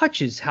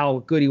touches how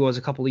good he was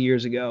a couple of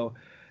years ago,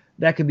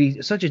 that could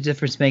be such a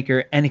difference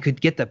maker, and it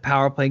could get the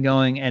power play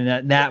going,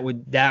 and that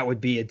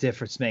would be a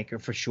difference maker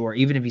for sure,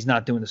 even if he's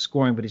not doing the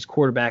scoring, but he's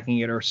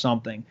quarterbacking it or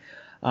something.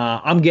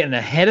 I'm getting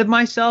ahead of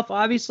myself,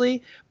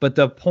 obviously, but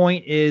the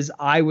point is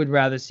I would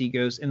rather see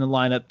Ghost in the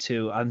lineup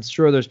too. I'm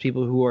sure there's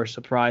people who are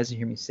surprised to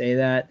hear me say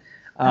that,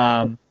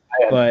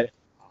 but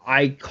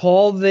I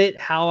called it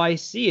how I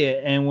see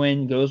it, and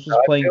when Ghost was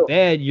playing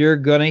bad, you're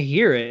going to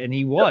hear it, and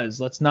he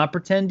was. Let's not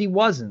pretend he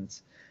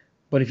wasn't.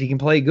 But if he can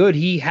play good,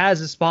 he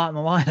has a spot in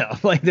the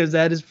lineup. Like,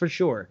 that is for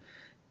sure.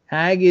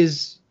 Hagg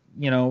is,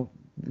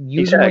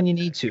 use him when you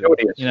need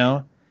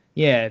to,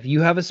 Yeah, if you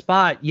have a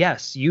spot,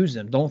 yes, use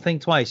him. Don't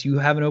think twice. You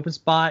have an open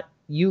spot,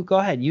 you go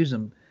ahead, use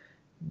him.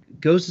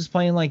 Ghost is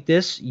playing like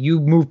this,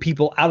 you move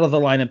people out of the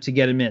lineup to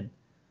get him in.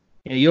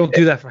 You don't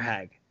do that for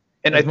Hagg.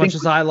 And as much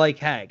as I like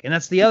Hagg. And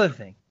that's the other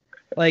thing.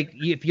 Like,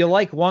 if you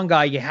like one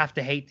guy, you have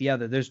to hate the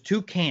other. There's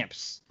 2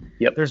 camps.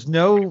 There's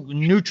no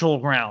neutral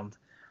ground.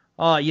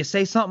 You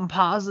say something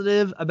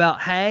positive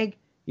about Hagg,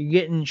 you're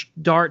getting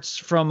darts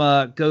from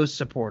a Ghost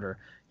supporter.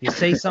 You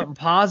say something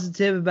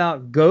positive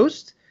about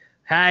Ghost,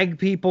 Hag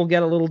people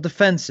get a little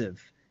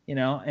defensive,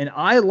 And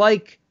I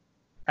like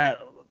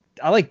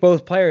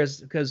both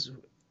players because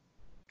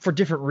for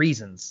different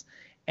reasons.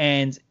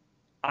 And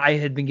I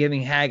had been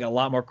giving Hag a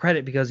lot more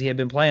credit because he had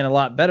been playing a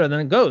lot better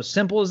than Ghost.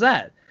 Simple as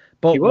that.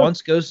 But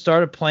once Ghost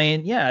started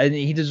playing, and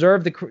he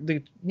deserved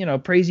the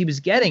praise he was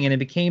getting, and it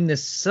became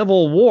this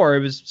civil war. It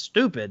was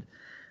stupid.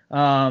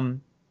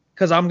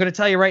 Because I'm going to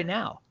tell you right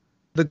now,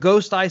 the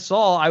Ghost I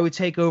saw, I would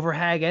take over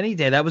Hag any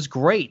day. That was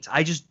great.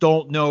 I just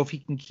don't know if he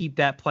can keep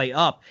that play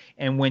up.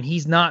 And when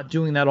he's not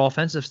doing that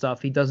offensive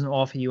stuff, he doesn't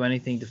offer you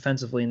anything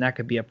defensively, and that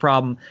could be a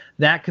problem.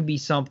 That could be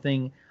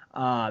something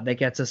that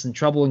gets us in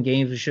trouble in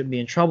games we shouldn't be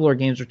in trouble, or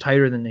games are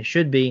tighter than they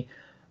should be.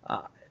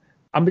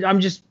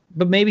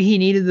 But maybe he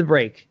needed the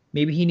break.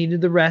 Maybe he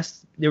needed the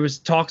rest. There was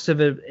talks of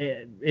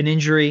an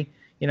injury,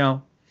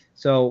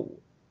 So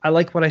I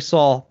like what I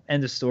saw.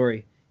 End of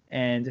story.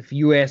 And if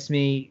you ask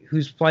me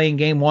who's playing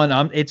game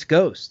one, it's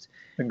Ghost.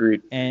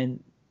 Agreed.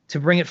 And to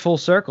bring it full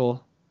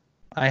circle,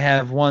 I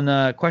have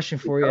one question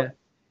for you,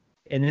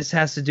 and this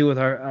has to do with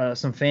our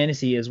some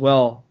fantasy as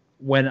well.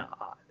 Do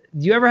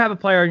you ever have a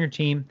player on your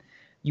team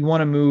you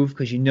want to move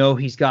because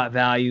he's got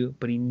value,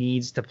 but he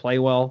needs to play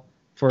well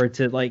for it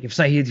to, if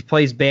he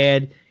plays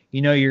bad,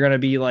 you're going to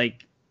be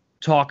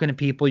talking to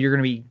people, you're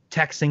going to be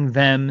texting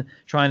them,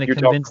 trying to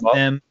convince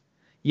them.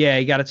 Yeah,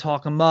 you got to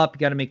talk them up. You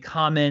got to make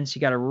comments.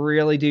 You got to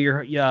really do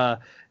your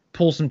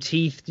pull some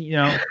teeth,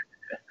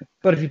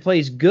 But if he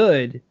plays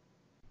good,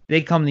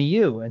 they come to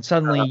you, and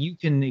suddenly you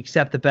can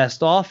accept the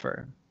best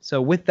offer.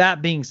 So with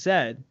that being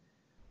said,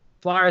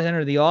 Flyers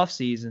enter the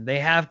offseason. They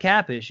have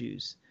cap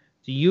issues.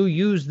 Do you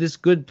use this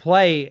good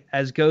play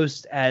as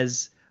Ghost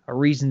as a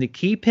reason to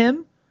keep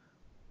him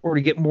or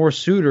to get more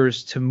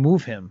suitors to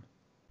move him?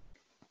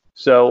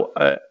 So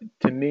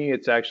to me,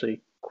 it's actually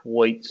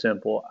quite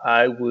simple.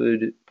 I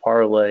would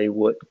parlay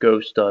what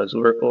Ghost does,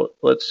 or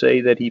let's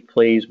say that he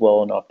plays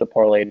well enough to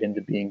parlay it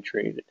into being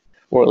traded,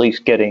 or at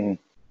least getting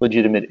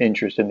legitimate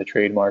interest in the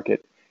trade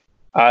market.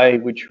 I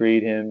would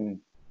trade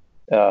him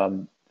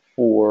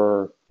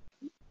for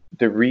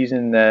the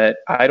reason that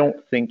I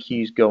don't think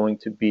he's going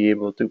to be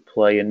able to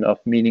play enough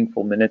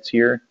meaningful minutes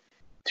here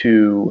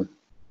to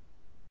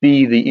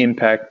be the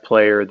impact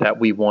player that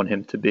we want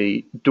him to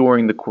be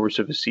during the course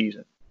of a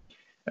season.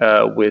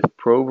 With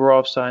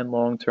Provorov signed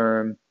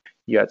long-term,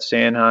 you got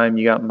Sanheim,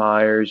 you got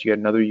Myers, you got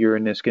another year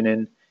in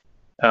Niskanen.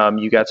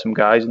 You got some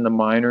guys in the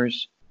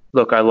minors.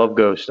 Look, I love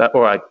Ghost,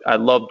 I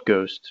loved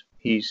Ghost.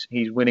 He's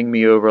winning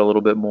me over a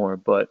little bit more,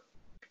 but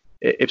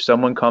if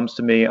someone comes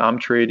to me, I'm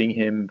trading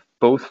him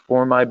both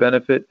for my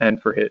benefit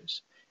and for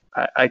his.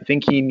 I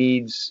think he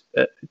needs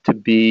to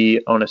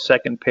be on a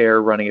second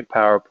pair running a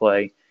power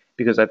play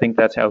because I think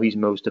that's how he's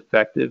most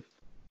effective.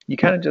 You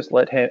kind of just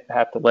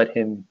have to let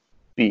him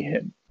be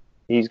him.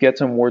 He's got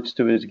some warts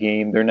to his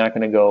game. They're not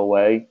going to go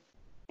away.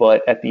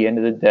 But at the end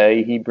of the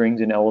day, he brings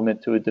an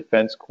element to a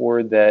defense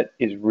core that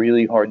is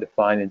really hard to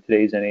find in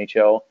today's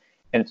NHL.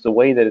 And it's the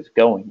way that it's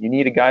going. You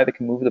need a guy that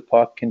can move the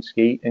puck, can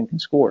skate, and can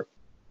score.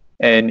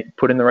 And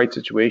put in the right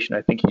situation,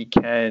 I think he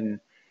can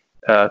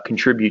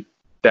contribute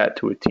that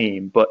to a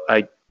team. But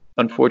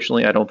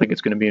unfortunately, I don't think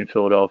it's going to be in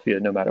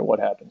Philadelphia no matter what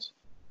happens.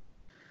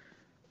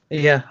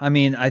 Yeah,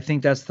 I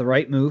think that's the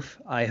right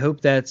move. I hope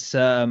that's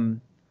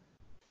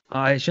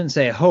I shouldn't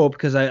say I hope,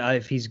 because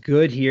if he's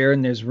good here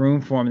and there's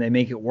room for him, they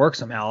make it work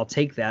somehow, I'll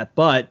take that.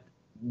 But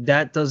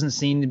that doesn't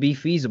seem to be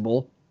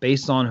feasible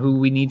based on who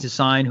we need to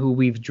sign, who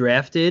we've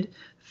drafted.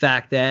 The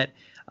fact that,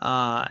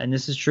 and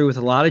this is true with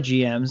a lot of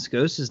GMs,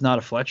 Ghost is not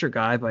a Fletcher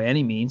guy by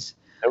any means.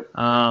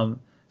 Nope.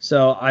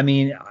 So,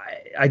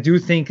 I do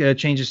think a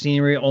change of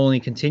scenery will only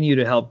continue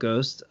to help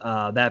Ghost.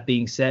 That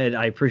being said,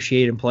 I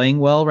appreciate him playing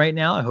well right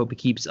now. I hope he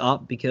keeps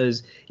up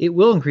because it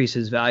will increase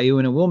his value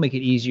and it will make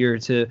it easier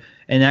to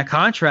 – and that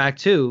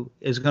contract, too,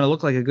 is going to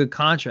look like a good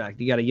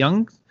contract. You got a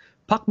young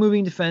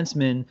puck-moving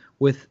defenseman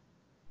with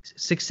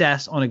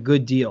success on a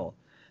good deal.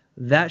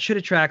 That should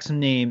attract some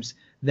names.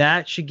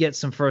 That should get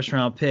some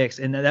first-round picks.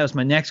 And that was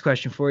my next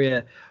question for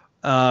you.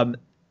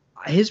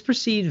 His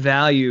perceived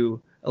value,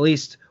 at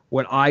least –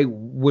 what I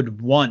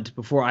would want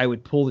before I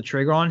would pull the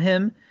trigger on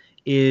him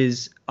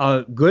is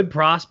a good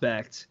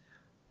prospect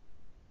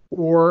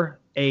or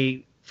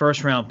a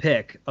first-round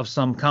pick of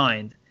some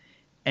kind.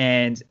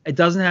 And it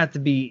doesn't have to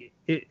be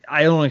 –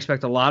 I don't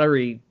expect a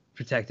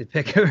lottery-protected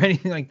pick or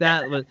anything like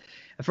that, but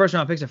a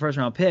first-round pick's a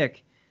first-round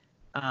pick.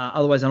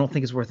 Otherwise, I don't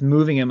think it's worth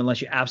moving him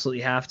unless you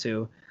absolutely have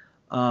to.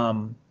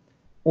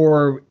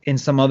 Or in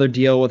some other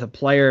deal with a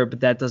player, but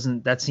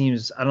that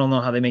seems – I don't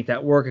know how they make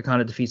that work. It kind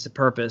of defeats the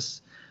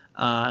purpose.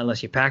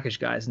 Unless you package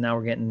guys. Now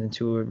we're getting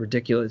into a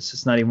ridiculous.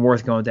 It's not even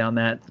worth going down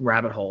that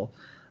rabbit hole.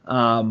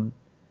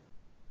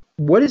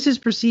 What is his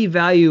perceived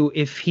value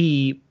if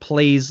he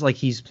plays like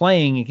he's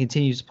playing and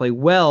continues to play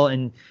well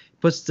and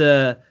puts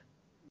some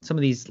of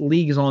these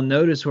leagues on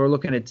notice who are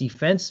looking at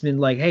defensemen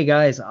like, hey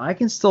guys, I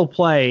can still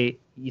play.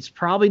 He's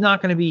probably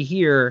not going to be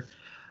here.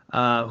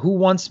 Who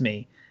wants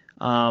me?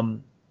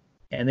 And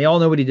they all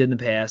know what he did in the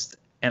past.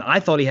 and I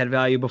thought he had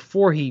value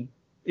before he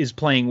is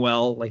playing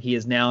well like he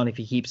is now, and if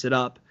he keeps it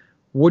up.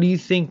 What do you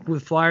think the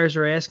Flyers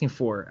are asking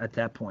for at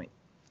that point?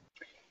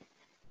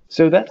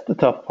 So that's the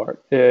tough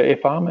part.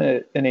 If I'm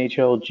an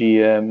NHL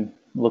GM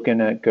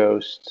looking at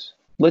Ghosts,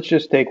 let's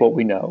just take what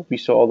we know. We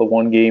saw the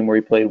one game where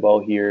he played well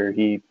here.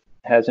 He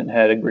hasn't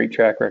had a great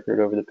track record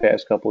over the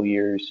past couple of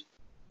years,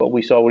 but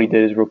we saw what he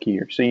did his rookie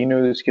year. So you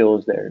know the skill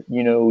is there.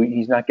 You know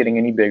he's not getting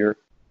any bigger.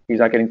 He's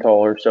not getting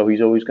taller, so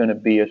he's always going to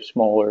be a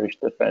smallerish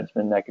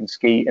defenseman that can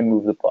skate and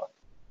move the puck.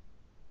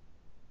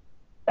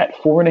 At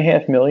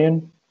 $4.5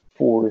 million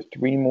for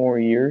 3 more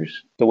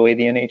years, the way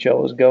the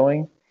NHL is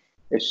going,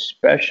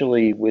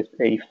 especially with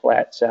a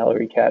flat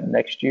salary cap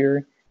next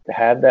year, to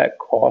have that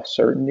cost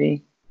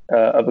certainty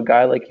of a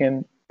guy like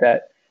him,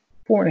 that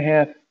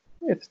 4.5,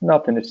 it's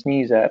nothing to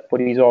sneeze at, but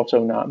he's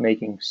also not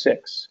making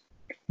 6.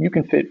 You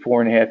can fit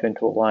 4.5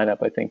 into a lineup,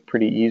 I think,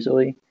 pretty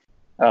easily.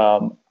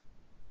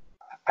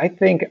 I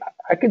think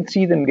I could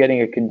see them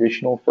getting a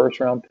conditional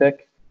first-round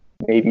pick,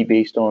 maybe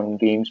based on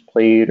games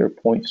played or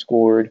points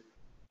scored.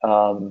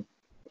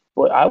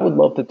 But I would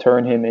love to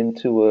turn him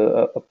into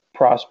a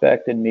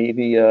prospect and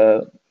maybe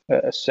a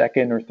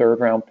second or third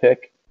round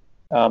pick.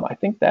 I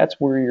think that's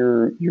where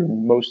you're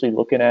mostly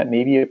looking at,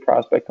 maybe a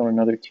prospect on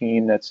another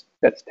team that's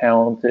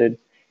talented.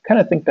 Kind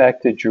of think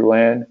back to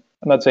Drouin.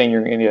 I'm not saying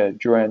you're going to get a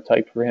Drouin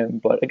type for him,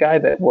 but a guy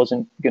that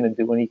wasn't going to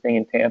do anything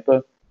in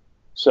Tampa.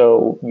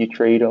 So you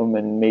trade him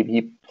and maybe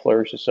he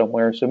flourishes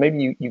somewhere. So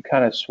maybe you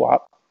kind of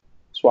swap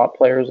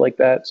players like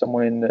that,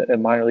 someone in the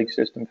minor league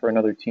system for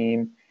another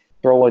team.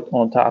 Throw it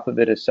on top of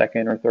it a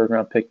second or third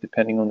round pick,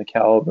 depending on the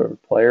caliber of the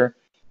player.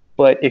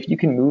 But if you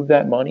can move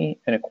that money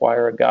and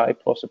acquire a guy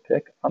plus a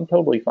pick, I'm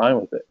totally fine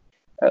with it.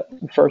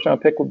 First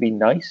round pick would be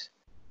nice,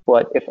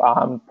 but if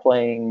I'm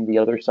playing the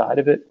other side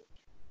of it,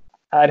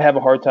 I'd have a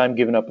hard time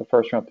giving up a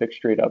first round pick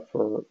straight up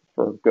for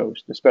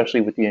Ghost, especially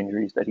with the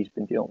injuries that he's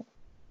been dealing with.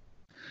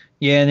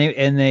 Yeah,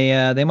 and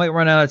they might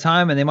run out of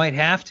time, and they might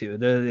have to.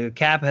 The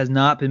cap has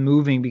not been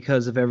moving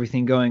because of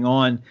everything going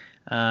on.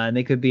 And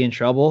they could be in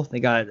trouble. They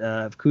got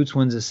if Coots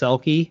wins a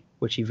Selke,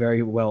 which he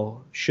very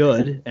well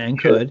should and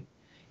could.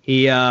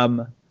 His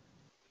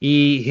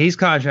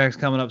contract's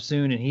coming up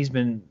soon, and he's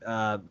been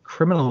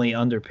criminally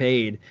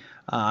underpaid.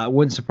 It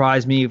wouldn't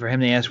surprise me for him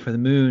to ask for the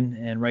moon,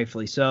 and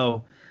rightfully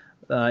so.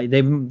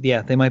 They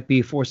might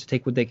be forced to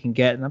take what they can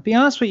get. And I'll be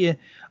honest with you,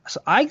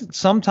 I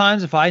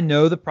sometimes, if I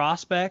know the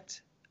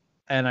prospect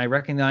and I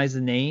recognize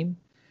the name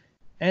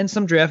and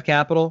some draft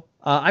capital,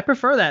 I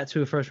prefer that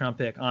to a first-round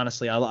pick,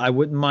 honestly. I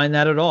wouldn't mind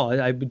that at all.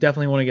 I would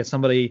definitely want to get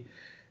somebody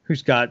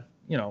who's got,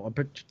 a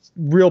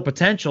real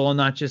potential and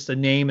not just a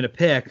name and a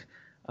pick.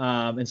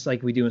 It's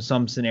like we do in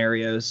some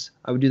scenarios.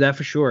 I would do that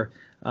for sure.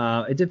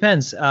 It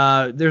depends.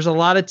 There's a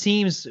lot of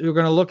teams who are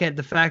going to look at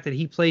the fact that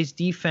he plays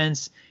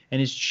defense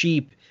and is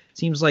cheap. It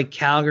seems like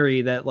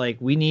Calgary that,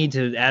 we need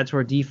to add to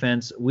our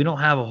defense. We don't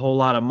have a whole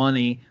lot of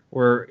money.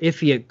 We're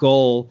iffy at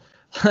goal.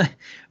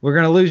 We're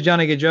going to lose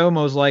Johnny Gaudreau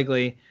most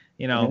likely.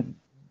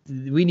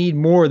 We need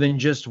more than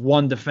just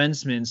one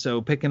defenseman.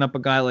 So picking up a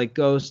guy like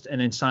Ghost and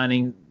then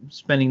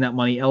spending that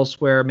money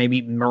elsewhere,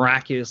 maybe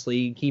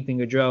miraculously keeping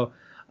Gaudreau,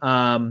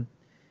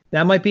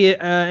 that might be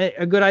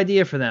a good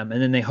idea for them. And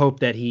then they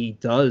hope that he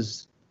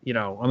does.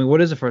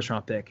 What is a first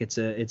round pick?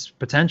 It's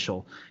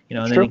potential.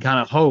 And then you kind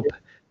of hope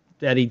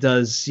that he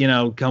does.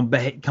 Come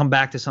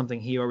back to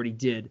something he already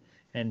did,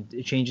 and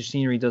a change of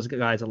scenery does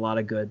guys a lot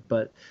of good.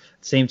 But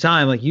at the same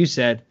time, like you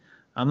said,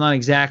 I'm not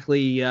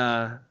exactly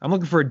I'm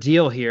looking for a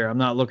deal here. I'm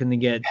not looking to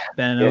get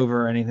bent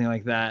over or anything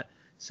like that.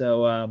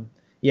 So,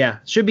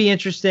 should be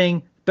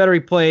interesting. Better he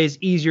plays,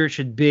 easier it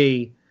should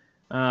be.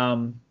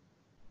 You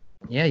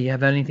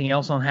have anything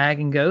else on Hag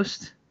and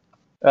Ghost?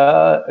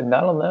 Not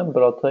on them,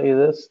 but I'll tell you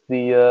this.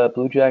 The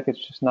Blue Jackets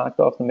just knocked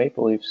off the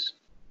Maple Leafs.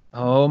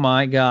 Oh,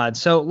 my God.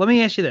 So let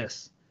me ask you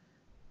this.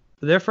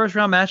 Will their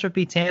first-round matchup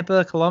be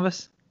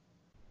Tampa-Columbus?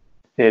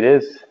 It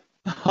is.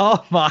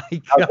 Oh, my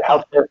God.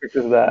 How perfect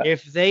is that?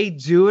 If they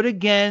do it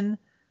again,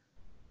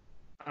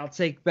 I'll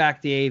take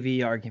back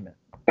the AV argument.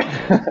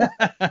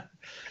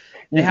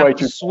 They have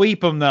to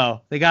sweep them,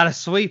 though. They got to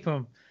sweep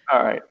them.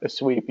 All right, a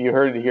sweep. You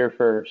heard it here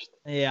first.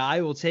 Yeah,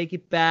 I will take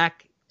it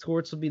back.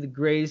 Torts will be the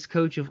greatest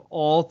coach of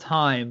all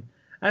time.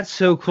 That's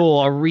so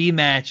cool. A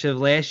rematch of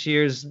last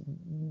year's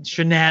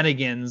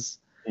shenanigans.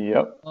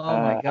 Yep. Oh,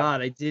 my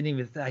God. I didn't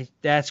even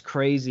that's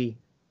crazy.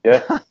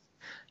 Yeah.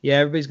 Yeah,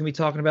 everybody's going to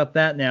be talking about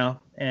that now.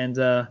 And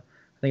I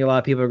think a lot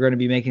of people are going to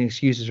be making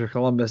excuses for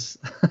Columbus.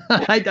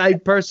 I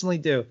personally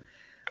do.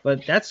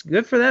 But that's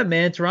good for them,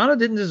 man. Toronto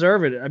didn't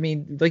deserve it. I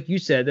mean, like you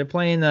said, they're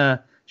playing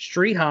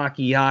street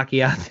hockey out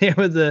there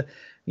with the,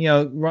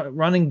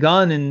 run and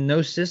gun and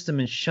no system.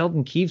 And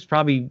Sheldon Keefe's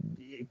probably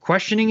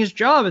questioning his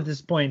job at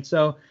this point.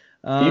 So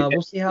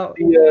we'll see how.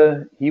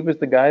 He was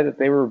the guy that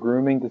they were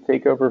grooming to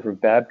take over for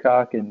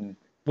Babcock and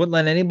wouldn't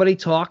let anybody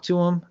talk to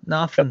him.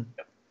 Nothing.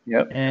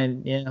 Yep.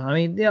 And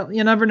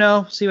you never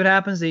know. See what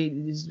happens.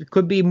 It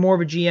could be more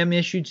of a GM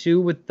issue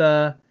too, with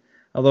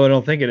although I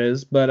don't think it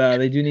is. But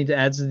they do need to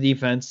add to the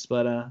defense.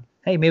 But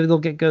hey, maybe they'll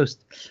get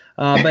Ghost.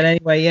 But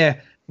anyway,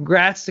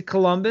 congrats to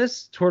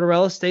Columbus.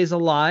 Tortorella stays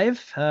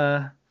alive.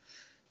 We'll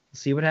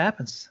see what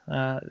happens.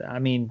 I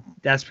mean,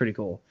 that's pretty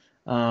cool.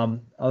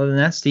 Other than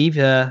that, Steve,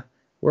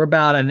 we're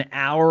about an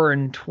hour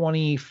and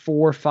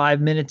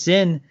 5 minutes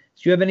in. Do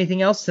you have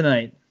anything else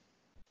tonight?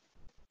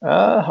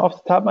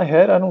 Off the top of my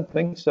head, I don't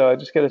think so. I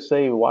just got to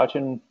say,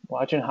 watching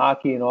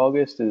hockey in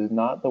August is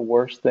not the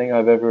worst thing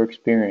I've ever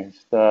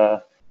experienced.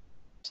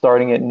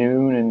 Starting at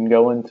noon and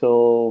going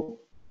till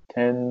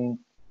 10,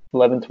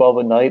 11, 12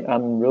 at night,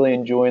 I'm really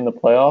enjoying the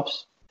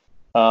playoffs.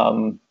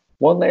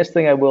 One last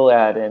thing I will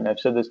add, and I've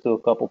said this to a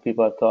couple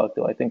people I've talked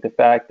to, I think the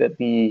fact that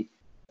the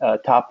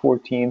top 4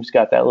 teams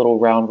got that little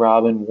round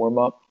robin warm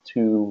up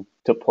to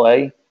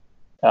play,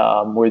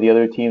 where the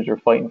other teams are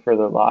fighting for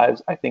their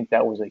lives, I think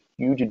that was a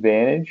huge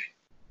advantage.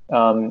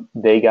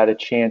 They got a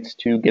chance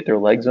to get their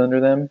legs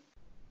under them,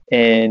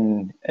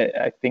 and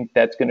I think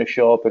that's going to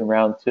show up in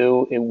round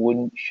 2. It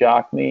wouldn't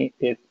shock me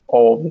if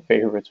all of the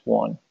favorites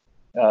won,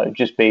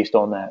 just based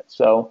on that.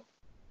 So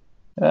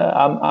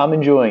I'm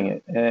enjoying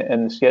it,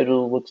 and the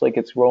schedule looks like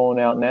it's rolling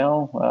out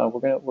now.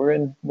 We're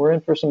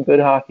in for some good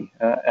hockey,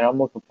 and I'm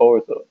looking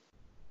forward to it.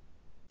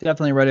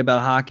 Definitely ready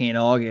about hockey in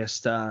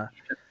August. I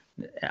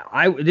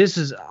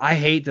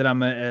hate that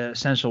I'm an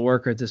essential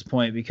worker at this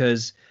point,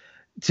 because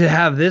to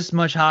have this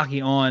much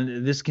hockey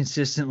on this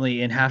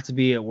consistently and have to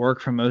be at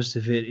work for most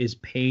of it is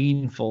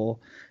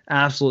painful,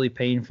 absolutely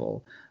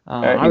painful.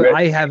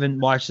 I haven't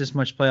watched this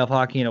much playoff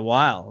hockey in a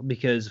while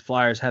because the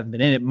Flyers haven't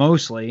been in it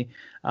mostly.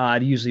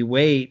 I'd usually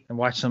wait and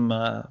watch some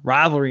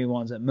rivalry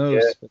ones at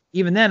most. Yeah. But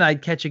even then,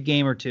 I'd catch a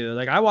game or two.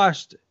 Like, I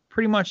watched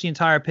pretty much the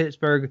entire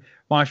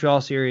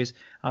Pittsburgh-Montreal series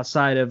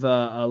outside of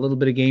a little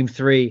bit of Game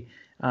 3.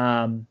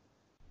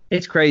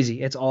 It's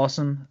crazy. It's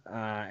awesome.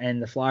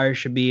 And the Flyers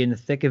should be in the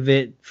thick of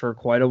it for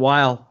quite a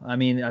while. I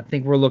mean, I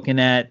think we're looking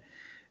at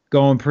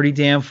going pretty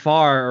damn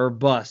far or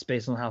bust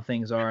based on how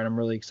things are. And I'm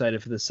really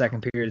excited for the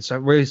second period. So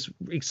I'm really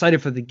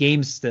excited for the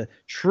games to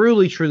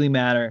truly, truly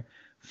matter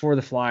for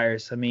the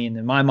Flyers. I mean,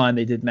 in my mind,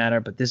 they did matter,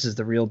 but this is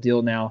the real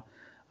deal now.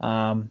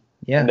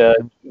 Yeah.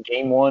 And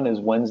Game 1 is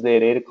Wednesday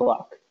at 8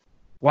 o'clock.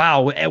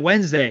 Wow. At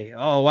Wednesday.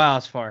 Oh, wow.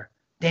 It's far.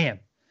 Damn.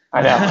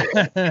 I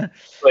know.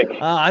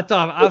 I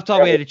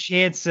thought we had a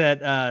chance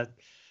at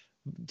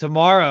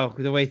tomorrow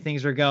the way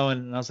things are going,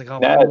 and I was like, oh,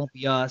 well, it won't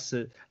be us.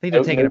 I think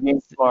they're taking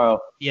games tomorrow.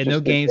 Yeah, no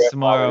games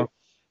tomorrow.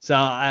 So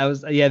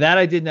that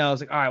I did know. I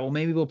was like, all right, well,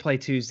 maybe we'll play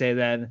Tuesday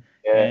then,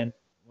 and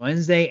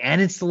Wednesday,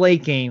 and it's the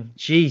late game.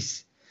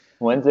 Jeez.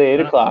 Wednesday,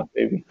 8 o'clock,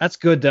 baby. That's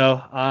good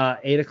though.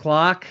 8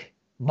 o'clock,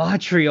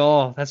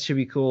 Montreal. That should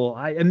be cool.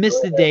 I miss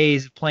the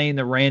days of playing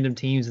the random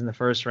teams in the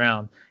first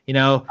round. You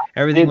know,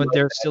 everything with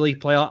their silly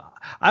playoff.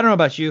 I don't know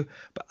about you,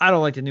 but I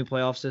don't like the new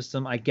playoff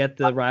system. I get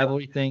the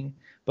rivalry thing,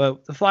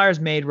 but the Flyers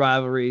made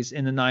rivalries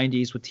in the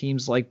 90s with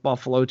teams like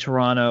Buffalo,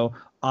 Toronto,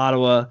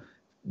 Ottawa,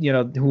 you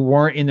know, who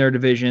weren't in their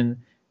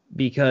division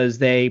because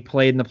they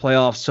played in the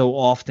playoffs so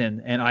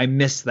often, and I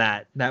miss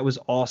that. That was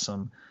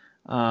awesome.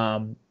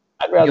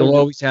 You'll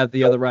always have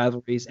the other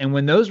rivalries, and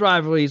when those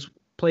rivalries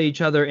play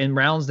each other in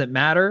rounds that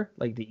matter,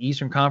 like the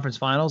Eastern Conference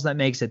Finals, that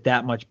makes it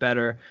that much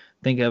better.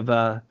 Think of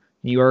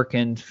New York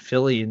and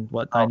Philly in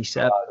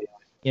 97.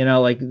 You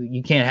know, like,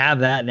 you can't have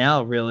that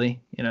now,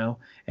 really, you know.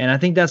 And I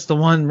think that's the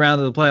one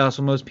round of the playoffs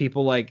when most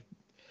people I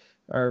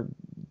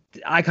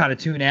kind of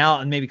tune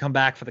out and maybe come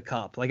back for the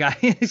cup. Like,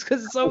 it's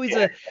because it's always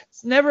it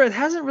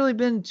hasn't really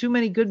been too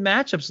many good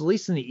matchups, at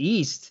least in the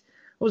East.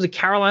 What was it,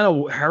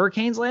 Carolina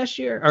Hurricanes last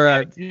year?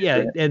 Or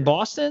and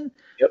Boston?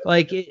 Yep.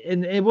 Like,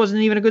 and it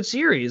wasn't even a good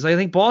series. I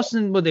think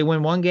Boston, they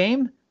win one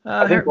game?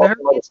 I think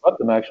Boston might have swept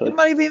them, actually. They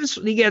might have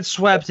even get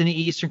swept in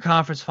the Eastern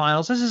Conference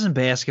Finals. This isn't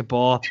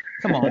basketball.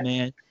 Come on,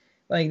 man.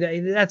 Like,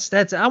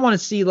 that's I want to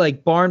see,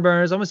 like, barn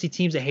burners. I want to see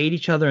teams that hate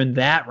each other in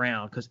that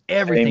round because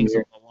everything's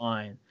on the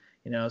line.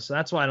 You know, so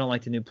that's why I don't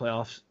like the new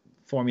playoff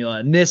formula.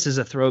 And this is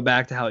a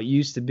throwback to how it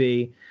used to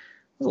be.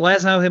 The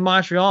last time we hit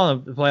Montreal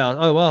in the playoffs.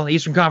 Oh, well,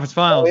 Eastern Conference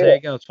Finals. There you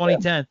go,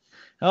 2010.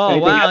 Yeah. Oh,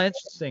 wow,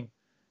 interesting.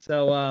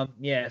 So,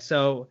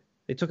 so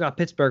they took out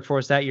Pittsburgh for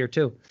us that year,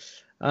 too.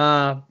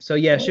 So,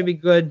 yeah, it should be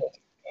good.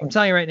 I'm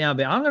telling you right now,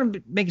 but I'm going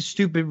to make a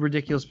stupid,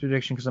 ridiculous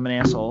prediction because I'm an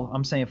asshole.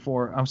 I'm saying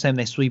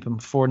they sweep them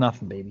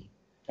 4-0, baby.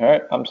 All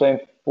right, I'm saying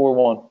 4-1.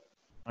 All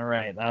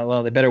right.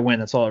 Well, they better win.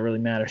 That's all that really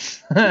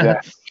matters.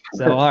 Yeah.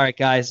 So, all right,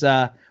 guys.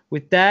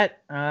 With that,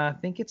 I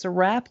think it's a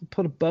wrap. We'll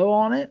put a bow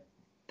on it.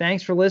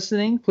 Thanks for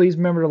listening. Please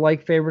remember to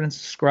like, favorite, and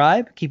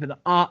subscribe. Keep an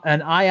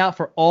eye out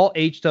for all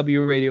HW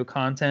Radio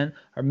content.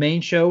 Our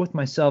main show with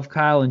myself,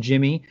 Kyle, and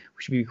Jimmy.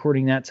 We should be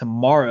recording that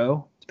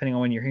tomorrow, depending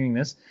on when you're hearing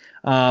this.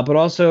 But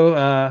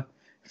also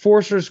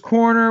Forcer's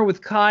Corner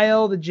with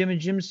Kyle, the Jim and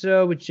Jim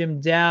Show with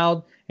Jim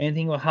Dowd,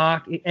 anything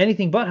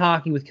but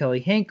hockey with Kelly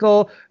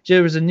Hinkle.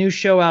 There was a new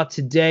show out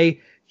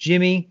today,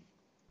 Jimmy.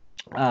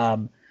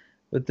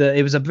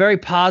 It was a very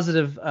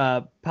positive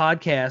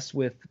podcast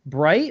with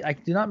Bright. I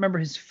do not remember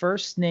his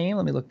first name.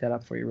 Let me look that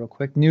up for you real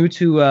quick. New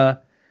to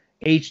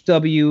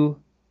HW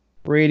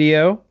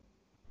Radio.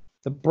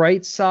 The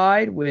Bright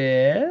Side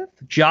with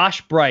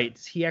Josh Bright.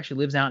 He actually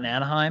lives out in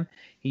Anaheim.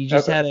 He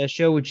just had a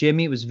show with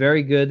Jimmy. It was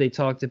very good. They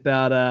talked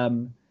about a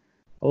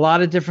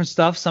lot of different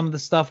stuff. Some of the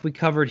stuff we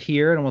covered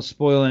here, and I won't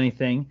spoil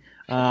anything.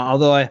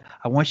 Although I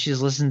want you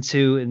to listen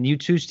to, and you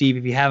too, Steve,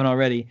 if you haven't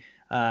already,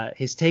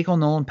 his take on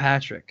Nolan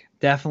Patrick.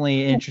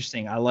 Definitely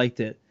interesting. I liked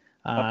it.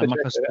 I'm not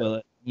going to spoil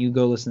it. You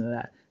go listen to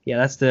that. Yeah,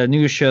 that's the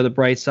newest show, The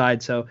Bright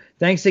Side. So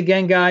thanks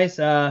again, guys.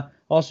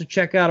 Also,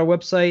 check out our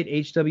website,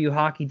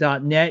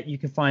 hwhockey.net. You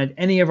can find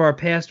any of our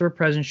past or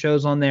present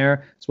shows on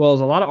there, as well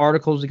as a lot of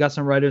articles. We got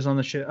some writers on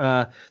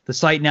the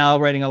site now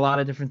writing a lot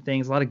of different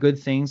things, a lot of good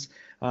things.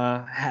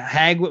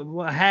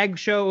 Hag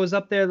show was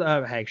up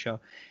there.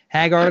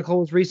 Hag article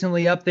was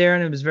recently up there,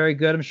 and it was very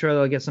good. I'm sure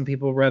they'll get some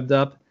people revved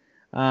up,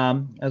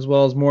 as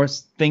well as more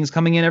things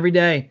coming in every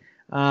day.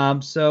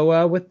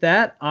 So with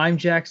that, I'm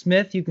Jack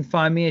Smith. You can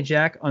find me at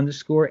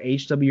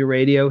Jack_HW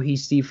Radio.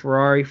 He's Steve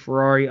Ferrari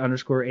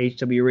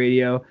 _HW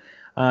Radio.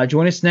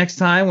 Join us next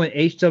time when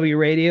HW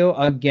Radio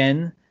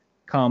again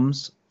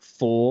comes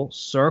full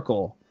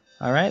circle.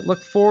 All right.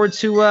 Look forward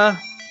to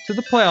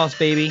the playoffs,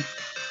 baby.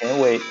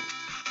 Can't wait.